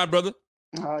on your mind, brother?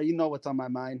 You know what's on my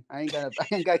mind. I ain't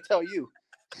gotta tell you.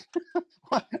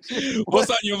 What's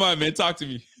on your mind, man? Talk to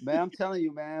me. Man, I'm telling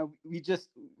you, man. We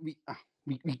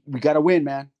gotta win,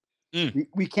 man.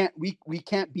 We can't be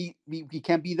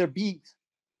their bees.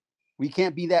 We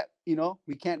can't be that,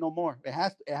 we can't no more. It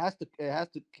has to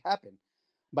happen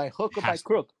by hook or by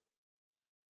crook.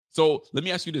 So let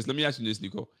me ask you this,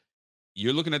 Nico.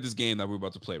 You're looking at this game that we're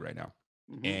about to play right now,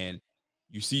 and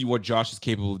you see what Josh is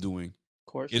capable of doing.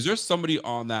 Of course. Is there somebody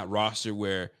on that roster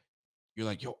where you're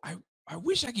like, yo, I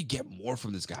wish I could get more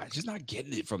from this guy. I'm just not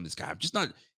getting it from this guy.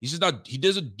 He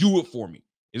doesn't do it for me.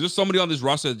 Is there somebody on this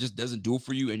roster that just doesn't do it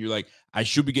for you? And you're like, I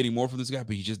should be getting more from this guy,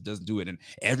 but he just doesn't do it. And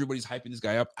everybody's hyping this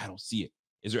guy up. I don't see it.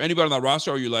 Is there anybody on that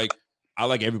roster, or you're like, I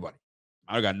like everybody?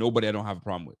 I got nobody I don't have a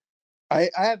problem with. I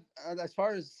have, as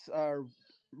far as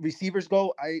receivers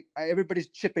go, everybody's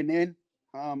chipping in.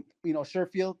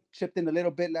 Sherfield chipped in a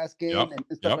little bit last game and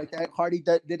stuff like that. Hardy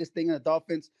did his thing in the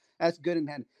Dolphins. That's good in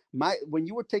hand. When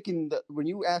you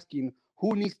were asking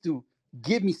who needs to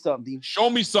give me something, show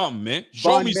me something, man.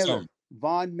 Something.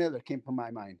 Von Miller came to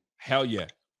my mind. Hell yeah.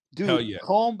 Dude, hell yeah.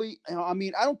 Comby, I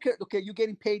mean, I don't care. Okay, you're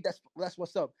getting paid. That's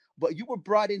what's up. But you were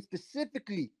brought in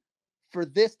specifically for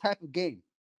this type of game.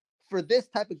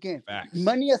 Facts.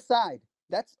 Money aside,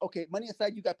 that's okay. Money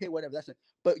aside, you got paid whatever. That's it.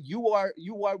 But you are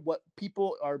what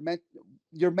people are meant.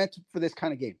 You're meant for this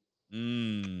kind of game.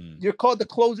 You're called the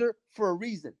closer for a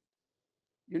reason.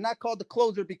 You're not called the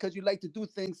closer because you like to do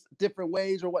things different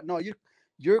ways or what. No,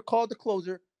 you're called the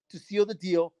closer to seal the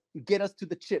deal and get us to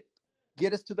the chip,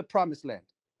 get us to the promised land.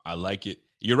 I like it.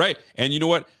 You're right. And you know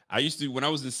what? I used to, when I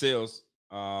was in sales,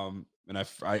 and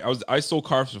I sold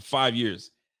cars for 5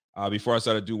 years before I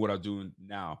started doing what I'm doing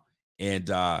now. And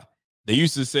they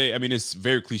used to say, I mean, it's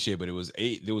very cliche, but there was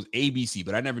ABC,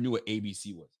 but I never knew what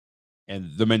ABC was. And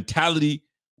the mentality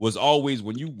was always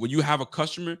when you have a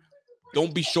customer,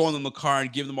 don't be showing them the car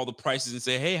and giving them all the prices and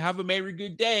say, hey, have a merry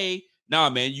good day. Nah,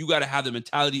 man, you got to have the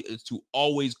mentality is to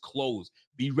always close.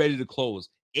 Be ready to close.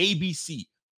 ABC,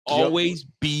 always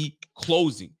be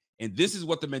closing. And this is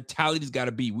what the mentality's got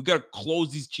to be. We got to close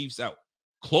these Chiefs out.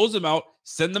 Close them out,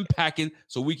 send them packing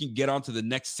so we can get on to the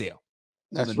next sale.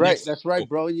 That's right. That's right,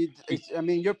 bro.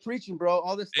 You're preaching, bro.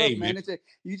 All this stuff, man.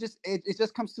 It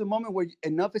just comes to the moment where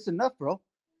enough is enough, bro.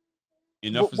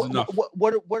 Enough is enough.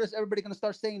 What is everybody going to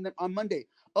start saying on Monday?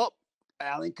 Oh,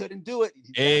 Allen couldn't do it.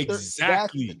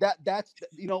 Exactly. That's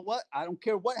you know what? I don't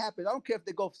care what happens. I don't care if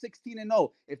they go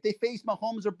 16-0. If they face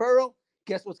Mahomes or Burrow,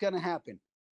 guess what's going to happen?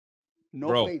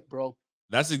 No faith, bro.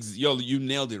 You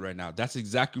nailed it right now. That's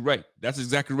exactly right.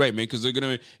 Man. Because they're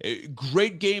gonna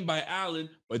great game by Allen,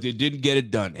 but they didn't get it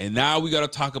done. And now we got to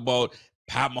talk about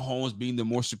Pat Mahomes being the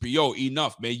more superior.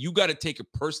 Enough, man. You got to take it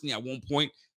personally at one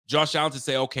point, Josh Allen, to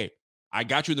say, okay, I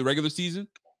got you in the regular season.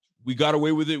 We got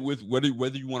away with it with whether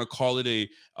you want to call it a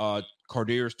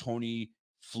Kadarius Toney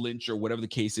flinch or whatever the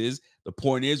case is. The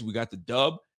point is, we got the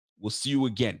dub. We'll see you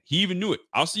again. He even knew it.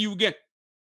 I'll see you again.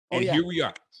 And here we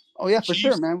are. Oh yeah, for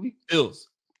sure, man. Bills.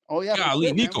 Oh yeah, golly,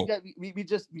 sure, Nico. We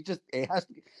just it has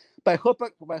to by hook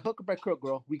or by crook,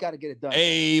 bro. We got to get it done.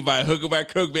 Hey, by hook or by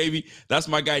crook, baby. That's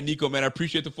my guy Nico, man. I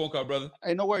appreciate the phone call, brother.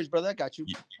 Hey, no worries, brother. I got you.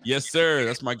 Yes, sir.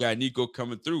 That's my guy Nico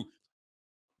coming through.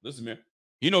 Listen, man.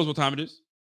 He knows what time it is.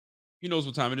 He knows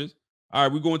what time it is. All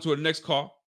right, we're going to the next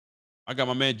call. I got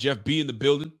my man Jeff B in the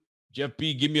building. Jeff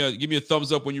B, give me a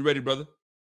thumbs up when you're ready, brother.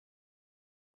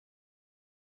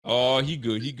 Oh, he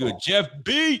good. Jeff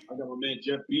B. I got my man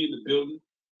Jeff B in the building.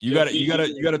 You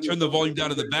gotta turn the volume down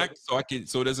to the back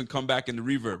so it doesn't come back in the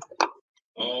reverb.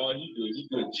 Oh, he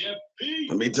good. Jeff B.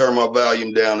 Let me turn my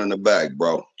volume down in the back,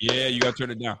 bro. Yeah, you gotta turn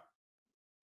it down.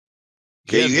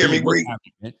 Can you hear me, Greek?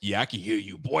 Yeah, I can hear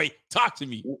you, boy. Talk to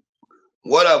me.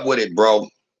 What up with it, bro?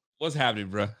 What's happening,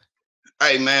 bro?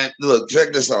 Hey, man, look,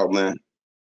 check this out, man.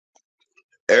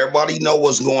 Everybody know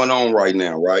what's going on right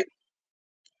now, right?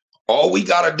 All we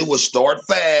got to do is start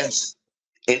fast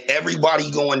and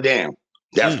everybody going down.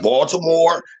 That's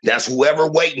Baltimore. That's whoever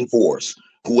waiting for us.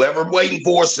 Whoever waiting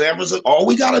for us, San Francisco. All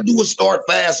we got to do is start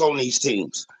fast on these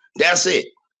teams. That's it.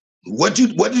 What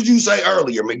did you say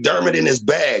earlier? McDermott in his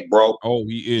bag, bro. Oh,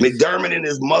 he is. McDermott in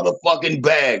his motherfucking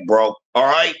bag, bro. All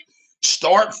right?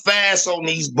 Start fast on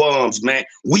these bums, man.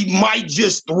 We might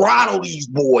just throttle these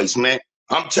boys, man.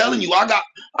 I'm telling you, I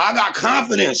got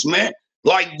confidence, man.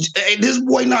 Like, hey, this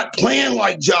boy not playing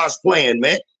like Josh playing,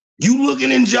 man. You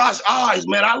looking in Josh's eyes,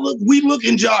 man. We look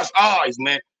in Josh's eyes,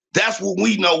 man. That's what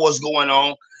we know what's going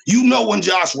on. You know when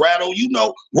Josh rattle, you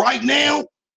know right now,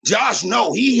 Josh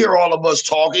know. He hear all of us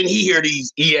talking. He hear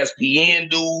these ESPN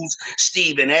dudes,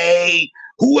 Stephen A.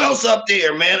 Who else up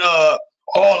there, man?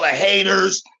 All the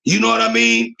haters. You know what I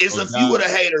mean? It's a few of the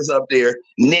haters up there.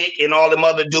 Nick and all them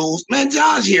other dudes. Man,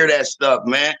 Josh hear that stuff,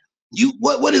 man.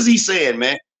 What is he saying,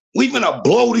 man? We've been to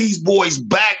blow these boys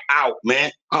back out,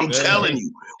 man. I'm telling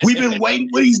you. We've been waiting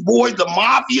for these boys. The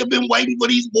Mafia been waiting for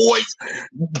these boys.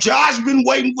 Josh been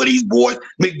waiting for these boys.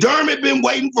 McDermott been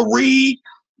waiting for Reed.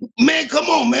 Man, come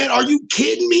on, man. Are you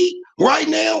kidding me right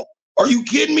now? Are you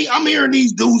kidding me? I'm hearing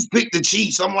these dudes pick the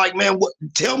Chiefs. I'm like, man, what?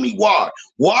 Tell me why.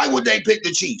 Why would they pick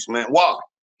the Chiefs, man? Why?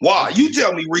 Why? You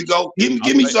tell me, Rico.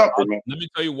 Give me something, man. Let me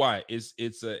tell you why. It's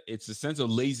a sense of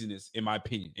laziness, in my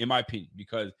opinion.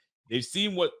 Because they've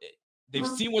seen what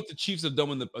the Chiefs have done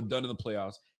in the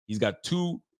playoffs. He's got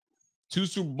two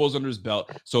Super Bowls under his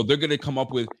belt, so they're gonna come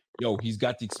up with, he's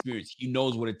got the experience. He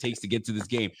knows what it takes to get to this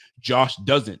game. Josh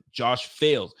doesn't. Josh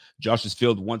fails. Josh has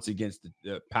failed once against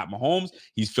Pat Mahomes.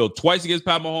 He's failed twice against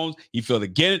Pat Mahomes. He failed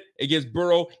again against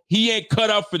Burrow. He ain't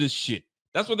cut out for this shit.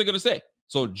 That's what they're gonna say.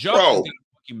 So Josh is gonna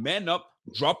fucking man up,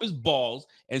 drop his balls,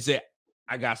 and say,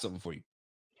 "I got something for you.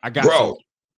 I got something."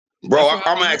 Bro,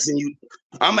 I'm asking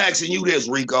you this,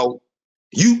 Rico.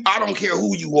 I don't care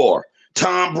who you are.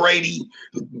 Tom Brady,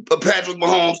 Patrick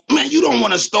Mahomes, man, you don't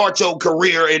want to start your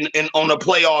career on the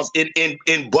playoffs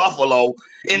in Buffalo,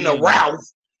 in the Ralph.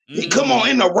 Come on,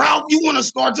 in the Ralph, you want to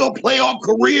start your playoff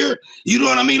career? You know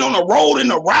what I mean? On the road in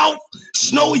the Ralph,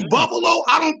 snowy Buffalo?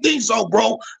 I don't think so,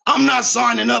 bro. I'm not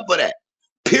signing up for that.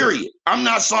 Period. I'm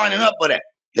not signing up for that.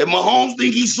 If Mahomes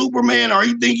think he's Superman or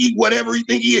he think he whatever he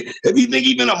think he is, if he think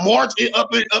he's gonna march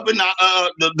up in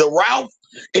the Ralph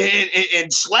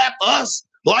and slap us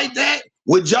like that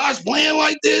with Josh playing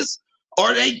like this,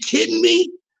 are they kidding me?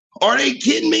 Are they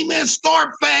kidding me, man?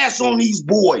 Start fast on these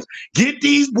boys. Get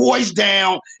these boys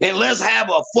down and let's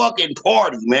have a fucking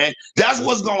party, man. That's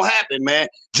what's going to happen, man.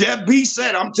 Jeff B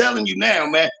said, I'm telling you now,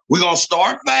 man, we're going to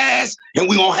start fast and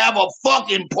we're going to have a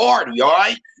fucking party, all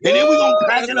right? And then we're going to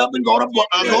pack it up and go to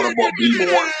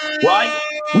B-More, right?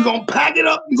 We're going to pack it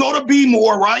up and go to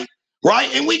B-More, right?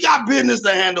 Right? And we got business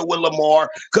to handle with Lamar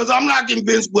because I'm not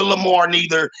convinced with Lamar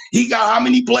neither. He got how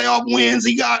many playoff wins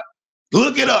he got?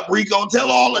 Look it up, Rico. Tell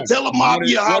the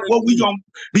Mafia what we gonna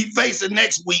be facing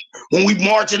next week when we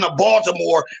march into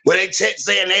Baltimore, where they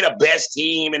saying they the best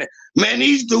team. And man,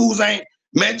 these dudes ain't.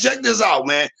 Man, check this out,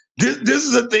 man. This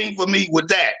is a thing for me with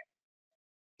that.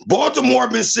 Baltimore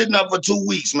been sitting up for 2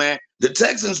 weeks, man. The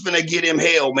Texans finna get him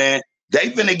hell, man. They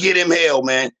finna get him hell,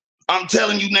 man. I'm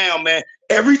telling you now, man.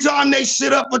 Every time they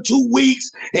sit up for 2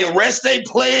 weeks and rest their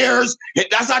players, and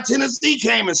that's how Tennessee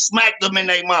came and smacked them in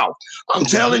their mouth. I'm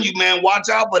telling you, man, watch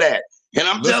out for that. And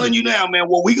I'm telling you now, man,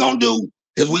 what we going to do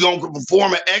is we going to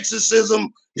perform an exorcism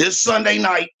this Sunday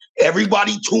night.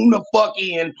 Everybody tune the fuck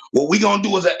in. What we going to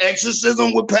do is an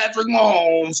exorcism with Patrick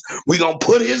Mahomes. We going to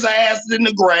put his ass in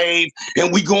the grave,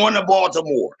 and we going to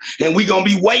Baltimore. And we going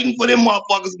to be waiting for them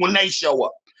motherfuckers when they show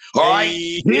up. All right.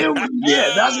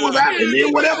 Yeah, that's what's happening.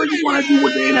 Then whatever you want to do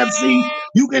with the NFC,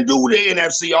 you can do with the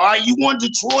NFC. All right. You want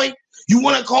Detroit? You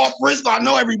want to call Frisco? I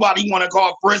know everybody want to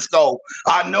call Frisco.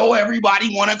 I know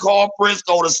everybody want to call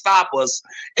Frisco to stop us.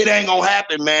 It ain't gonna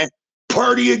happen, man.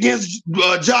 Purdy against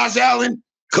Josh Allen.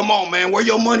 Come on, man. Where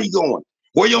your money going?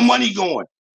 Where your money going?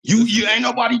 You ain't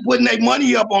nobody putting their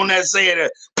money up on that saying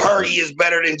that Purdy is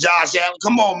better than Josh Allen.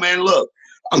 Come on, man. Look,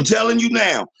 I'm telling you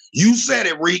now. You said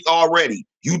it, Reek, already.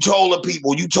 You told the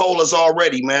people, you told us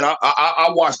already, man. I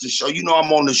watched the show. You know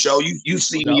I'm on the show. You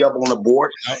see me up on the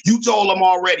board. You told them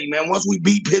already, man. Once we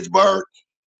beat Pittsburgh,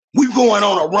 we going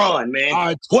on a run,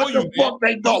 man. What the fuck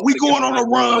they thought? We going on a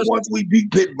run once we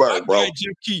beat Pittsburgh, bro.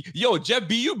 Jeff Key. Yo, Jeff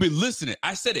B, you've been listening.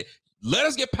 I said it. Let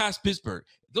us get past Pittsburgh.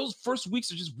 Those first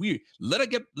weeks are just weird. Let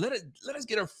us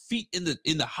get our feet in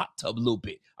the hot tub a little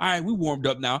bit. All right, we warmed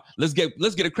up now. Let's get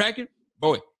it cracking.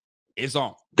 Boy, it's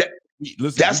on.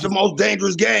 That's the most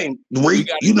dangerous game.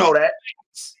 You know that.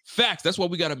 Facts. That's why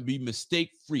we gotta be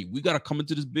mistake-free. We gotta come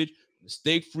into this bitch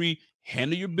mistake-free,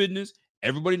 handle your business.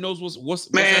 Everybody knows what's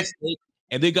at stake,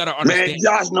 and they gotta understand. Man,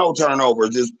 Josh, no turnovers.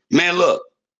 Just man, look,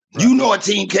 you know a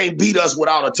team can't beat us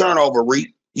without a turnover, Reed.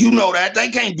 You know that. They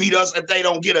can't beat us if they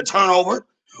don't get a turnover.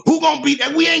 Who gonna beat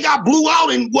that? We ain't got blew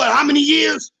out in how many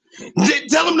years?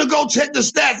 Tell them to go check the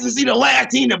stats and see the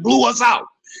last team that blew us out.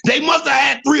 They must have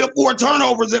had 3 or 4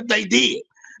 turnovers if they did.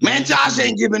 Man, Josh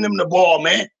ain't giving them the ball,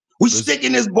 man. We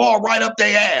sticking this ball right up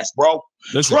their ass, bro.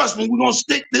 Trust me, we're going to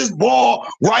stick this ball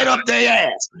right up their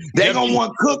ass. They going to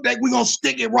want to cook that. We're going to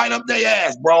stick it right up their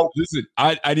ass, bro. Listen,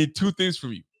 I need 2 things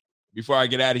from you before I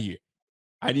get out of here.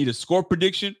 I need a score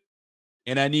prediction,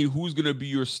 and I need who's going to be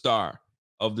your star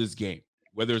of this game,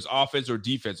 whether it's offense or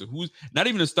defense. Or who's not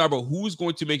even a star, but who's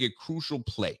going to make a crucial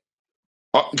play.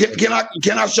 Can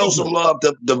I show some love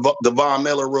to Von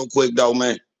Miller real quick though,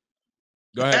 man?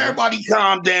 Go ahead. Everybody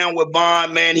calm down with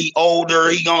Von, man. He older.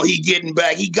 He getting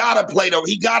back. He gotta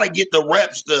he gotta get the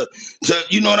reps to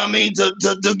you know what I mean,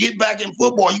 to get back in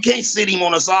football. You can't sit him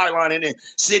on the sideline and then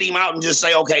sit him out and just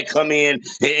say, okay, come in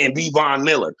and be Von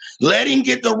Miller. Let him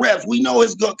get the reps. We know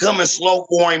it's coming slow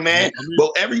for him, man.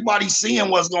 But everybody's seeing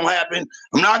what's gonna happen.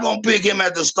 I'm not gonna pick him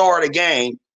at the start of the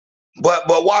game. But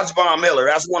watch Von Miller.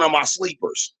 That's one of my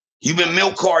sleepers. You've been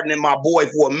milk cartoning my boy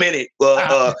for a minute.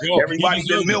 Everybody's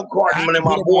been milk cartoning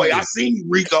my boy. I seen you,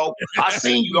 Rico. I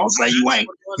seen you. Don't say you ain't.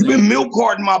 You've been milk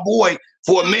cartoning my boy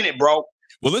for a minute, bro.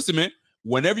 Well, listen, man.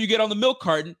 Whenever you get on the milk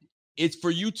carton, it's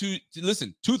for you to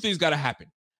listen. 2 things got to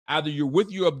happen. Either you're with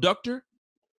your abductor,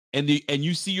 and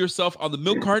you see yourself on the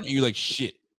milk carton, and you're like,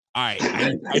 shit. All right,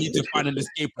 I need to find an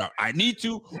escape route. I need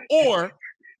to, or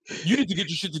you need to get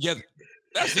your shit together.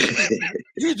 That's it.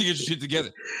 You need to get your shit together.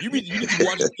 You need to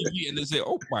watch TV and then say,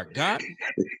 "Oh my God,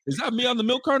 is that me on the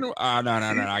milk carton?" No. I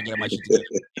got my shit together.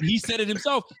 And he said it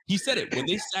himself. He said it when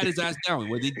they sat his ass down,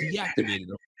 when they deactivated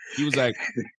him. He was like,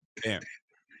 "Damn,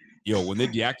 yo, when they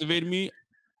deactivated me,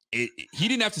 he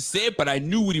didn't have to say it, but I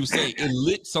knew what he was saying. It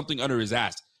lit something under his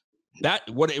ass. That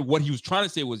what he was trying to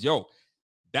say was, yo,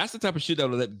 that's the type of shit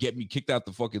that'll get me kicked out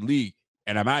the fucking league,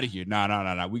 and I'm out of here.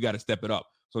 Nah. We got to step it up."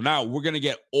 So now we're going to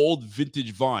get old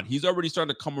vintage Von. He's already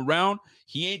starting to come around.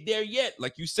 He ain't there yet.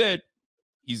 Like you said,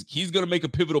 he's going to make a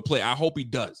pivotal play. I hope he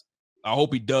does. I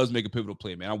hope he does make a pivotal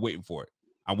play, man. I'm waiting for it.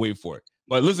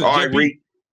 But listen, all right, Reed,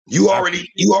 you already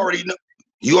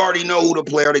know who the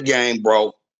player of the game,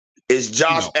 bro. It's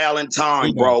Josh Allen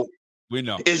time, bro. We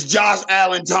know. It's Josh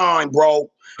Allen time, bro.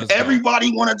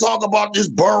 Everybody want to talk about this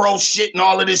Burrow shit and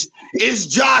all of this. It's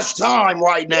Josh time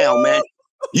right now, man.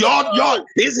 Y'all,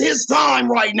 it's his time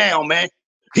right now, man.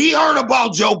 He heard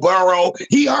about Joe Burrow.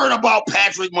 He heard about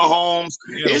Patrick Mahomes.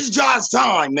 It's Josh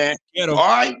time, man. All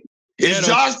right? It's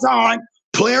Josh time.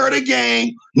 Player of the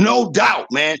game, no doubt,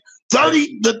 man.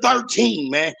 30-13,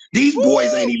 man. These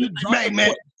boys ain't even made,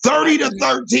 man.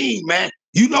 30-13, man.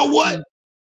 You know what?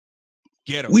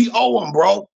 Get him. We owe them,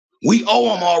 bro. We owe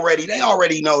them already. They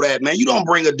already know that, man. You don't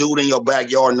bring a dude in your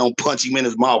backyard and don't punch him in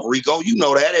his mouth, Rico. You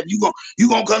know that. If you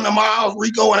gonna come to my house,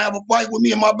 Rico, and have a fight with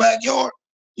me in my backyard,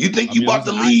 you think you about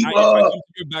to leave? Your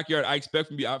backyard. I expect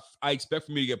for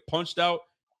me to get punched out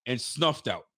and snuffed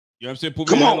out. You know what I'm saying?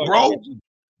 Come on, bro.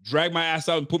 Drag my ass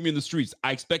out and put me in the streets.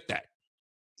 I expect that.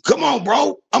 Come on,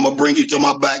 bro. I'm gonna bring you to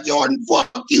my backyard and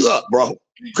fuck you up, bro.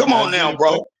 Come on now,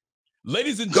 bro.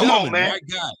 Ladies and gentlemen, my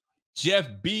God. Jeff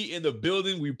B in the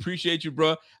building. We appreciate you,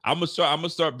 bro. I'm gonna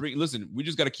start bringing. Listen, we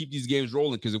just gotta keep these games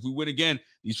rolling because if we win again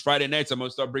these Friday nights, I'm gonna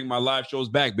start bringing my live shows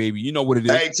back, baby. You know what it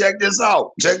is. Hey, check this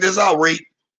out, Reed.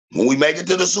 When we make it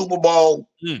to the Super Bowl,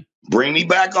 bring me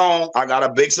back on. I got a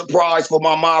big surprise for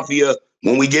my mafia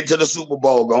when we get to the Super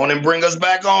Bowl. Go on and bring us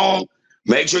back on.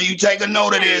 Make sure you take a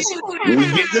note of this when we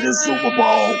get to the Super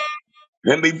Bowl.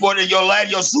 And before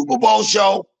your Super Bowl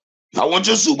show. I want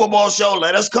your Super Bowl show.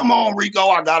 Let us come on, Rico.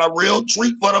 I got a real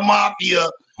treat for the mafia.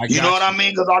 You know what I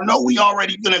mean? Because I know we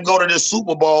already gonna go to this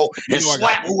Super Bowl and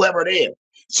slap whoever there.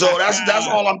 So that's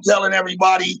all I'm telling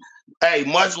everybody. Hey,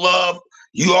 much love.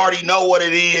 You already know what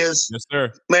it is. Yes,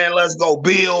 sir. Man, let's go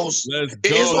Bills. Let's go.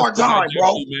 It's our time,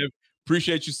 bro. Man.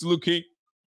 Appreciate you, Salute King.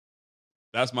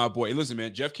 That's my boy. Hey, listen,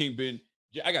 man.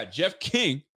 I got Jeff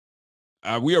King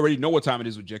We already know what time it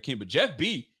is with Jeff King, but Jeff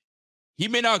B, he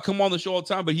may not come on the show all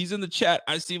the time, but he's in the chat.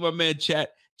 I see my man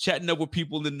chatting up with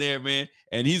people in there, man,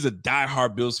 and he's a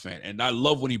diehard Bills fan, and I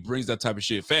love when he brings that type of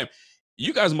shit. Fam,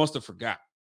 you guys must have forgot.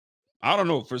 I don't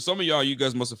know. For some of y'all, you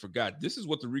guys must have forgot. This is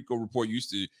what the Rico Report used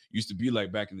to be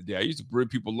like back in the day. I used to bring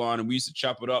people on, and we used to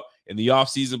chop it up in the off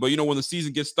season. But when the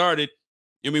season gets started,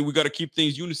 I mean, we got to keep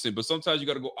things unison. But sometimes you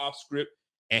got to go off script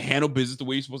and handle business the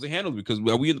way you're supposed to handle it, because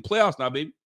we in the playoffs now,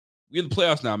 baby. We in the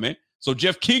playoffs now, man. So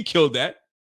Jeff King killed that.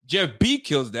 Jeff B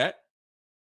kills that.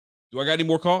 Do I got any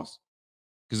more calls?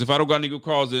 Because if I don't got any good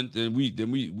calls, then we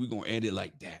gonna end it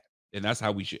like that, and that's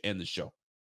how we should end the show.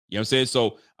 You know what I'm saying?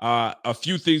 So a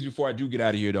few things before I do get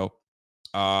out of here, though.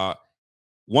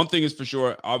 One thing is for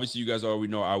sure, obviously, you guys already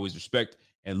know I always respect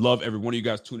and love every one of you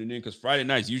guys tuning in, because Friday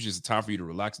night is usually just a time for you to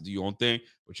relax and do your own thing.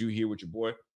 But you here with your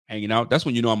boy hanging out. That's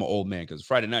when you know I'm an old man, because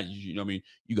Friday night, you know what I mean?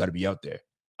 You got to be out there,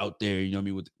 you know what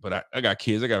I mean? But I got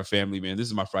kids. I got a family, man. This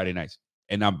is my Friday nights,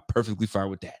 and I'm perfectly fine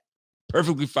with that.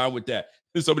 Perfectly fine with that.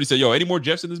 Then somebody said, yo, any more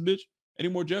Jeffs in this bitch? Any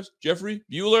more Jeffs? Jeffrey?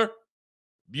 Bueller?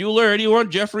 Anyone?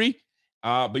 Jeffrey?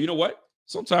 But you know what?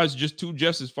 Sometimes just 2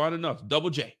 Jeffs is fine enough. Double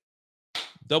J,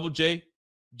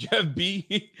 Jeff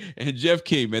B, and Jeff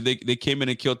King, man. They came in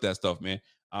and killed that stuff, man.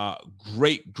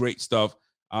 Great stuff.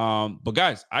 But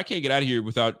guys, I can't get out of here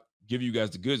without giving you guys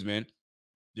the goods, man.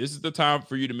 This is the time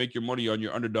for you to make your money on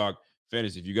your underdog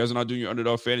fantasy. If you guys are not doing your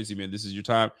underdog fantasy, man, this is your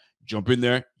time. Jump in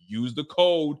there, use the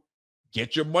code,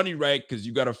 get your money right, because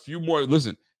you got a few more.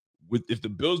 Listen, if the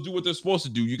Bills do what they're supposed to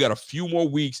do, you got a few more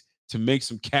weeks to make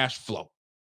some cash flow.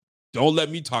 Don't let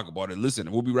me talk about it.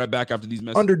 Listen, we'll be right back after these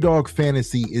messages. Underdog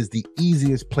Fantasy is the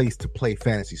easiest place to play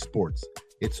fantasy sports.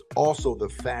 It's also the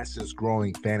fastest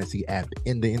growing fantasy app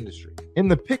in the industry. In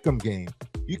the Pick'em game,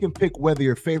 you can pick whether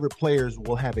your favorite players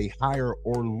will have a higher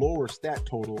or lower stat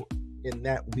total in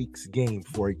that week's game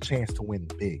for a chance to win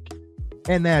big.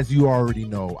 And as you already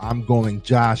know, I'm going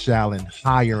Josh Allen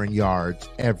higher in yards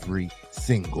every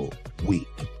single week.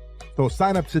 So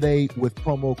sign up today with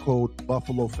promo code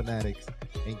Buffalo Fanatics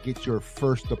and get your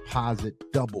first deposit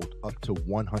doubled up to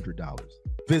 $100.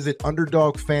 Visit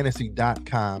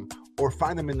UnderdogFantasy.com or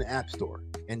find them in the App Store.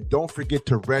 And don't forget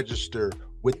to register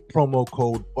with promo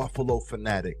code Buffalo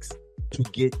Fanatics to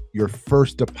get your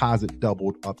first deposit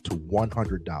doubled up to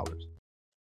 $100.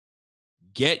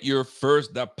 Get your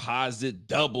first deposit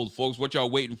doubled, folks. What y'all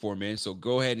waiting for, man? So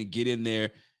go ahead and get in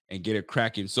there and get it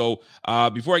cracking. So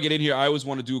before I get in here, I always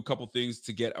want to do a couple things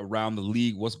to get around the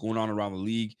league, what's going on around the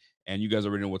league. And you guys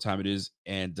already know what time it is.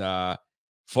 And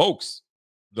folks,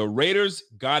 the Raiders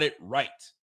got it right.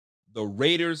 The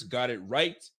Raiders got it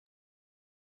right.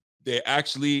 They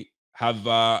actually have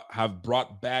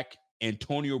brought back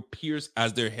Antonio Pierce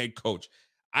as their head coach.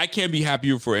 I can't be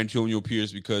happier for Antonio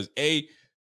Pierce because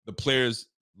the players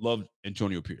love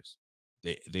Antonio Pierce.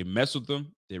 They mess with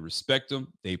him. They respect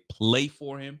him. They play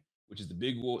for him, which is the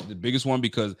biggest one,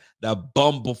 because that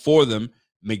bum before them,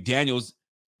 McDaniels,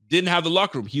 didn't have the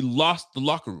locker room. He lost the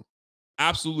locker room.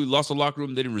 Absolutely lost the locker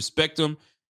room. They didn't respect him.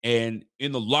 And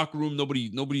in the locker room,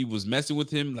 nobody was messing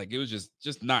with him. Like, it was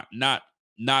just not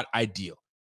ideal.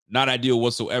 Not ideal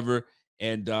whatsoever.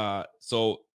 And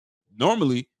so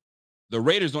normally the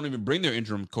Raiders don't even bring their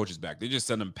interim coaches back. They just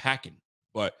send them packing.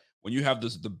 But when you have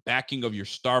the backing of your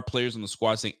star players on the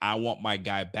squad saying, I want my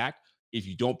guy back, if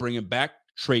you don't bring him back,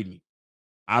 trade me.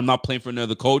 I'm not playing for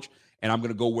another coach, and I'm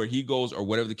going to go where he goes, or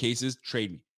whatever the case is,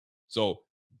 trade me. So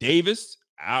Davis,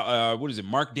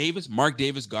 Mark Davis? Mark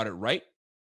Davis got it right.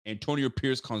 Antonio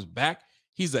Pierce comes back.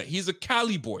 He's a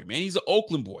Cali boy, man. He's an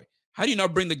Oakland boy. How do you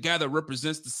not bring the guy that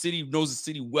represents the city, knows the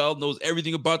city well, knows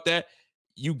everything about that?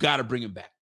 You got to bring him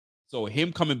back. So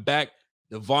him coming back,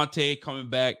 Devontae coming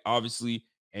back, obviously,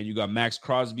 and you got Max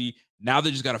Crosby. Now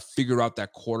they just got to figure out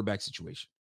that quarterback situation.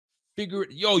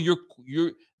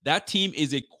 That team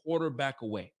is a quarterback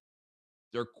away.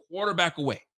 They're quarterback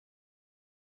away.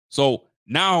 So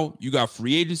now you got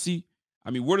free agency.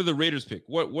 I mean, where do the Raiders pick?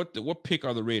 What pick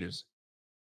are the Raiders?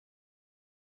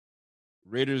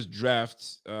 Raiders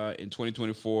draft in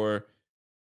 2024.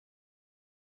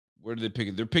 Where are they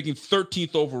picking? They're picking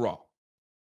 13th overall.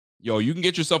 Yo, you can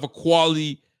get yourself a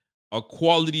quality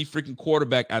freaking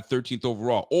quarterback at 13th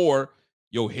overall. Or,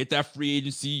 hit that free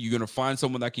agency. You're going to find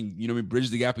someone that can, bridge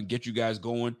the gap and get you guys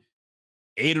going.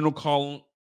 Aiden O'Connell,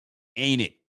 ain't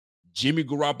it. Jimmy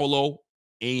Garoppolo,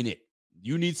 ain't it.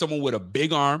 You need someone with a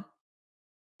big arm,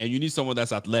 and you need someone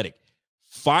that's athletic.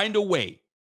 Find a way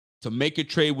to make a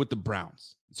trade with the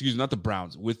Browns. Excuse me, not the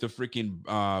Browns, with the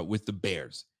freaking with the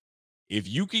Bears. If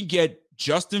you can get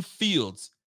Justin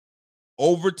Fields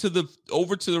over to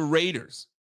the Raiders,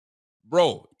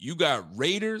 bro, you got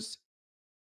Raiders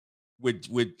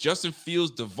with Justin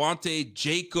Fields, Devontae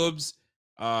Jacobs,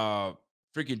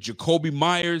 freaking Jacoby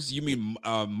Myers. You mean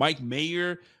Mike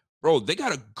Mayer, bro? They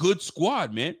got a good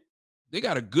squad, man. They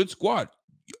got a good squad.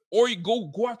 Or you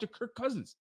go after Kirk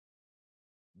Cousins.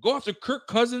 Go after Kirk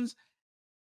Cousins.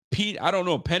 Pete, I don't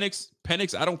know. Penix,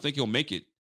 I don't think he'll make it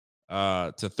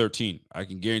to 13. I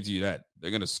can guarantee you that.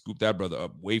 They're gonna scoop that brother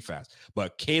up way fast.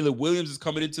 But Caleb Williams is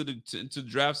coming into the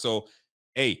draft. So,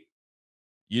 hey,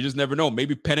 you just never know.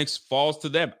 Maybe Penix falls to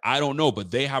them. I don't know,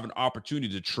 but they have an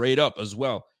opportunity to trade up as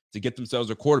well to get themselves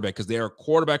a quarterback because they are a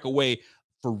quarterback away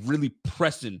for really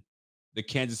pressing the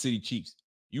Kansas City Chiefs.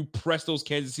 You press those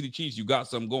Kansas City Chiefs, you got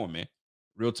something going, man.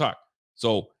 Real talk.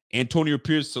 So Antonio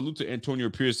Pierce, salute to Antonio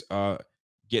Pierce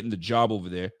getting the job over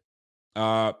there.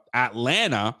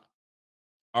 Atlanta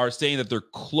are saying that they're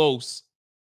close.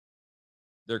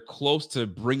 They're close to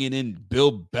bringing in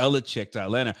Bill Belichick to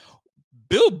Atlanta.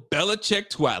 Bill Belichick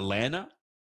to Atlanta?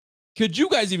 Could you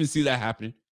guys even see that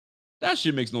happening? That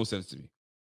shit makes no sense to me.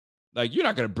 Like, you're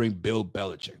not going to bring Bill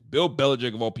Belichick. Bill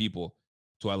Belichick, of all people,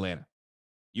 to Atlanta.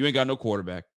 You ain't got no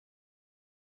quarterback.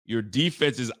 Your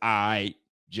defense is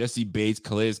Jesse Bates,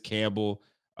 Calais Campbell.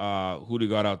 Who they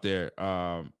got out there?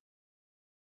 I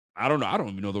don't know. I don't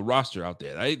even know the roster out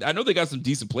there. I know they got some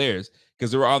decent players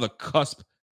because they were on the cusp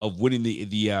of winning the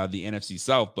NFC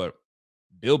South. But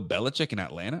Bill Belichick in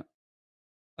Atlanta?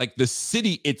 Like, the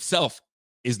city itself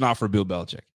is not for Bill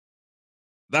Belichick.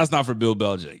 That's not for Bill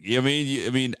Belichick. I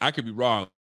mean, I could be wrong.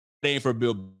 It ain't for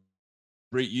Bill.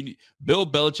 Bill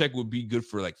Belichick would be good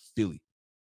for like Philly.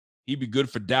 He'd be good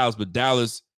for Dallas, but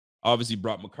Dallas obviously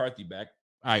brought McCarthy back.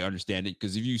 I understand it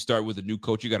because if you start with a new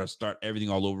coach, you got to start everything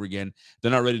all over again.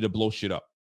 They're not ready to blow shit up.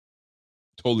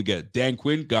 Totally get it. Dan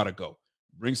Quinn gotta go.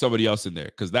 Bring somebody else in there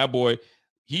because that boy,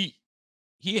 he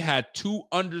had two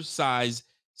undersized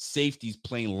safeties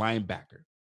playing linebacker.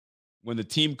 When the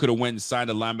team could have went and signed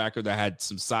a linebacker that had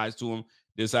some size to him,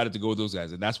 they decided to go with those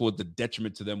guys. And that's what the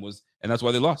detriment to them was. And that's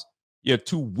why they lost. You have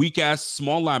two weak-ass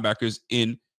small linebackers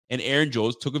in, and Aaron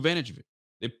Jones took advantage of it.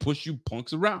 They push you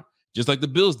punks around, just like the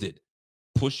Bills did.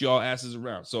 Push y'all asses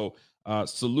around. So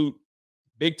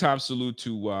big time salute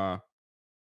to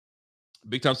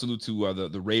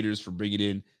the Raiders for bringing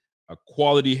in a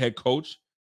quality head coach.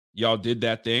 Y'all did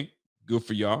that thing. Good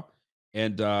for y'all.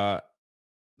 And I'm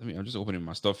just opening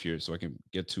my stuff here so I can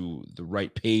get to the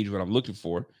right page, what I'm looking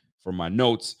for my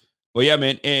notes. But yeah,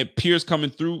 man, and Pierce coming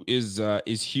through is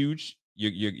huge.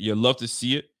 You love to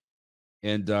see it,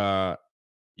 and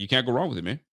you can't go wrong with it,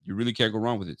 man. You really can't go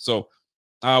wrong with it. So,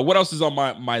 what else is on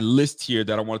my list here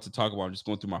that I wanted to talk about? I'm just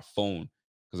going through my phone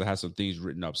because I have some things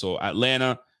written up. So,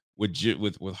 Atlanta with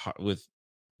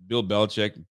Bill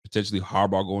Belichick, potentially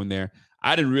Harbaugh going there.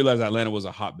 I didn't realize Atlanta was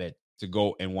a hotbed to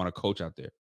go and want to coach out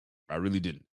there. I really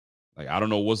didn't. Like, I don't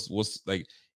know what's like.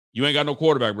 You ain't got no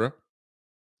quarterback, bro.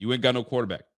 You ain't got no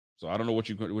quarterback. So I don't know what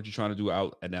you're trying to do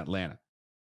out in Atlanta.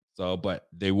 So, but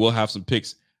they will have some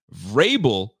picks.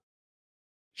 Vrabel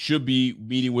should be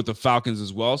meeting with the Falcons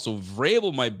as well. So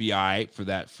Vrabel might be all right for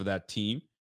that team.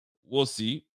 We'll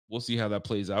see. We'll see how that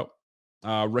plays out.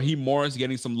 Raheem Morris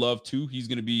getting some love too. He's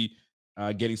going to be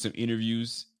getting some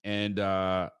interviews and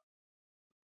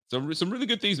some really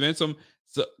good things, man. Some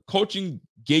coaching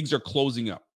gigs are closing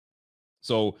up.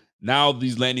 So now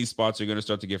these landing spots are going to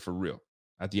start to get for real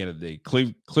at the end of the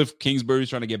day. Cliff Kingsbury is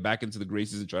trying to get back into the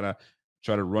graces and try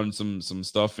to run some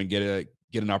stuff and get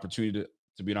an opportunity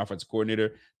to be an offensive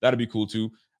coordinator. That'd be cool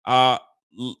too. One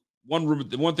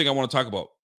thing I want to talk about.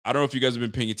 I don't know if you guys have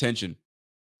been paying attention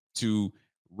to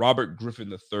Robert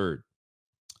Griffin III.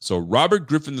 So Robert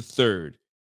Griffin III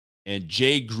and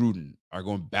Jay Gruden are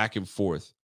going back and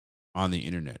forth on the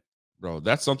internet. Bro,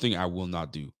 that's something I will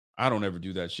not do. I don't ever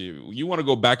do that shit. You want to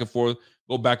go back and forth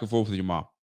with your mom.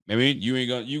 I mean, you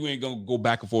ain't gonna go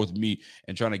back and forth with me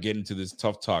and trying to get into this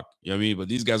tough talk. You know what I mean? But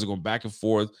these guys are going back and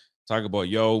forth, talk about,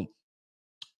 yo,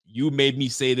 you made me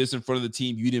say this in front of the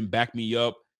team. You didn't back me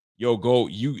up. Yo,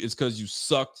 it's because you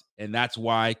sucked, and that's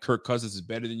why Kirk Cousins is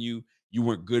better than you. You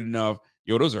weren't good enough.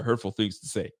 Yo, those are hurtful things to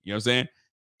say. You know what I'm saying?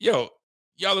 Yo,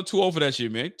 y'all are too old for that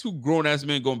shit, man. Two grown-ass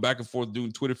men going back and forth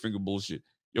doing Twitter finger bullshit.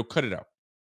 Yo, cut it out.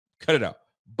 Cut it out.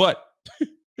 But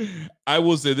I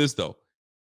will say this, though.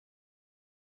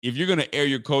 If you're going to air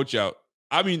your coach out,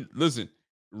 I mean, listen,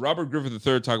 Robert Griffin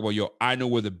III talk about, yo, I know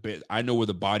where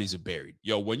the bodies are buried.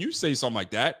 Yo, when you say something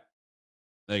like that,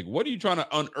 like, what are you trying to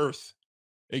unearth?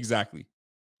 Exactly.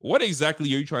 What exactly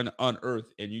are you trying to unearth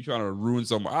and you trying to ruin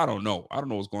something? I don't know. I don't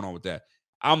know what's going on with that.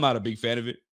 I'm not a big fan of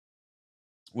it.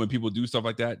 When people do stuff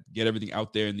like that, get everything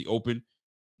out there in the open,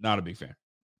 not a big fan.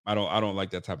 I don't like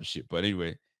that type of shit. But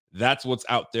anyway, that's what's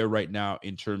out there right now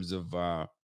in terms of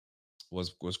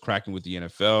was cracking with the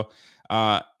NFL.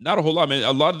 Not a whole lot, man.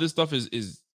 A lot of this stuff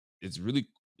is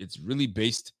really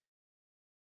based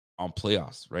on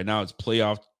playoffs. Right now, it's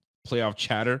playoff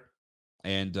chatter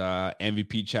and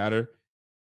MVP chatter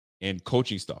and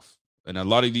coaching stuff. And a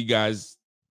lot of these guys,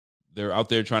 they're out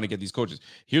there trying to get these coaches.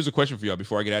 Here's a question for y'all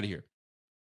before I get out of here.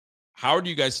 How do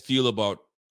you guys feel about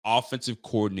offensive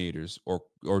coordinators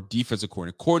or defensive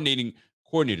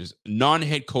coordinators,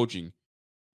 non-head coaching,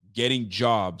 getting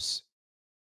job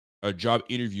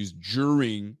interviews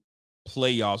during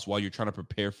playoffs while you're trying to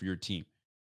prepare for your team?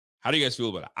 How do you guys feel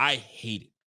about it? I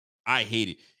hate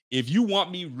it. If you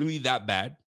want me really that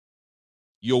bad,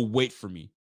 you'll wait for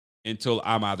me until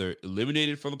I'm either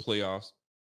eliminated from the playoffs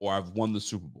or I've won the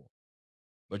Super Bowl.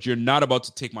 But you're not about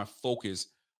to take my focus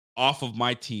off of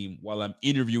my team while I'm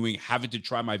interviewing, having to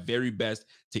try my very best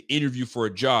to interview for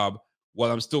a job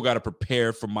while I'm still got to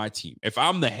prepare for my team. If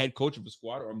I'm the head coach of a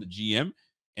squad or I'm the GM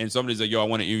and somebody's like, yo, I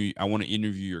want to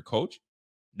interview your coach.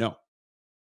 No,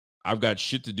 I've got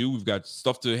shit to do. We've got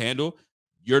stuff to handle.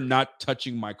 You're not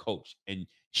touching my coach. And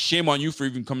shame on you for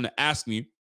even coming to ask me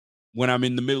when I'm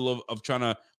in the middle of trying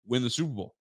to win the Super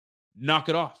Bowl. Knock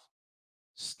it off.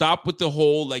 Stop with the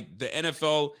whole, like, the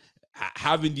NFL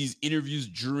having these interviews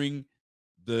during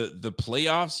the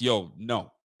playoffs. Yo,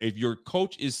 no. If your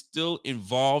coach is still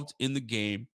involved in the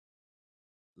game,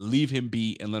 leave him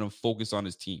be and let him focus on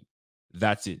his team.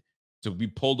 That's it. To be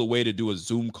pulled away to do a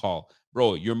Zoom call.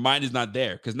 Bro, your mind is not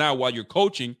there. Because now while you're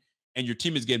coaching and your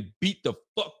team is getting beat the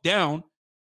fuck down,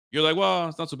 you're like, well,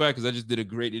 it's not so bad because I just did a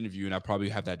great interview and I probably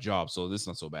have that job, so this is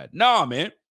not so bad. Nah,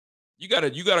 man. You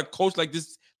gotta coach like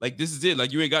this. Like, this is it.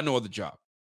 Like, you ain't got no other job.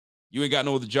 You ain't got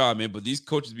no other job, man. But these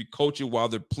coaches be coaching while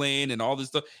they're playing and all this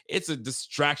stuff. It's a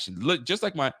distraction. Look, just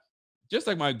like my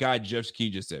guy Jeff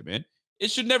King just said, man.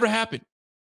 It should never happen.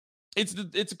 It's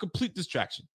a complete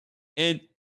distraction. And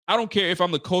I don't care if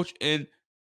I'm the coach and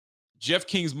Jeff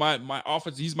King's my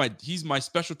offense. He's my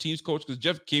special teams coach because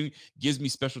Jeff King gives me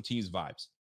special teams vibes.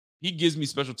 He gives me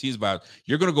special teams vibes.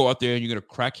 You're going to go out there and you're going to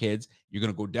crack heads. You're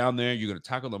going to go down there. You're going to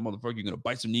tackle the motherfucker. You're going to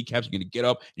bite some kneecaps. You're going to get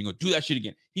up. And you're going to do that shit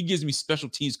again. He gives me special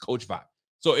teams coach vibe.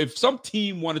 So if some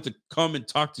team wanted to come and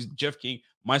talk to Jeff King,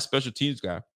 my special teams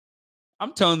guy,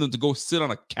 I'm telling them to go sit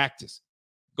on a cactus.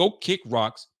 Go kick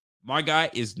rocks. My guy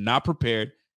is not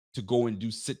prepared to go and do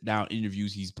sit-down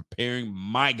interviews. He's preparing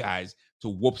my guys to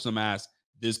whoop some ass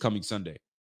this coming Sunday.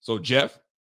 So, Jeff,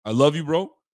 I love you,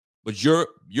 bro. But your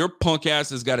punk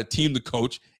ass has got a team to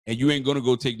coach, and you ain't gonna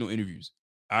go take no interviews.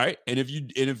 All right. And if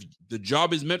the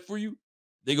job is meant for you,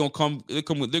 they're gonna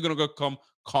come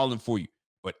calling for you.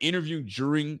 But interviewing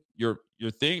during your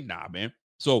thing, nah, man.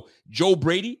 So Joe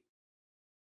Brady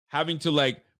having to,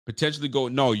 like, potentially go,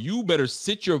 no, you better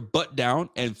sit your butt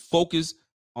down and focus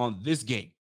on this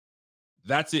game.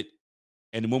 That's it.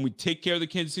 And when we take care of the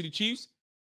Kansas City Chiefs,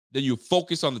 then you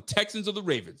focus on the Texans or the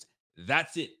Ravens.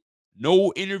 That's it.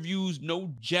 No interviews,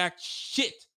 no jack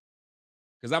shit.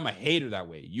 Because I'm a hater that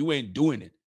way. You ain't doing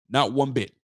it. Not one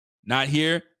bit. Not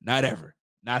here, not ever.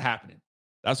 Not happening.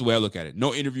 That's the way I look at it.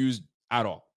 No interviews at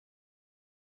all.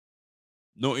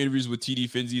 No interviews with TD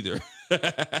Finns either.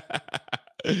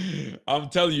 I'm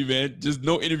telling you, man, just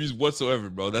no interviews whatsoever,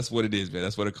 bro. That's what it is, man.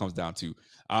 That's what it comes down to.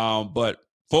 But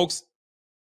folks,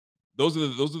 those are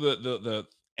the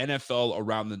NFL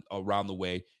around the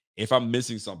way. If I'm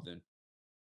missing something,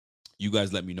 you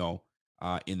guys let me know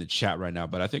in the chat right now.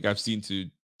 But I think I've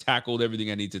tackled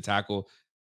everything I need to tackle.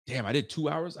 Damn, I did 2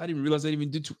 hours. I didn't realize I even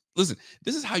did 2. Listen,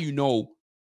 this is how you know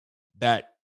that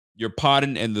you're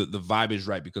potting and the vibe is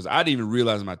right, because I didn't even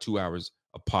realize my 2 hours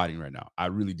of potting right now. I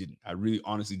really didn't. I really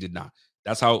honestly did not.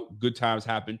 That's how good times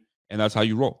happen, and that's how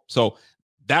you roll. So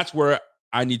that's where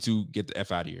I need to get the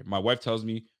F out of here. My wife tells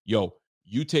me, yo,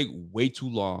 you take way too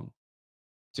long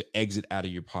to exit out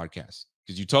of your podcast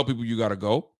because you tell people you got to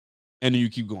go, and then you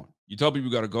keep going. You tell people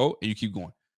you got to go, and you keep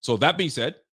going. So that being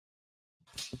said,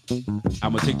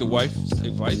 I'm going to take the wife's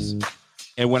advice.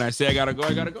 And when I say I got to go,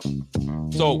 I got to go.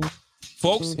 So,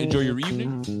 folks, enjoy your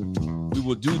evening. We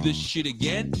will do this shit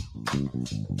again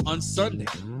on Sunday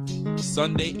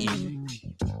evening.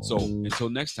 So, until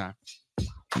next time,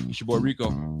 it's your boy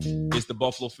Rico. It's the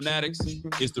Buffalo Fanatics.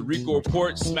 It's the Rico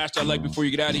Report. Smash that like before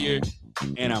you get out of here.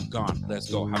 And I'm gone.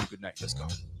 Let's go. Have a good night. Let's go.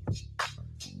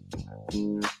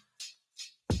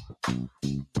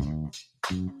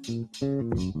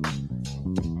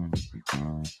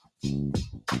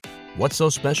 What's so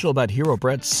special about Hero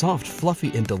Bread's soft,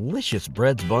 fluffy, and delicious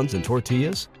breads, buns, and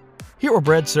tortillas? Hero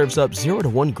Bread serves up 0 to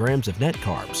 1 grams of net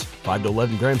carbs, 5 to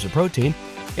 11 grams of protein,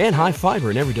 and high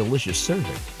fiber in every delicious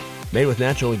serving. Made with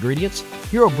natural ingredients,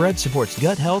 Hero Bread supports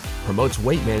gut health, promotes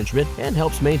weight management, and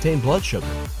helps maintain blood sugar.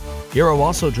 Hero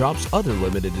also drops other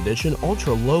limited edition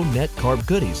ultra-low net carb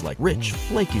goodies like rich,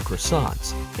 flaky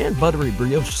croissants and buttery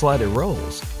brioche slider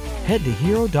rolls. Head to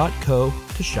hero.co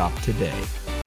to shop today.